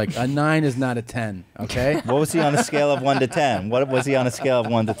 She's like, a 9 is not a 10, okay? What was he on a scale of 1 to 10? What was he on a scale of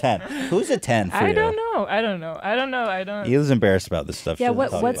 1 to 10? Who's a 10 for you? I don't know. He was embarrassed about this stuff. Yeah,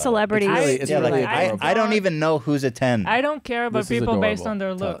 what celebrity? I don't even know who's a 10. I don't care about people based on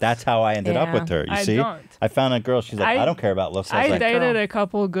their looks. That's how I ended up with her. You see? Don't. I found a girl. She's like, I don't care about looks. I was like, dated a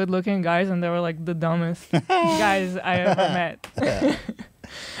couple good-looking guys, and they were like the dumbest guys I ever met.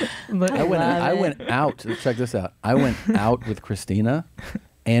 But I went out. Check this out. I went out with Christina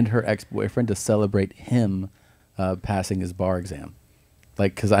and her ex-boyfriend to celebrate him passing his bar exam,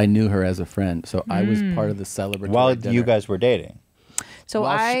 like because I knew her as a friend, so I was part of the celebratory. While dinner. you guys were dating. So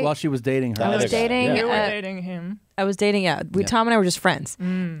while she was dating her, I was dating. You were dating him. I was dating. Yeah, Tom and I were just friends,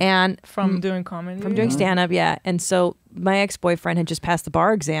 and from doing comedy, from doing stand up. Yeah, and so my ex boyfriend had just passed the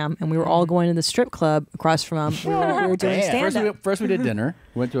bar exam, and we were all going to the strip club across from him. We were doing stand up. First we did dinner.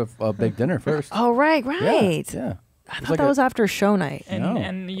 We went to a big dinner first. Oh right. Yeah. I thought that was after a show night.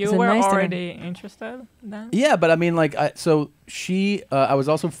 And you were already interested then? Yeah, but I mean, like, so she, I was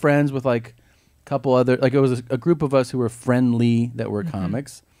also friends with like a couple other, like, it was a group of us who were friendly that were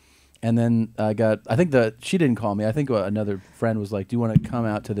comics. And then I think she didn't call me. I think another friend was like, do you want to come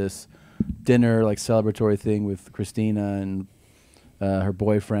out to this dinner, like, celebratory thing with Christina and her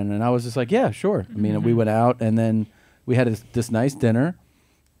boyfriend? And I was just like, yeah, sure. I mean, we went out and then we had this nice dinner.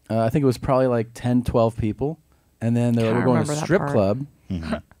 I think it was probably like 10, 12 people. And then they were going to a strip club.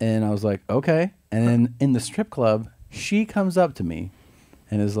 And I was like, okay. And then in the strip club, she comes up to me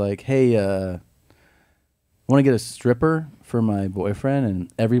and is like, hey, want to get a stripper for my boyfriend?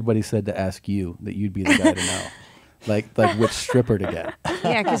 And everybody said to ask you that you'd be the guy to know. like which stripper to get.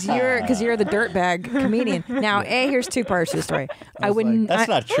 Yeah, because you're the dirtbag comedian. Now, here's two parts to the story. I wouldn't. That's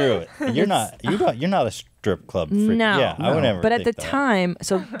not true. You're not a strip club freak. No, yeah, I would never. But at the time,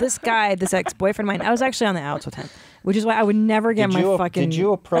 so this guy, this ex-boyfriend of mine, I was actually on the outs with him, which is why I would never get my fucking. Did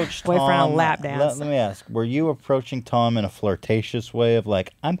you approach boyfriend Tom, on a lap dance? Let me ask: were you approaching Tom in a flirtatious way of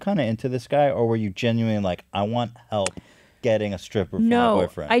like, I'm kind of into this guy, or were you genuinely like, I want help getting a stripper for my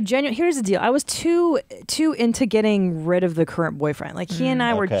boyfriend? I genuinely. Here's the deal. I was too into getting rid of the current boyfriend. Like he and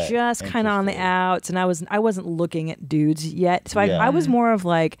I were just kind of on the outs, and I wasn't looking at dudes yet. So I was more of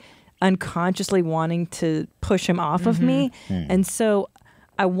like unconsciously wanting to push him off of me, and so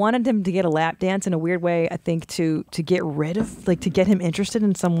I wanted him to get a lap dance in a weird way. I think to get rid of, like, to get him interested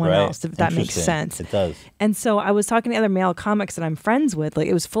in someone else. If that makes sense. It does. And so I was talking to other male comics that I'm friends with. Like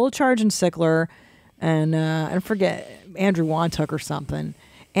it was Full Charge and Sickler, and I forget, Andrew Wantuck or something.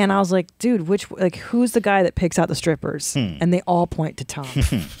 And I was like, dude, who's the guy that picks out the strippers? And they all point to Tom.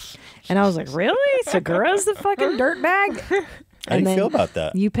 And I was like, really? Segura's the fucking dirtbag? How do you feel about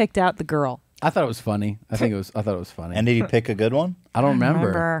that? You picked out the girl. I thought it was funny. I thought it was funny. And did he pick a good one? I don't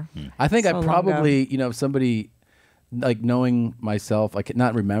remember. I think So I probably, somebody, like, knowing myself, like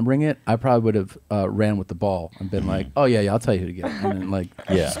not remembering it, I probably would have ran with the ball and been like, oh yeah, I'll tell you who to get. And then like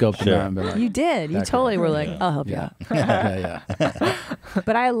scoped it out and been like, you did. You totally were like, I'll help you out. yeah.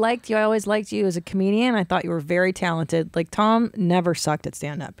 But I liked you. I always liked you as a comedian. I thought you were very talented. Like Tom never sucked at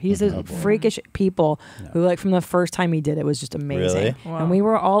stand up. He's a freakish people who, like, from the first time he did it was just amazing. Really? Wow. And we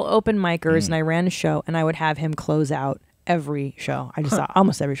were all open micers, and I ran a show, and I would have him close out every show. I just saw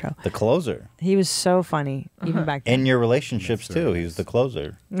almost every show. The closer. He was so funny, even back then. In your relationships too, he was the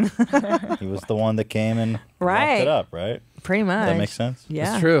closer. He was the one that came and wrapped it up, right? Pretty much. Does that make sense?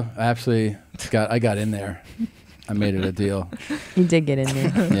 Yeah. It's true. I actually got in there. I made it a deal. You did get in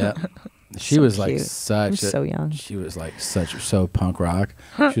there. Yeah. She So was like cute. So young. She was like so punk rock.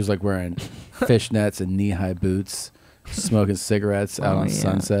 She was like wearing fishnets and knee-high boots, smoking cigarettes out on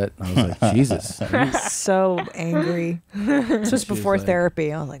Sunset. I was like, Jesus. So angry. This was before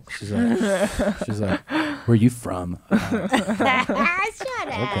therapy. I was like, she's like, where are you from? Shut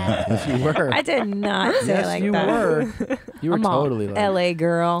Okay. Yes, you were. I did not say Yes, like you that. were. You were I'm totally all like LA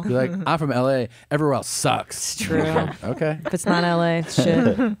girl. You're like, I'm from LA. Everywhere else sucks. It's true. Okay. If it's not LA, it's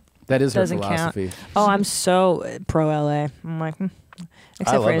shit. That is her Doesn't philosophy. count. Oh, I'm so pro LA. I'm like,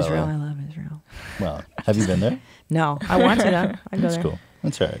 except for Israel. LA. I love Israel. Well, have you been there? No, I want to though. I go That's there. cool.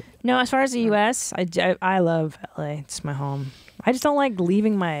 That's all right. No, as far as the U.S., I love LA. It's my home. I just don't like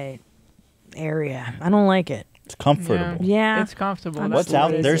leaving my area. I don't like it. It's comfortable. Yeah. It's comfortable. What's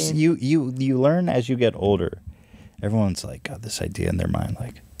out there's you learn as you get older. Everyone's like got this idea in their mind,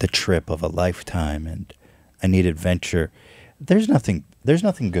 like the trip of a lifetime, and I need adventure. There's nothing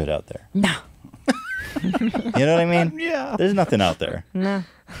good out there. No. You know what I mean? Yeah. There's nothing out there. No.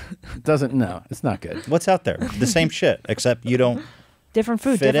 No, it's not good. What's out there? The same shit, except you don't Different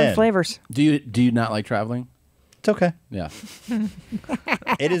food, fit different in. flavors. Do you not like traveling? It's okay. Yeah.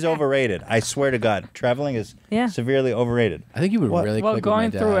 It is overrated. I swear to God, traveling is severely overrated. I think you would really click going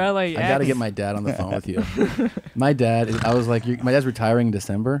with my dad. through I got to get my dad on the phone with you. My dad, I was like, my dad's retiring in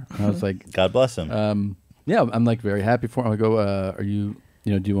December. And I was like, God bless him. Yeah, I'm like very happy for him. I go, are you,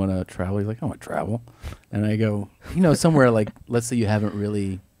 do you want to travel? He's like, I want to travel. And I go, somewhere like, let's say you haven't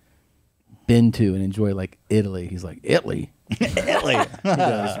really been to and enjoy like Italy. He's like, Italy? Italy. He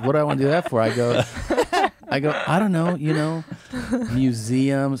goes, what do I want to do that for? I go, I don't know,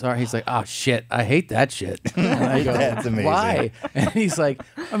 museums. Or he's like, oh shit, I hate that shit. And I go, That's amazing. why? And he's like,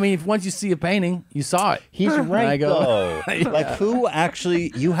 I mean, if once you see a painting, you saw it. He's right, I go, though. Like, who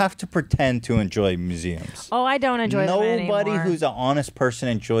actually, you have to pretend to enjoy museums. Oh, I don't enjoy them Nobody anymore. who's an honest person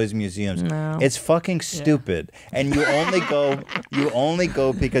enjoys museums. No. It's fucking stupid. And you only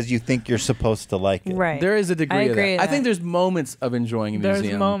go because you think you're supposed to like it. Right. There is a degree I of agree that. with I think that. there's moments of enjoying a There's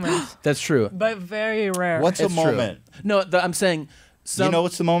museum. moments. That's true. But very rare. What's a It's true. moment? No, I'm saying. You know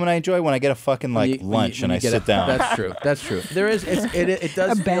what's the moment I enjoy? When I get a fucking lunch and I sit down. That's true. That's true. There is. It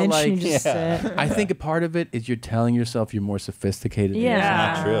does A feel bench like. and you just sit. I think a part of it is you're telling yourself you're more sophisticated. than Yeah. you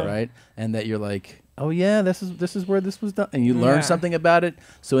Not are, true. right? And that you're like, oh yeah, this is where this was done, and you learn something about it.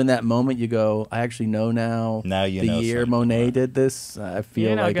 So in that moment, you go, I actually know now. Now you the know year something. Monet did this. I feel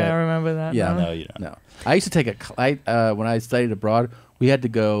You're not like gonna remember that. Yeah, no? No, you don't. no. I used to take when I studied abroad, we had to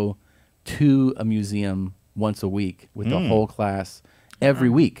go to a museum once a week with the whole class every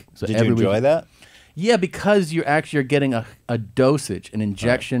week. So Did every you enjoy week. that? Yeah, because you're getting a dosage, an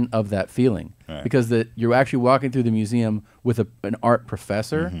injection of that feeling. Right. Because you're actually walking through the museum with an art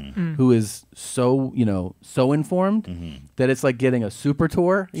professor Mm-hmm. who is so informed that it's like getting a super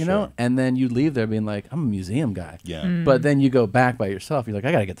tour, Sure. and then you leave there being like, I'm a museum guy. Yeah. But then you go back by yourself. You're like,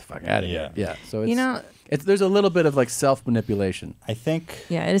 I gotta get the fuck out of here. Yeah. So it's there's a little bit of like self manipulation. I think.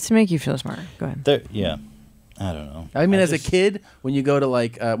 Yeah, it's to make you feel smarter. Go ahead. Yeah. I don't know. I mean, as a kid, when you go to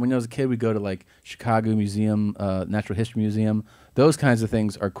like, when I was a kid, we'd go to like Chicago Museum, Natural History Museum. Those kinds of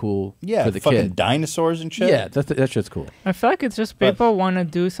things are cool Yeah, for the fucking kid. dinosaurs and shit. Yeah, that shit's cool. I feel like it's just people want to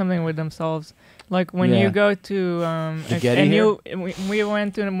do something with themselves. Like when you go to we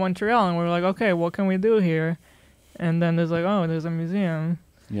went to Montreal and we were like, okay, what can we do here? And then there's like, oh, there's a museum.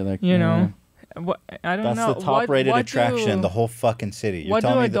 You're like, you know. What, I don't That's know. the top-rated what attraction in do- the whole fucking city. You're What do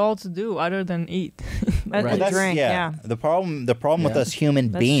telling me adults do other than eat? Well, that's- The problem with us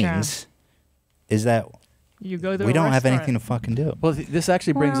human That's beings is that You go to we a don't have restaurant. anything to fucking do. Well, this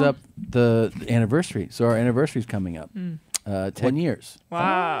actually brings up the anniversary. So our anniversary's coming up. 10 years.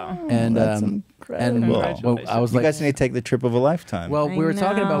 Wow. And That's well, I was you like, guys need to take the trip of a lifetime. well, we were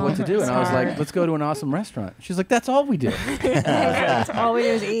talking about what to do, and I was like, let's go to an awesome restaurant. She's like, that's all we do. That's all we do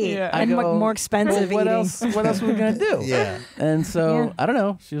is eat. I And go, more expensive well, eating. what else are we gonna do? Yeah. And so Yeah. I don't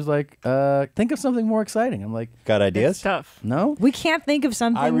know. She was like, think of something more exciting. I'm like, got ideas? It's tough. No. We can't think of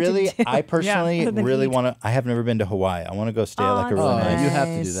something. I personally Yeah. really want to. I have never been to Hawaii. I want to go stay at like a really nice. You have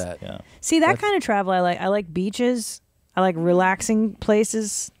to do that. Yeah. See, that kind of travel I like. I like beaches. I like relaxing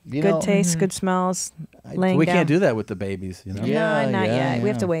places. You Good know- taste, good smells. Laying we down. can't do that with the babies. You know. No, not yet. We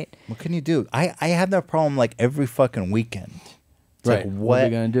have to wait. What can you do? I have that problem like every fucking weekend. It's Right. like, What are we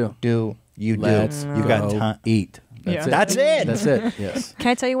gonna do? Let's You've got go time. eat. Yeah. That's it. That's it. Yes.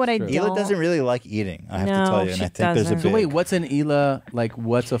 Can I tell you what I don't? Hila doesn't really like eating. I have No, to tell you, and she I think there's a doesn't. big. So wait, what's an Hila like?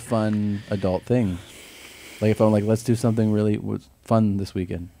 What's a fun adult thing? Like if I'm like, let's do something really fun this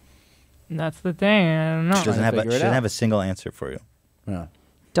weekend. That's the thing. I don't know. She doesn't have a, figure she it doesn't out. have a single answer for you. Yeah.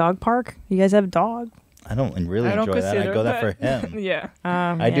 Dog park? You guys have dog? I don't really I don't enjoy that. I consider go that for that. him. Yeah.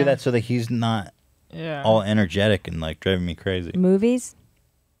 I do that so that he's not Yeah. all energetic and like driving me crazy. Movies?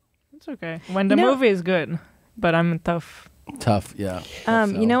 It's okay. When the You know- movie is good, but I'm tough. Tough, yeah.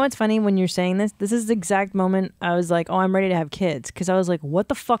 You know what's funny when you're saying this? This is the exact moment I was like, oh, I'm ready to have kids. Because I was like, what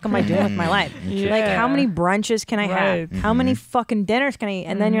the fuck am I doing with my life? Like, how many brunches can I have? Right. How many fucking dinners can I eat?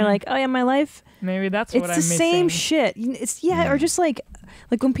 And then you're like, oh, yeah, my life. Maybe that's It's what the I'm same missing. shit. It's or just like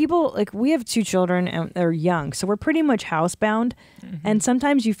when people we have 2 children and they're young, so we're pretty much housebound. And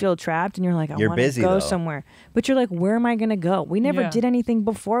sometimes you feel trapped and you're like, I You're want to busy, go though. somewhere, but you're like, where am I gonna go? We never Yeah. did anything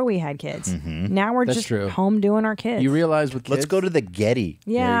before we had kids. Now we're That's just true. home doing our kids. You realize with kids, Let's go to the Getty.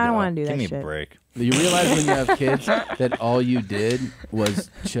 Yeah, I don't want to do Give that me shit. a break. You realize when you have kids that all you did was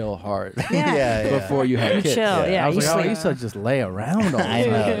chill hard. Yeah. Yeah, yeah. Before you had kids. Chill, yeah, I was you like, oh, I sleep. used to just lay around all the time. I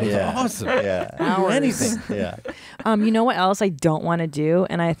know, It was yeah. awesome. Yeah. Didn't do anything. Yeah. You know what else I don't want to do?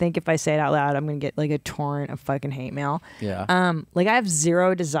 And I think if I say it out loud, I'm gonna get like a torrent of fucking hate mail. Yeah. Like I have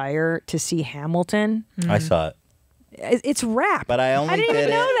zero desire to see Hamilton. I saw it. It's rap. But I only didn't did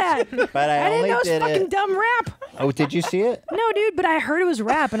even know it. that. But I didn't only know it was did fucking it. dumb rap. Oh, did you see it? No, dude, but I heard it was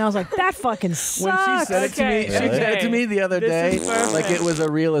rap, and I was like, that fucking sucks. When she said it to me, she said it to me the other day, like it was a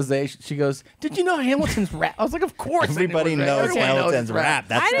realization. She goes, "Did you know Hamilton's rap?" I was like, "Of course." Everybody knows Hamilton's rap.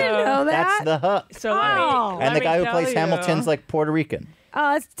 That's I didn't know that. That's the hook. So And the guy who plays Hamilton's like Puerto Rican.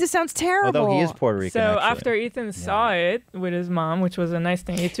 Oh, this sounds terrible. Although he is Puerto Rican. So actually. after Ethan saw it with his mom, which was a nice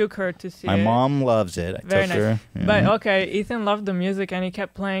thing, he took her to see My it. mom loves it. I Very took nice. her. But Yeah. okay, Ethan loved the music and he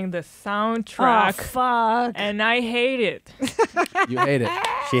kept playing the soundtrack. Oh, fuck. And I hate it. You hate it.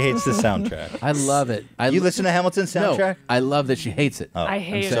 She hates the soundtrack. I love it. You listen to Hamilton's soundtrack? No, I love that she hates it. Oh, I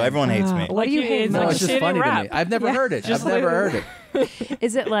hate so it. everyone hates me. What do you hate? No, Like it's just shitty funny to rap. me. I've never Yeah. heard it. Just I've never like- heard it.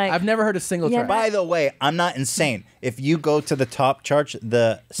 Is it like? I've never heard a single Yeah. track. By the way, I'm not insane. If you go to the top charts,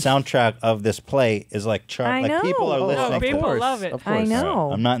 the soundtrack of this play is like I like know. people are Oh, listening people to it. love it. Of course. I know.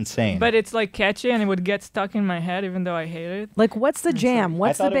 I'm not insane. But it's like catchy and it would get stuck in my head even though I hate it. Like, what's the jam?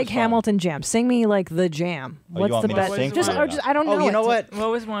 What's the thought it big was fun. Hamilton jam? Sing me like the jam. Oh, you What's want the me to best? sing Just, for or you? just I don't know. Oh, you know it. what?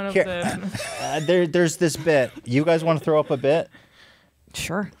 What was one of Here. the... There's this bit. You guys want to throw up a bit?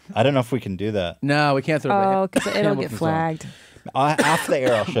 Sure. I don't know if we can do that. No, we can't throw it. Oh, because it'll get Hamilton song. flagged. Off the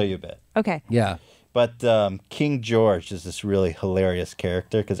air, I'll show you a bit. Okay. Yeah. But King George is this really hilarious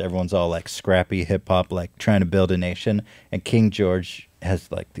character because everyone's all like scrappy hip hop, like trying to build a nation. And King George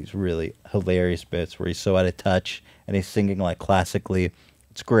has like these really hilarious bits where he's so out of touch and he's singing like classically.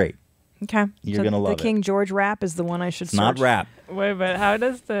 It's great. Okay. You're gonna love the King George rap is the one I should It's not search. rap. Wait, but how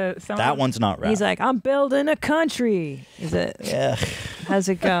does the sound... That one's not rap. He's like, I'm building a country. Is it? Yeah. How's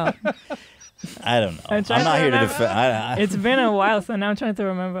it go? I don't know. I'm I'm not here to remember. defend. It's been a while, so now I'm trying to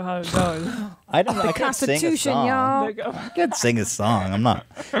remember how it goes. I don't know. The I can't sing a Constitution, song. y'all. I can't sing a song. I'm not.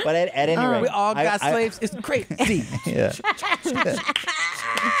 But at any rate, We all got slaves. It's crazy. Yeah.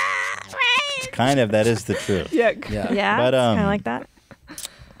 Kind of. That is the truth. Yeah. Yeah. But, kind of like that.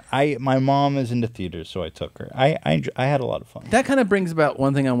 My mom is into theater, so I took her. I had a lot of fun. That kind of brings about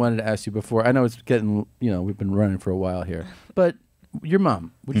one thing I wanted to ask you before. I know it's getting, we've been running for a while here. But your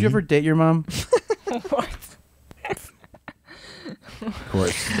mom, would you ever date your mom? What? Of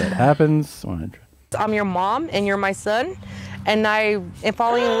course, that happens. I'm your mom and you're my son, and I am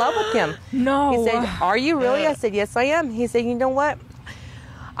falling in love with him. No. He said, "Are you really?" I said, "Yes, I am." He said, "You know what?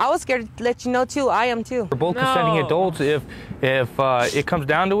 I was scared to let you know too. I am too." We're both consenting adults. If it comes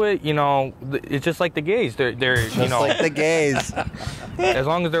down to it, it's just like the gays. They're Just like the gays. As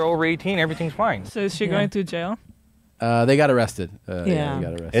long as they're over 18, everything's fine. So is she going to jail? They got arrested. Yeah. They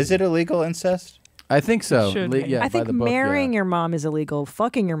got arrested. Is it illegal incest? I think so. Should be. Yeah, I by think the book, marrying yeah. your mom is illegal.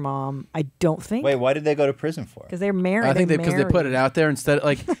 Fucking your mom, I don't think. Wait, why did they go to prison for? Because they're married. I think because they put it out there instead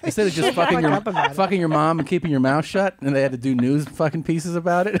of just fucking your mom and keeping your mouth shut, and they had to do news fucking pieces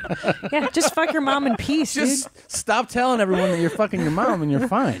about it. Yeah, just fuck your mom in peace, Just dude. stop telling everyone that you're fucking your mom and you're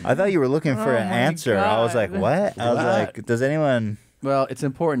fine. I thought you were looking for an my answer. I was like, God. what? I was What? like, does anyone... Well, it's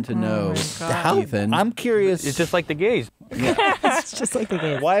important to know, How? Ethan. I'm curious. It's just like the gays. It's just like the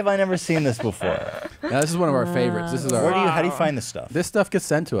game. Why have I never seen this before? Now, this is one of our favorites. This is our. How do you find this stuff? This stuff gets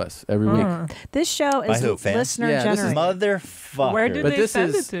sent to us every week. This show By is who, fans? listener Yeah, this is generated. Motherfucker. Where did But they this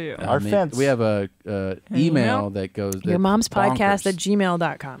send is it to you? Our fans. We have a email that goes. Your that's mom's podcast at bonkers.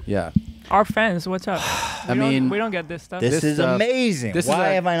 gmail.com. Yeah. Our fans, what's up? mean, we don't get this stuff. This is stuff- amazing. this is Why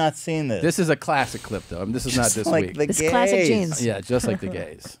a- have I not seen this? This is a classic clip, though. I mean, this is not Just this like week. the It's gays. classic jeans. Yeah, just like the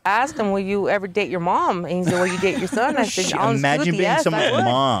gays. I asked him, "Will you ever date your mom?" And he said, "Will you date your son?" I said, "Honest Imagine truth, being yes, I someone's would."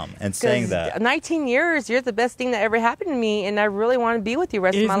 mom and saying 'Cause that. 19 years, you're the best thing that ever happened to me, and I really want to be with you the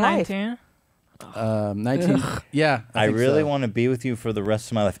rest He's of my life. 19. 19. Yeah. I think really so. want to be with you for the rest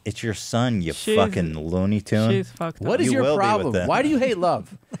of my life. It's your son, you She's- fucking Looney Tune. She's fucked up. What is You your will be with problem? them. Why do you hate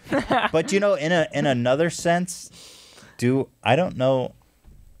love? But in another sense, I don't know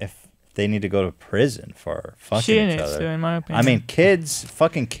if they need to go to prison for fucking She each needs other. to, in my opinion. I mean,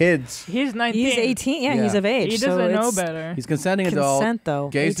 fucking kids. He's 19. He's 18. Yeah, Yeah. he's of age. He so doesn't know it's better. He's consenting adult. Consent, though.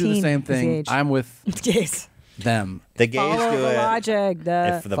 Gays do the 18 same is the thing. age. I'm with Gays. them. The gays Follow do the it. logic.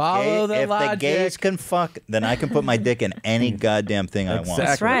 If the, Follow the if the logic. gays can fuck, then I can put my dick in any goddamn thing I want. Exactly.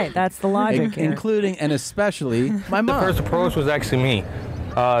 That's right. That's the logic here. Including and especially my The mom. first approach was actually me.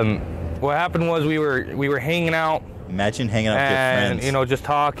 What happened was we were hanging out Imagine hanging out with your and friends. just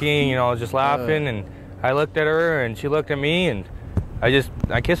talking, just laughing, and I looked at her and she looked at me and I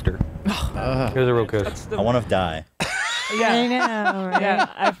kissed her. It was a real kiss. I want to die. I know, right?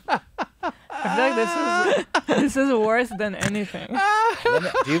 Yeah, I feel like this is worse than anything.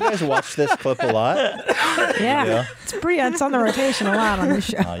 Do you guys watch this clip a lot? Yeah. It's on the rotation a lot on this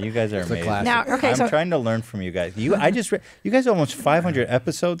show. Oh, you guys are amazing. Now, okay, I'm trying to learn from you guys. You guys are almost 500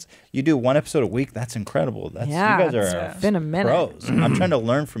 episodes. You do one episode a week. That's incredible. You guys are been a minute. pros. I'm trying to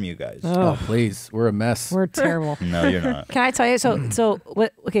learn from you guys. Oh, please. We're a mess. We're terrible. No, you're not. Can I tell you? So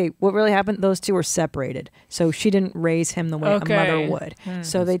what really happened? Those two were separated. So she didn't raise him the way a mother would.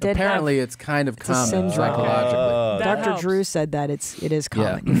 So they did. Apparently, it's kind of common syndrome. psychologically. Dr. Drew said that it is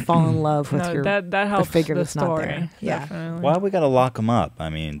common. You fall in love with that helps the figure the that's story. not there. Yeah. Why we gotta lock him up? I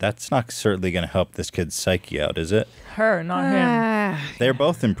mean, that's not certainly gonna help this kid's psyche out, is it? Her, not him. They're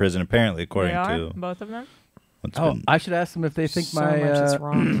both in prison, apparently, according They are? to Both of them. I should ask them if they think So my. much is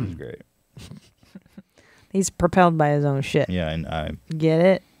wrong. Great. He's propelled by his own shit. Yeah, and I. Get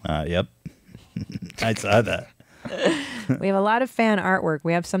it? Yep. I saw that. We have a lot of fan artwork.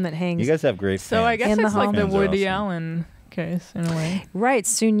 We have some that hangs. You guys have great fans. So I guess In it's the like the home. Woody Allen case in a way. Right.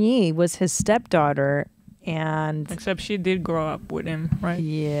 Sun Yi was his stepdaughter, and except she did grow up with him, right?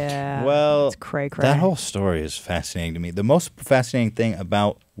 Yeah. Well, it's cray. That whole story is fascinating to me. The most fascinating thing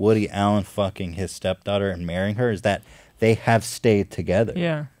about Woody Allen fucking his stepdaughter and marrying her is that they have stayed together.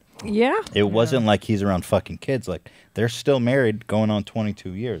 Yeah. Yeah. It wasn't like he's around fucking kids. Like, they're still married going on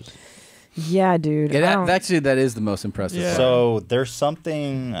 22 years. Yeah, dude. Actually, that is the most impressive. Yeah. So there's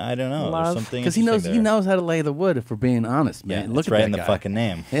something, I don't know. There's something because he knows how to lay the wood. If we're being honest, man. Yeah, Look at right that in the guy. fucking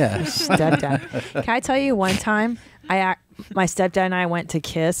name. Yeah. Stepdad. Can I tell you one time? My stepdad and I went to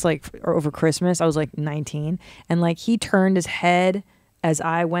kiss over Christmas. I was like 19, and he turned his head as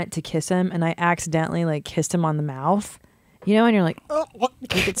I went to kiss him, and I accidentally kissed him on the mouth. You know, and you're like, oh,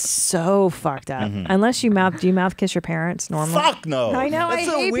 it's so fucked up. Mm-hmm. Unless do you mouth kiss your parents normally? Fuck no. I know. That's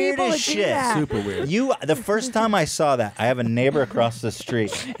I hate the weirdest people that shit. do that. Super weird. The first time I saw that, I have a neighbor across the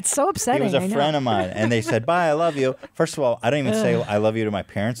street. It's so upsetting. He was a friend of mine, and they said, "Bye, I love you." First of all, I don't even say "I love you" to my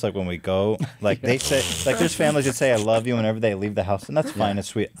parents. Like when we go, they say, there's families that say "I love you" whenever they leave the house, and that's fine. It's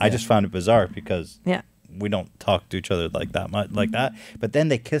sweet. I just found it bizarre because we don't talk to each other like that much, like that. But then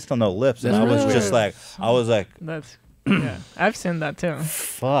they kissed on the lips, and I was just like, That's. Yeah, I've seen that too.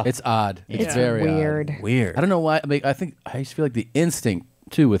 Fuck. It's odd. It's Yeah. very Weird. odd. Weird. I don't know why. I think I used to feel like the instinct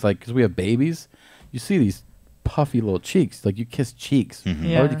too with because we have babies. You see these puffy little cheeks. Like you kiss cheeks.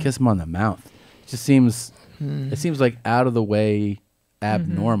 Mm-hmm. Why would you kiss them on the mouth? It just seems. It seems like out of the way,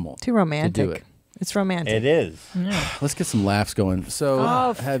 abnormal. Too romantic. To do it. It's romantic. It is. Yeah. Let's get some laughs going. So,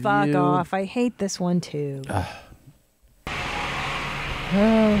 Oh, have fuck you? off. I hate this one too.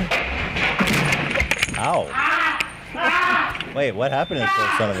 Ow. Wait, what happened to this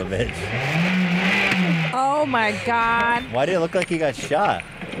little son of a bitch? Oh my God. Why did it look like he got shot?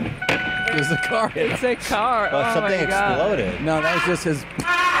 There's a car. It's a car. Well, something exploded. No, that was just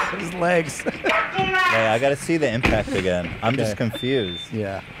his legs. Wait, I got to see the impact again. I'm just confused.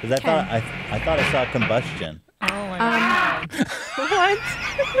 Yeah. Because I thought I saw combustion. Oh my God. What?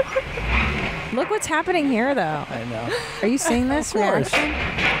 Look what's happening here, though. I know. Are you seeing this Of course.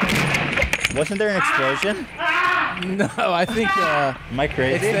 reaction? Wasn't there an explosion? No, I think. Am I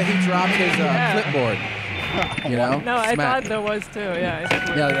crazy? It's that he dropped his clipboard. You know? No, I Smack. thought there was too. Yeah.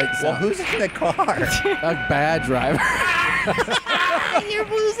 Yeah, well, who's in the car? A bad driver. You're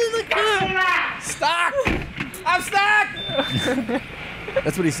losing the car. Stop! I'm stuck!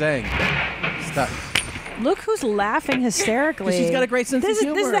 That's what he's saying. Stop. Look who's laughing hysterically. She's got a great sense of This is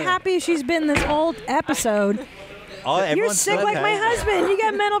the humor. happiest she's been this whole episode. You're everyone's sick so like my happy. husband. You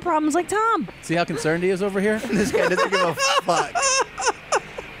got mental problems like Tom. See how concerned he is over here? This guy doesn't give a fuck.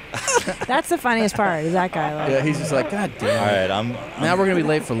 That's the funniest part. Is that guy? Yeah, he's just like, God damn. All right, I'm Now we're gonna be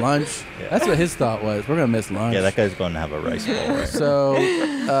late for lunch. That's what his thought was. We're gonna miss lunch. Yeah, that guy's going to have a rice bowl. Right? So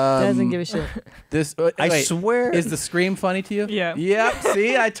Doesn't give a shit. This I wait, swear. is the scream funny to you? Yeah. Yep.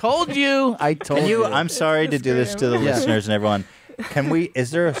 See, I told you. I told Can you. I'm sorry to do this to the Yeah. listeners and everyone. Is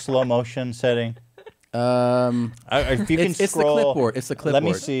there a slow motion setting? If you can it's scroll, the clipboard. It's the clipboard. Let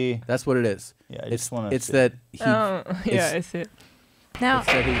me see. That's what it is. Yeah, I it's just wanna it's see. that he. Oh, yeah, I see it. Now, It's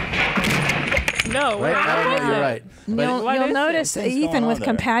that he. No, wait. Right? what No, is you're it? right. you'll What is notice Things Ethan going with on there.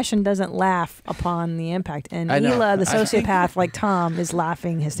 compassion doesn't laugh upon the impact, and I know. Hila, the I think- sociopath like Tom, is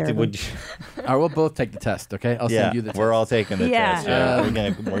laughing hysterically. Would you, All right, we'll both take the test. Okay, I'll yeah, send you the test. we're all taking the Yeah. test. Yeah,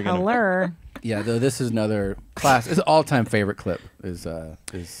 we're gonna. Allure. Yeah, though this is another class. It's an all-time favorite clip. Is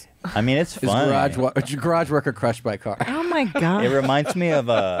I mean, it's fun. garage worker crushed by car. Oh my God. It reminds me of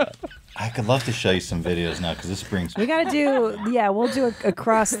I could love to show you some videos now because this brings. We got to do, we'll do a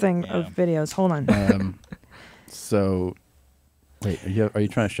cross thing of videos. Hold on. So, wait, are you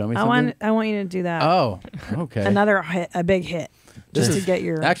trying to show me something? I want you to do that. Oh, okay. Another hit, a big hit. just to get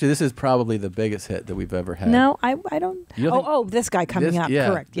your. Actually, this is probably the biggest hit that we've ever had. No, I don't. You don't think- Oh, this guy coming up. yeah,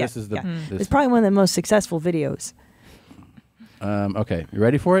 Correct. Yeah, this is the- yeah. this- It's probably one of the most successful videos. Okay, you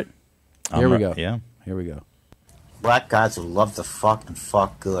ready for it? Here we go. Yeah. Here we go. Black guys who love to fuck and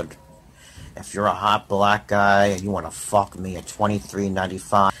fuck good. If you're a hot black guy and you want to fuck me at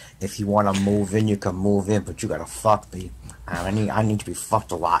 $23.95, if you want to move in, you can move in, but you gotta fuck me. I need to be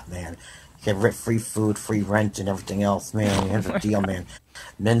fucked a lot, man. Get free food, free rent, and everything else, man. Here's the deal, man.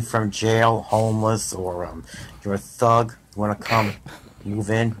 Men from jail, homeless, or you're a thug, you want to come move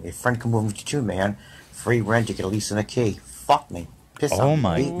in, your friend can move with you too, man. Free rent, you get a lease and a key. Fuck me. Piss Oh on me.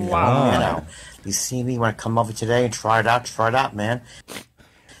 my Beat me. God. You know. You see me, you want to come over today and try it out, man.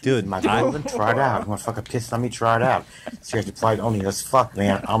 Dude, my golden, try it out. You want to fucking piss on me, try it out. Seriously, probably only as fuck,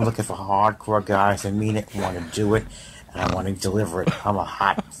 man. I'm looking for hardcore guys that mean it, want to do it, and I want to deliver it. I'm a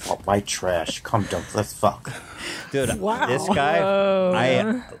hot white trash. Come, don't, let's fuck. Dude, Wow. this guy,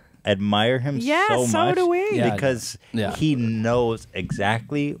 I admire him Yeah, so so much do we. Yeah. because Yeah. he knows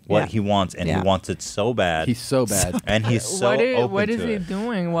exactly what Yeah. he wants, and Yeah. he wants it so bad. He's so bad. And he's so open What to is he it.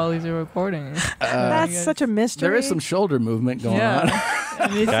 doing while he's recording? That's such a mystery. There is some shoulder movement going Yeah. on. I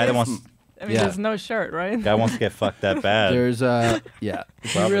mean, Guy that wants, there's no shirt, right? guy wants to get fucked that bad. There's yeah.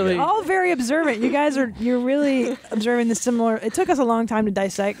 Probably. All very observant. You guys you're really observing the similar. It took us a long time to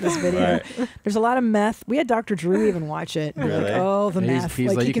dissect this video. Right. There's a lot of meth. We had Dr. Drew even watch it. And be Really? Like, oh, the He's- meth. he's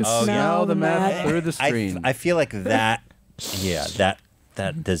like like, you you can can smell the meth. through the screen. I feel like that, yeah,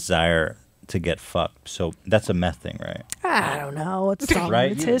 that desire to get fucked. So that's a meth thing, right? I don't know. It's something.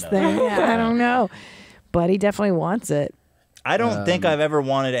 Right? It's You his know. thing. Yeah, I don't know. But he definitely wants it. I don't think I've ever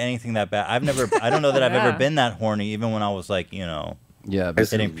wanted anything that bad. I don't know that I've ever Yeah. been that horny, even when I was like, you know, yeah,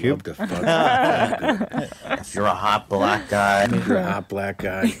 hitting puke. If you're a hot black guy, If you're a hot black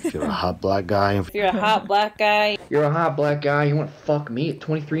guy, if you're a hot black guy, If you're a hot black guy, You're a hot black guy. You want to fuck me at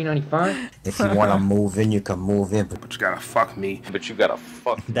 $23.95? if you want to move in, you can move in, but you gotta fuck me. But you gotta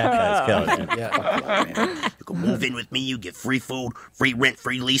fuck That guy's killing it. yeah. You can move in with me, you get free food, free rent,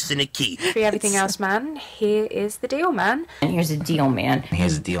 free lease, and a key. For everything else, man, here is the deal, man. and here's the deal, man.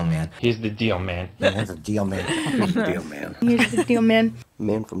 Here's the deal, man. Here's the deal, man. Here's the deal, man. Here's the deal, man. Here's the deal, man.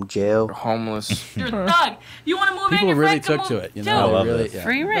 Men from jail, Homeless. You're a thug. You want to move in? People Your really friend can took to move it. You too. know, I love really, it. yeah.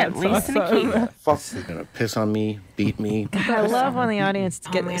 Free rent, lease, and a key. Fuck, you're gonna piss on me, beat me. I love when the audience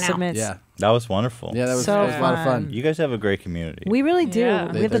submits. Yeah, That was wonderful. yeah, that was, So that was a lot of fun. You guys have a great community. We really do.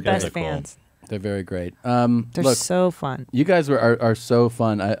 Yeah. We have the Those guys best are cool. fans. They're very great. They're Look, so fun. you guys are so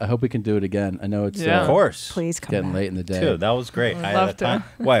fun. I hope we can do it again. I know it's Yeah. Of course. Please come getting back. late in the day. Dude, that was great. I'd I had love a to. time.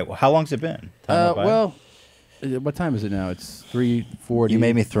 Wait, how long's it been? Time went by? Well, what time is it now? It's 3:40. You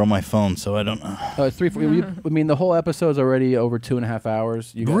made me throw my phone, so I don't know. Oh, it's 3:40. I mean, the whole episode's already over 2.5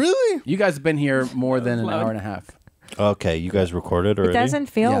 hours. You guys, Really? You guys have been here more than an hour and a half. Okay, you guys recorded It already? doesn't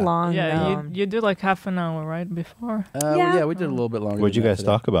feel Yeah. long. Yeah, though. you did like half an hour, right, before? Yeah. Yeah, we did a little bit longer. What'd you than that guys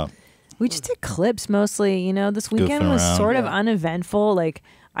today. talk about? We just did clips mostly. You know, this weekend Goofing was around. sort of Yeah. uneventful. Like,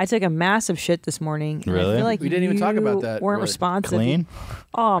 I took a massive shit this morning. and Really? I feel like We didn't even talk about you that, Weren't really. responsive. Clean?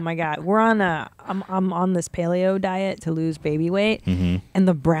 Oh my god, we're on I'm on this paleo diet to lose baby weight, and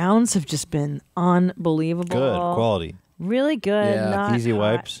the browns have just been unbelievable. Good quality. Really good. Yeah, not Easy hot.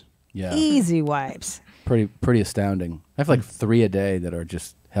 wipes. Yeah, Easy wipes. pretty astounding. I have like 3 a day that are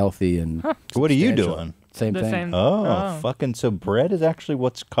just healthy and. What are you substantial. doing? Same The thing. same. Oh, fucking. So bread is actually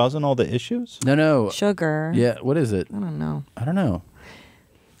what's causing all the issues? No. Sugar. Yeah, what is it? I don't know. I don't know.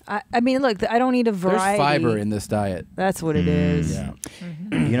 I mean, look, I don't eat a variety. There's fiber in this diet. That's what it is. Yeah.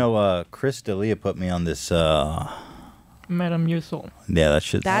 You know, Chris D'Elia put me on this. Metamucil. Yeah, that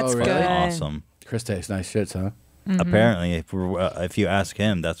shit's That's fucking good. awesome. Chris takes nice shits, huh? Apparently, if you ask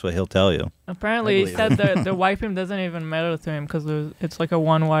him, that's what he'll tell you. Apparently, I he said that the wiping doesn't even matter to him because it's like a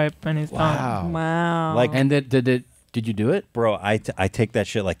one wipe and he's done. Wow. Wow. Like- And did you do it? Bro, I take that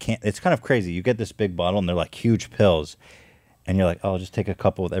shit like can't. It's kind of crazy. You get this big bottle and they're like huge pills, and you're like, oh, just take a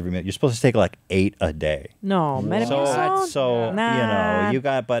couple with every minute. You're supposed to take like 8 a day. No, Metamucil. So Nah. you know, you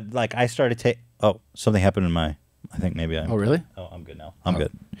got, but like I started taking. Oh, something happened in my. I think maybe I'm. Oh, really? Oh, I'm good now. I'm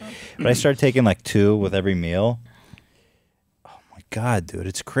good. But I started taking like 2 with every meal. Oh my god, dude,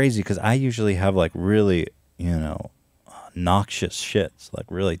 it's crazy because I usually have like really, you know, noxious shits, like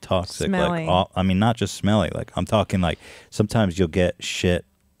really toxic. Smelly. Like, I mean, not just smelly. Like I'm talking like sometimes you'll get shit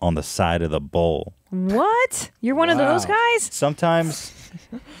on the side of the bowl. What? You're one of those guys? Sometimes.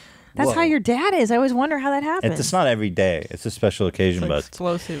 That's Whoa. how your dad is. I always wonder how that happens. It's not every day. It's a special occasion, but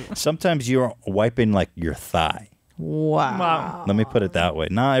explosive. sometimes you're wiping like your thigh. Wow. Let me put it that way.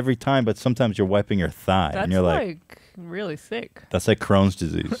 Not every time, but sometimes you're wiping your thigh, That's and you're like, really sick. that's like Crohn's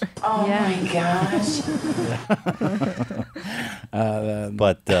disease. Oh my gosh.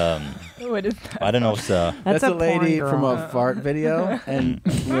 But What is that? I don't know. So That's a porn lady girl. from a fart video, and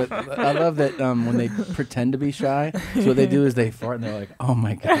I love that when they pretend to be shy. So what they do is they fart, and they're like, "Oh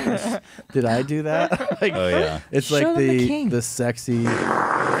my gosh, did I do that?" Like, oh yeah, it's Show like them the king. the sexy.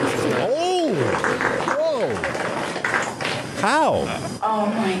 Oh, whoa! How? Oh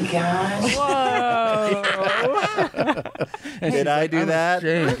my gosh. Whoa. Did I do that?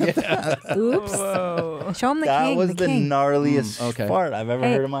 Oops. Whoa. Show him the That king. was the king. gnarliest okay. fart I've ever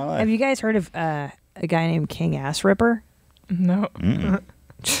Hey, heard in my life. Have you guys heard of a guy named King Ass Ripper? No.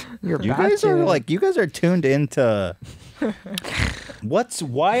 You're You about guys to. are like, you guys are tuned into.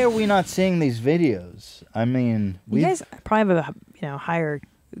 Why are we not seeing these videos? I mean, You guys probably have a higher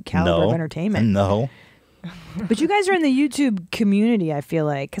caliber of entertainment. No. But you guys are in the YouTube community, I feel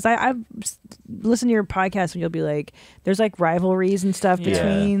like. Because I've listened to your podcast and you'll be like, there's like rivalries and stuff Yeah.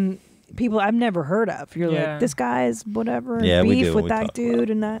 between people I've never heard of. You're Yeah. like, this guy's whatever, Yeah, we beef do. with We that talk dude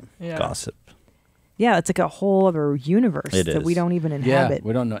and that. Yeah. Gossip. Yeah, it's like a whole other universe It that we is. don't even Yeah, inhabit.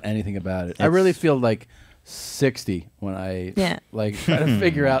 we don't know anything about it. I really feel like 60 when I like try to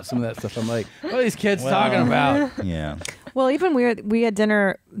figure out some of that stuff. I'm like, what are these kids talking about? Yeah. Well, even we had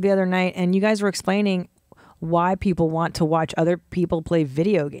dinner the other night and you guys were explaining why people want to watch other people play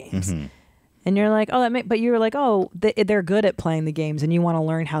video games. Mm-hmm. And you're like, oh, but you're like, oh, they're good at playing the games and you want to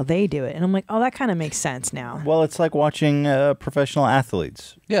learn how they do it. And I'm like, oh, that kind of makes sense now. Well, it's like watching professional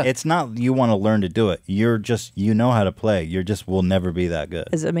athletes. Yeah. It's not you want to learn to do it. You're just, you know how to play. You're just will never be that good.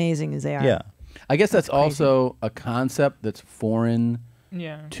 As amazing as they are. Yeah. I guess that's also a concept that's foreign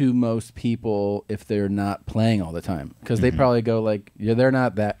Yeah. to most people if they're not playing all the time. Because Mm-hmm. they probably go like, yeah, they're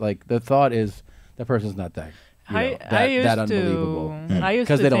not that, like, the thought is that person's not that, I used that to unbelievable. I used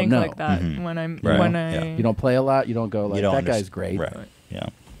 'Cause to they don't think know. like that Mhm. when I'm Right. when Yeah. I You don't play a lot, you don't go like, You don't that guy's underst- great. Right. Yeah.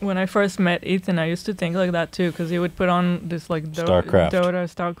 when I first met Ethan, I used to think like that too, because he would put on this like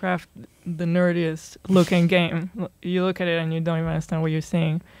StarCraft, the nerdiest looking game. You look at it and you don't even understand what you're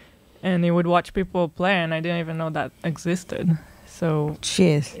seeing, and he would watch people play, and I didn't even know that existed. So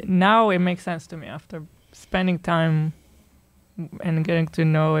now it makes sense to me after spending time and getting to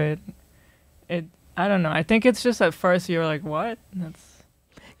know it. I don't know. I think it's just at first you're like, what? That's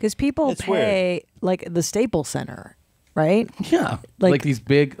Because people It's pay like the Staples Center, right? Yeah. Like these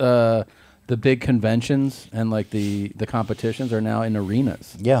big, the big conventions and like the competitions are now in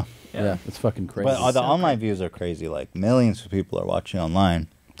arenas. Yeah. Yeah. It's fucking crazy. But the online views are crazy. Like millions of people are watching online.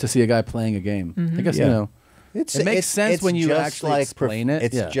 To see a guy playing a game. Mm-hmm. I guess, Yeah. you know, it makes sense when you just actually like explain it.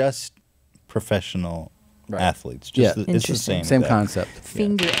 It's Yeah. just professional Right. athletes. Just Yeah. it's the same Same thing. concept.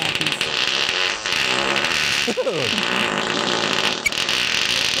 Finger athletes.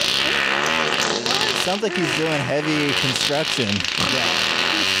 Sounds like he's doing heavy construction.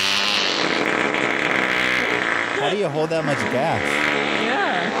 How do you hold that much gas?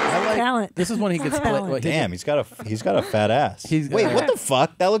 Talent. This is when he gets play. Damn, he's got a fat ass. Wait, got- what the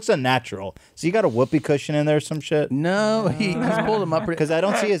fuck? That looks unnatural. So you got a whoopee cushion in there, or some shit? No, he's pulled him up because I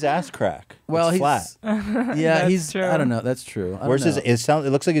don't see his ass crack. Well, it's he's flat. Yeah, he's. I don't know. That's true. I Where's don't his? know. It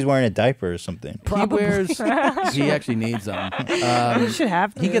looks like he's wearing a diaper or something. He wears. He actually needs them. You should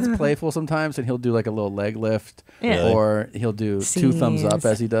have He to. gets playful sometimes, and he'll do like a little leg lift, Yeah. Really? or he'll do two thumbs up Scenes.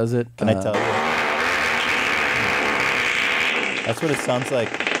 as he does it. Can I tell you? That's what it sounds like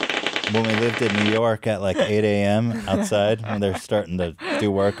when we lived in New York at like 8 a.m. outside when they're starting to do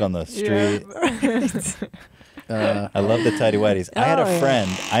work on the street. I love the tidy whities. I had Oh, a yeah.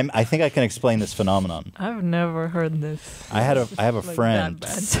 friend. I think I can explain this phenomenon. I've never heard this. I have a Like friend.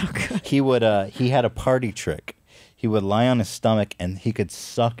 that bad. He had a party trick. He would lie on his stomach and he could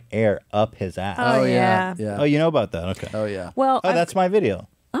suck air up his ass. Oh, yeah. Yeah. Oh, you know about that? Okay. Oh yeah. Well, Oh, that's my video.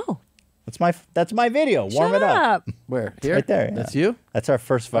 Oh. That's my video. Warm Shut it up. Where? It's Here? right there. Yeah. That's you? That's our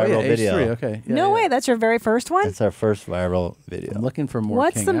first Oh, yeah, viral video. H3, okay. Yeah, no yeah. way. That's your very first one. That's our first viral video. I'm looking for more.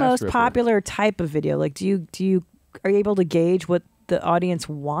 What's King the Ass most Ripper. popular type of video? Like, are you able to gauge what the audience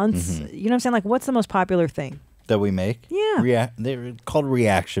wants? Mhm. You know what I'm saying? Like, what's the most popular thing? That we make? Yeah. They're called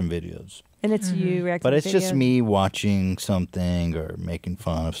reaction videos. And it's you reacting. But to it's just video? me watching something or making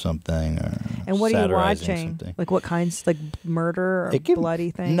fun of something or And what are you satirizing watching? something. Like what kinds? Like murder or It can- bloody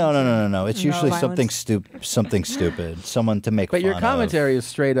things? No. It's No usually violence? something stupid. Someone to make But fun your of. commentary is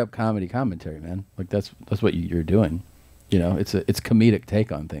straight up commentary, man. Like that's what you're doing. You know, it's comedic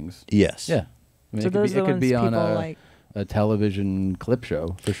take on things. Yes. Yeah. I mean, So those are it the could be ones on people a, like. a television clip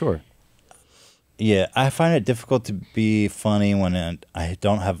show for sure. Yeah, I find it difficult to be funny when I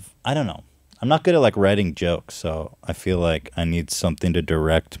don't have. I don't know. I'm not good at like writing jokes, so I feel like I need something to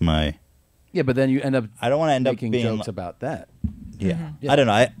direct my. Yeah, but then you end up. I don't want to end up making being jokes about that. Yeah. Yeah. I don't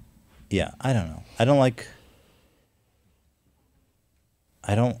know. I don't know. I don't like.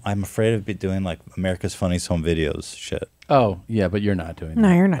 I'm afraid of doing like America's Funniest Home Videos shit. Oh yeah, but you're not doing. No,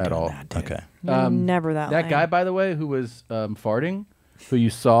 that you're not at doing all. that, dude. Okay. You're never that. That lame. guy, by the way, who was farting, who you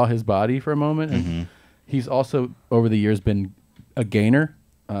saw his body for a moment, and he's also over the years been a gainer,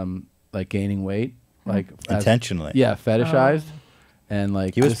 like gaining weight, like intentionally. Yeah, fetishized, and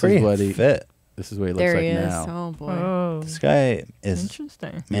like he was pretty fit. This is what he looks There like he is. now. Oh boy. Oh, This guy is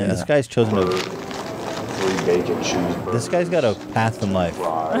interesting. Man, Yeah. this guy's chosen a. 3 bacon cheeseburgers. This guy's got a path in life.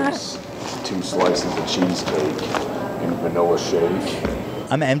 Fries, 2 slices of cheesecake, and vanilla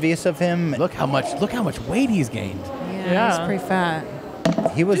shake. I'm envious of him. Look how much weight he's gained. Yeah, he's pretty fat.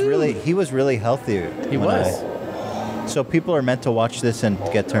 He was really healthy. He was. So people are meant to watch this and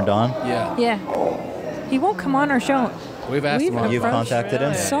get turned on. Yeah. Yeah. He won't come on our show. We've asked him. You've contacted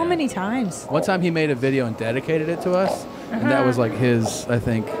him. So many times. One time he made a video and dedicated it to us, and that was like his. I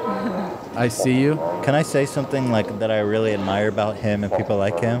think. I see you. Can I say something like that I really admire about him and people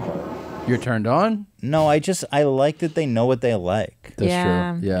like him? You're turned on? No, I like that they know what they like. That's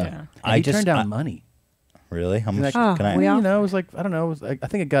Yeah. true. Yeah. Yeah. And he turned down money. Really? How much? Like, Can I? you know, it was like I don't know. It was like, I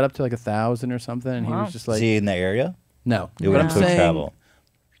think it got up to like 1,000 or something, and he was just like. Is he in the area? No. He would have to travel.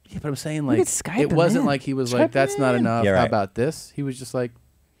 Yeah, but I'm saying We like could Skype it him wasn't in. like he was Skype like that's him not in. enough. Yeah, right. How about this? He was just like,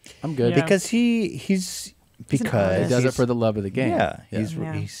 I'm good. Because he's he does it for the love of the game. Yeah,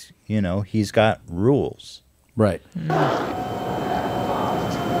 Yeah. he's he's got rules. Right.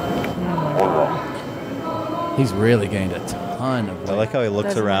 He's really gained a ton of weight. I like how he looks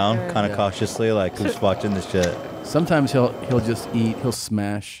Doesn't look around good. kind of cautiously, like who's watching this shit. Sometimes he'll just he'll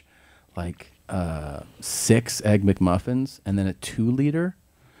smash like 6 Egg McMuffins and then a 2-liter,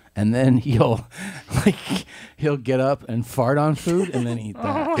 and then he'll get up and fart on food and then eat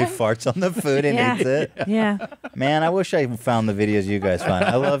that. He farts on the food and Yeah. eats it. Yeah. Man, I wish I found the videos you guys find.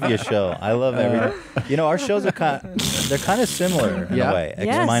 I love your show. I love everything. Our shows are they're kind of similar in a way,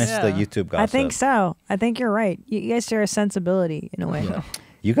 Yes. minus the YouTube gossip. I think so. I think you're right. You guys share a sensibility in a way.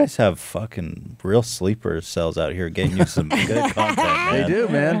 You guys have fucking real sleeper cells out here getting you some good content, man. They do,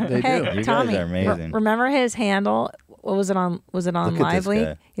 man. They Hey, do. You Tommy, guys are amazing. remember his handle? What was it on? Was it on Look at this Lively?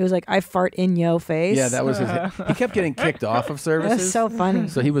 guy. It was like, I fart in yo face. Yeah, that was his. He kept getting kicked off of services. That's so funny.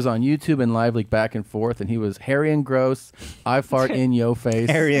 So he was on YouTube and Lively back and forth, and he was hairy and gross. I fart in yo face.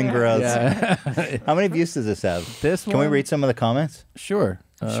 Hairy and gross. Yeah. How many views does this have? This Can we one? read some of the comments? Sure.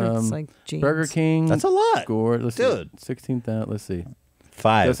 Sure, it's like jeans. Burger King. That's a lot. Score. Let's Dude. see. 16,000. Let's see.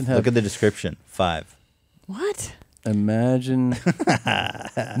 5. Doesn't have- Look at the description. 5. What? Imagine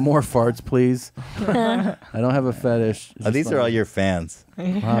more farts, please. I don't have a fetish. Oh, these are all your fans.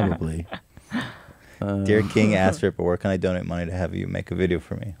 Probably. Dear King Astrip, where can I donate money to have you make a video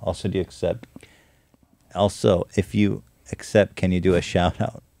for me? Also, do you accept? Also, if you accept, can you do a shout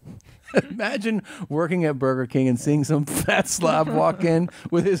out? Imagine working at Burger King and seeing some fat slob walk in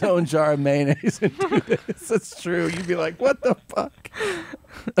with his own jar of mayonnaise and do this. That's true. You'd be like, what the fuck?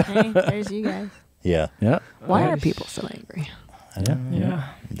 Hey, there's you guys. Yeah. Yeah. Why are people so angry?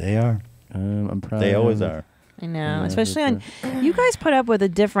 Yeah. They are. I'm proud. They always are. I know, Yeah, especially on. that's You guys put up with a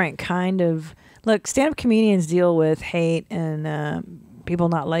different kind of look. Stand-up comedians deal with hate and people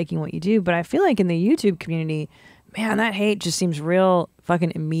not liking what you do, but I feel like in the YouTube community, man, that hate just seems real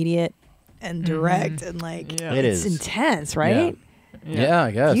fucking immediate and direct and like It it's is. intense, right? Yeah,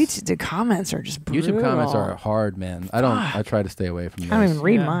 I guess. YouTube, the comments are just brutal. YouTube comments are hard, man. I try to stay away from those. I don't even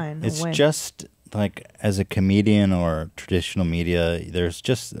read mine. No It's way. just like as a comedian or traditional media,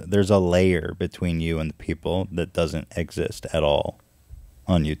 there's a layer between you and the people that doesn't exist at all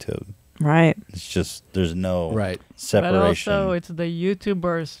on YouTube. Right. It's just there's no right separation. But also, it's the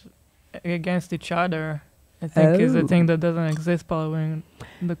YouTubers against each other. I think is a Oh. thing that doesn't exist probably in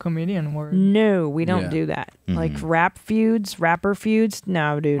the comedian world. No, we don't Yeah. do that. Mm-hmm. Like rapper feuds.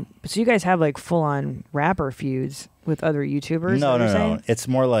 No, dude. So you guys have like full on rapper feuds with other YouTubers? No, that no, you're no. saying? It's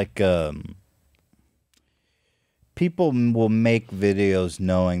more like people will make videos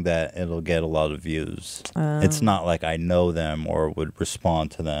knowing that it'll get a lot of views. It's Oh. not like I know them or would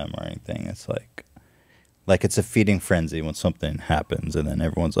respond to them or anything. It's like it's a feeding frenzy when something happens and then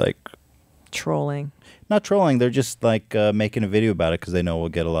everyone's like trolling. Not trolling. They're just like making a video about it because they know we'll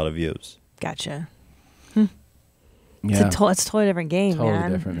get a lot of views. Gotcha. Yeah. It's a totally different game, Totally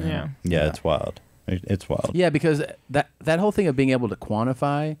man. different, man. Yeah, it's wild. It's wild. Yeah, because that whole thing of being able to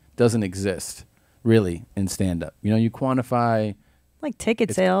quantify doesn't exist really in stand-up. You quantify Like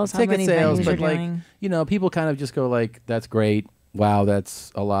ticket sales, how ticket many sales, venues but you're like doing. people kind of just go like, "That's great, wow,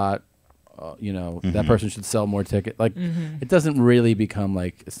 that's a lot." That person should sell more tickets. Like, Mhm. it doesn't really become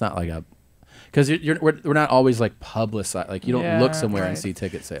like it's not like a because we're not always like publicized. Like you don't look somewhere and see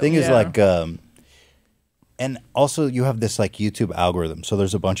ticket sales. Thing is like and also you have this like YouTube algorithm. So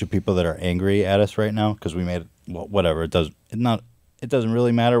there's a bunch of people that are angry at us right now because we made whatever. It doesn't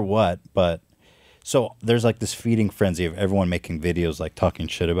really matter what, but so there's like this feeding frenzy of everyone making videos like talking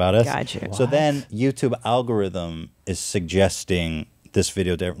shit about us. Gotcha. So then YouTube algorithm is suggesting this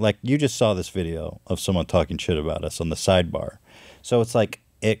video to, like you just saw this video of someone talking shit about us on the sidebar. So it's like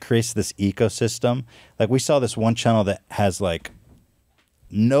it creates this ecosystem. Like we saw this one channel that has like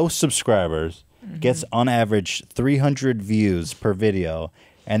no subscribers, gets on average 300 views per video,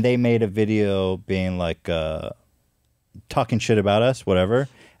 and they made a video being like talking shit about us, whatever,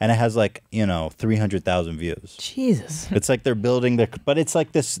 and it has like 300,000 views. Jesus, it's like they're building their, but it's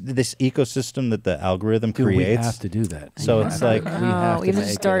like this ecosystem that the algorim creates. We have to do that. So it's like we have to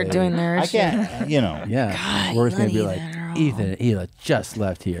start doing their I shit. can't, Yeah, God, we're gonna be Ethan like, Ethan and Hila just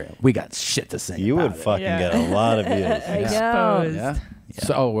left here. We got shit to say. You would fucking get a lot of views. Exposed. Yeah.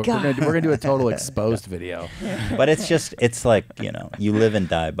 So we're gonna do a total exposed video. But it's like you live and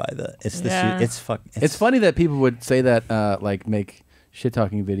die by the. It's funny that people would say that like make shit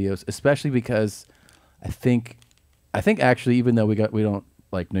talking videos, especially because I think actually even though we don't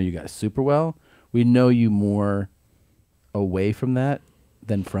like know you guys super well, we know you more away from that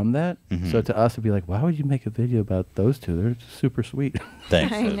than from that. So to us it'd be like, why would you make a video about those two? They're super sweet.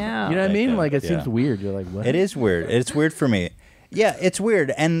 Thanks. I know. You know what I mean? Like it seems weird. You're like, what? It is weird. It's weird for me. Yeah, it's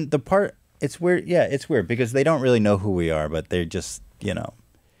weird. And the part, it's weird. Yeah, it's weird because they don't really know who we are, but they're just,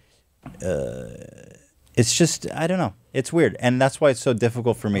 it's just, I don't know. It's weird. And that's why it's so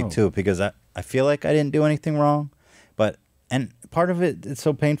difficult for me too, because I feel like I didn't do anything wrong. And part of it, it's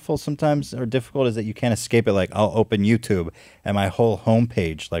so painful sometimes or difficult is that you can't escape it. Like I'll open YouTube and my whole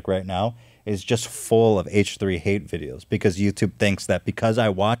homepage, like right now, is just full of H3 hate videos because YouTube thinks that because I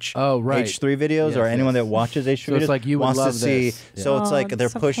watch H3 videos or anyone that watches H3 so videos it's like you would wants love to see. this. Yeah. So it's like they're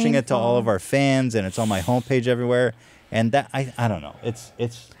so pushing it to all painful. of our fans and it's on my homepage everywhere. And that I don't know.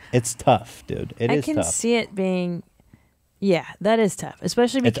 It's tough, dude. It is I can tough. see it being. Yeah, that is tough,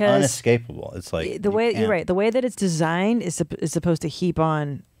 especially It's because unescapable. It's like the way you're right. The way that it's designed is supposed to heap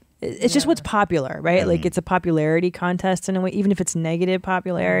on. It's just what's popular, right? Like it's a popularity contest in a way, even if it's negative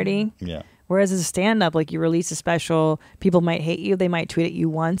popularity. Yeah. Whereas as a stand-up, like you release a special, people might hate you. They might tweet at you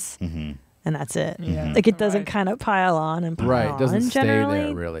once, and that's it. Yeah. Like it doesn't kind of pile on and pile It doesn't on stay generally.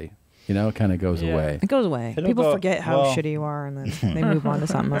 there really. It kind of goes away. It goes away. It'll People go- forget how well- shitty you are, and then they move on to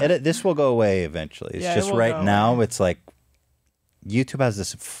something else. This will go away eventually. It's Yeah, it just will right go now. away. It's like YouTube has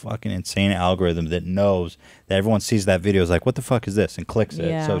this fucking insane algorithm that knows that everyone sees that video is like, what the fuck is this, and clicks it.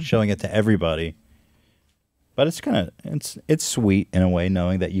 Yeah. So it's showing it to everybody. But it's kind of it's sweet in a way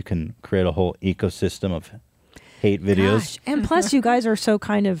knowing that you can create a whole ecosystem of hate videos. Gosh. And plus, you guys are so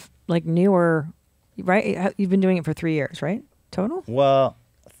kind of like newer, right? You've been doing it for 3 years, right? Total? Well,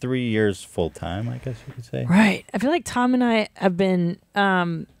 3 years full time, I guess you could say. Right. I feel like Tom and I have been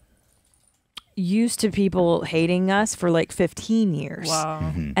used to people hating us for like 15 years.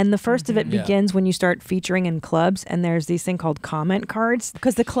 Wow. And the first of it Yeah. begins when you start featuring in clubs, and there's these thing called comment cards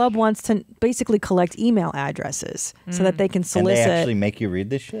because the club wants to basically collect email addresses so that they can And solicit. they actually make you read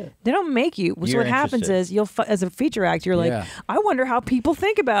this shit. They don't make you. So You're what happens interested. is you'll, as a feature act, you're like, Yeah. I wonder how people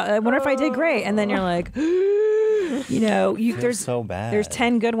think about it. I wonder if I did great. And then you're like, there's so bad. There's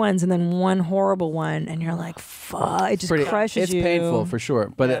 10 good ones and then one horrible one, and you're like, fuck, it just crushes it's you. painful for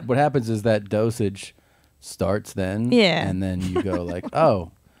sure. But what happens is that dosage starts then. Yeah. And then you go like,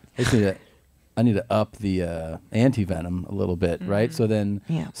 oh, I need to up the anti-venom a little bit, right? So then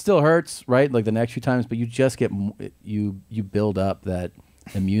still hurts, right? Like the next few times, but you just get, you build up that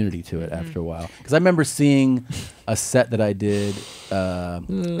immunity to it after a while. Because I remember seeing a set that I did at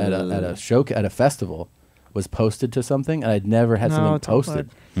a festival was posted to something, and I'd never had something posted.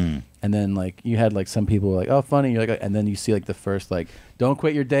 And then like you had like some people were like, oh, funny. You're like, and then you see like the first like, don't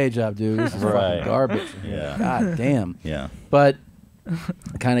quit your day job, dude. This is fucking garbage. Yeah. God damn. Yeah. But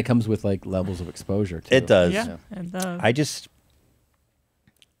it kind of comes with like levels of exposure too. It does. Yeah, it does.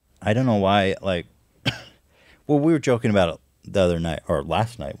 I don't know why, like, well, we were joking about it the other night, or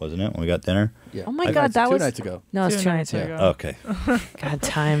last night, wasn't it, when we got dinner? Yeah. Oh my God, that was 2 nights ago. No, it's 2 nights ago. Okay. God,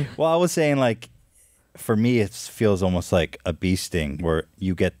 time. Well, I was saying, like, for me, it feels almost like a bee sting where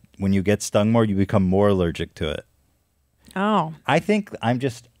when you get stung more, you become more allergic to it. Oh. I think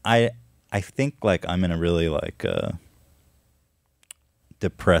I think like I'm in a really like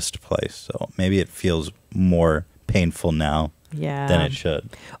depressed place, so maybe it feels more painful now than it should.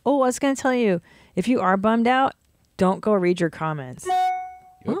 Oh, I was going to tell you, if you are bummed out, don't go read your comments.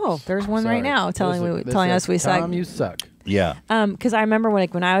 Oh, there's one right now telling us we suck. Tom, you suck. Yeah. Because I remember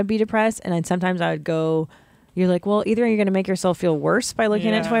when I would be depressed, and then sometimes I would go you're like, well, either you're going to make yourself feel worse by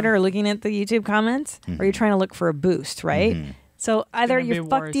looking at Twitter or looking at the YouTube comments, or you're trying to look for a boost, right? So either you're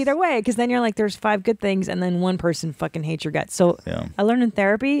fucked either way, because then you're like, there's 5 good things, and then one person fucking hates your guts. So I learned in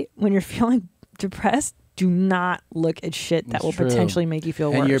therapy, when you're feeling depressed, do not look at shit that will potentially make you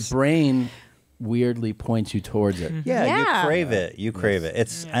feel worse. And your brain weirdly points you towards it. Yeah, you crave it. You crave it.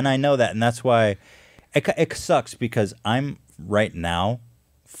 It's and I know that, and that's why it sucks, because I'm right now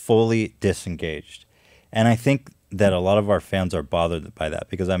fully disengaged, and I think that a lot of our fans are bothered by that,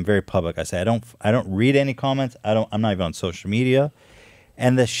 because I'm very public. I say I don't read any comments. I'm not even on social media,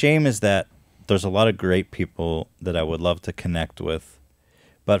 and the shame is that there's a lot of great people that I would love to connect with,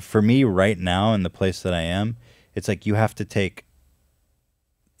 but for me right now in the place that I am, it's like you have to take.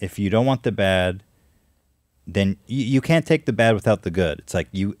 If you don't want the bad, then you can't take the bad without the good. It's like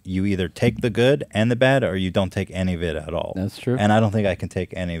you either take the good and the bad, or you don't take any of it at all. That's true. And I don't think I can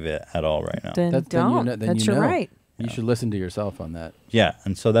take any of it at all right now. Then don't. That's right. You should listen to yourself on that. Yeah,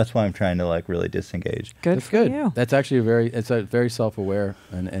 and so that's why I'm trying to like really disengage. That's good. You. That's actually a very self-aware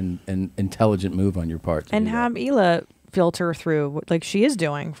and intelligent move on your part. And have Hila filter through, like she is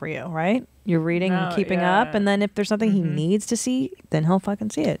doing for you, right? You're reading and keeping up, and then if there's something he needs to see, then he'll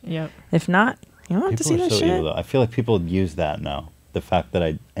fucking see it. Yep. If not, you don't have to see that shit. Evil, though. I feel like people use that now. The fact that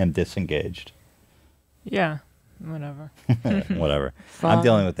I am disengaged. Yeah. Whatever. Whatever. I'm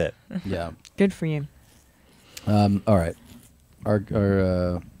dealing with it. Yeah. Good for you. All right. Our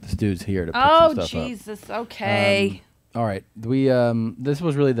this dude's here to pick some stuff Jesus. Okay. All right. We this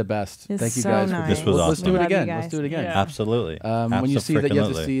was really the best. It's Thank you so guys nice. for This was awesome. Let's do it Love again. you Let's do it again. Yeah. Absolutely. When you see that, you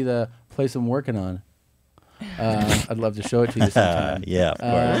have to see the place I'm working on. I'd love to show it to you sometime. Yeah, of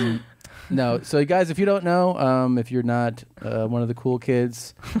course. No, so guys, if you don't know, if you're not one of the cool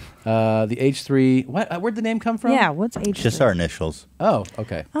kids, the H3, where'd the name come from? Yeah, what's H3? Just our initials. Oh,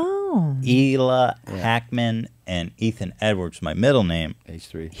 okay. Oh. Hila Hackman and Ethan Edwards, my middle name.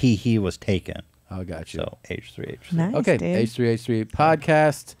 H3. He was taken. Oh, got you. So H3H3. Nice, okay, dude. H3H3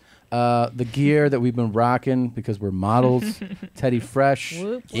 podcast. The gear that we've been rocking because we're models. Teddy Fresh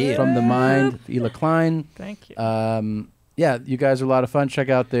from the Mind, Hila Klein. Thank you. Yeah, you guys are a lot of fun. Check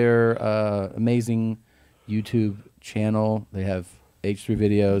out their amazing YouTube channel. They have H3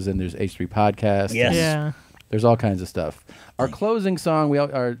 videos and there's H3 podcasts. Yes. Yeah. There's all kinds of stuff. Our closing song,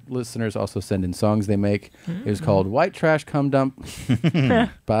 our listeners also send in songs they make. It's called White Trash Cum Dump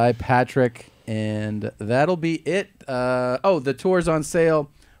by Patrick. And that'll be it. The tour's on sale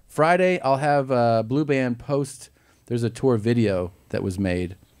Friday. I'll have Blue Band post. There's a tour video that was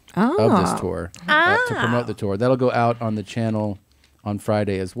made of this tour to promote the tour. That'll go out on the channel on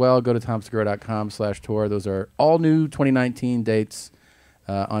Friday as well. Go to tomsegura.com/tour. Those are all new 2019 dates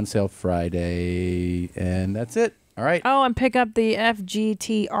on sale Friday. And that's it. All right. Oh, and pick up the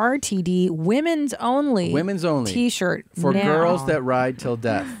FGTRTD Women's Only T-shirt for now. girls that ride till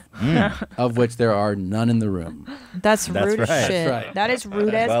death, of which there are none in the room. That's rude as right. shit. That's right. That is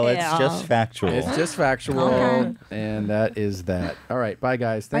rude as hell. Well, it's just factual. It's just factual, Okay. and that is that. All right. Bye,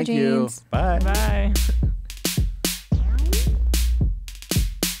 guys. Thank Bye, you. James. Bye. Bye.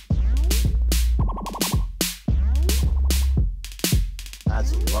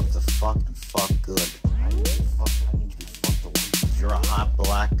 Lads who love to fuck and fuck good. I need to be fucked away. If you're a hot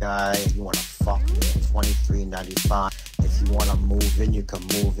black guy and you want to fuck me at $23.95, if you want to move in, you can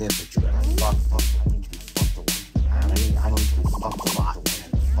move in, but you gotta fuck. I need to be fucked away. I need to be fucked a lot.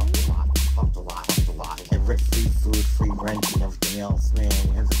 Fucked a lot. Get rid free food, free rent, and everything else, man.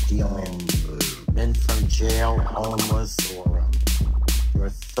 Here's the deal, man. Men from jail, homeless, or you're a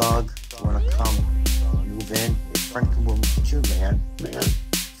thug, you want to come move in, your friend can move with you, man.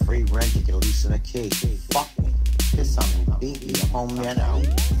 Free rent, you get a lease and a key. Fuck me. Piss on me, beat me, home man out.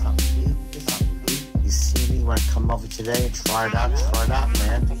 Piss on me. You see me when I come over today and try it out,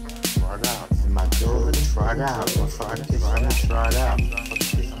 man. Try it out. In my building, try it out. Try it out.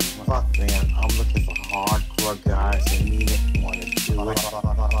 Fuck, man. I'm looking for hardcore guys that mean it, want to do it. I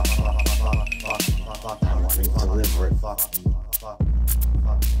want to deliver it.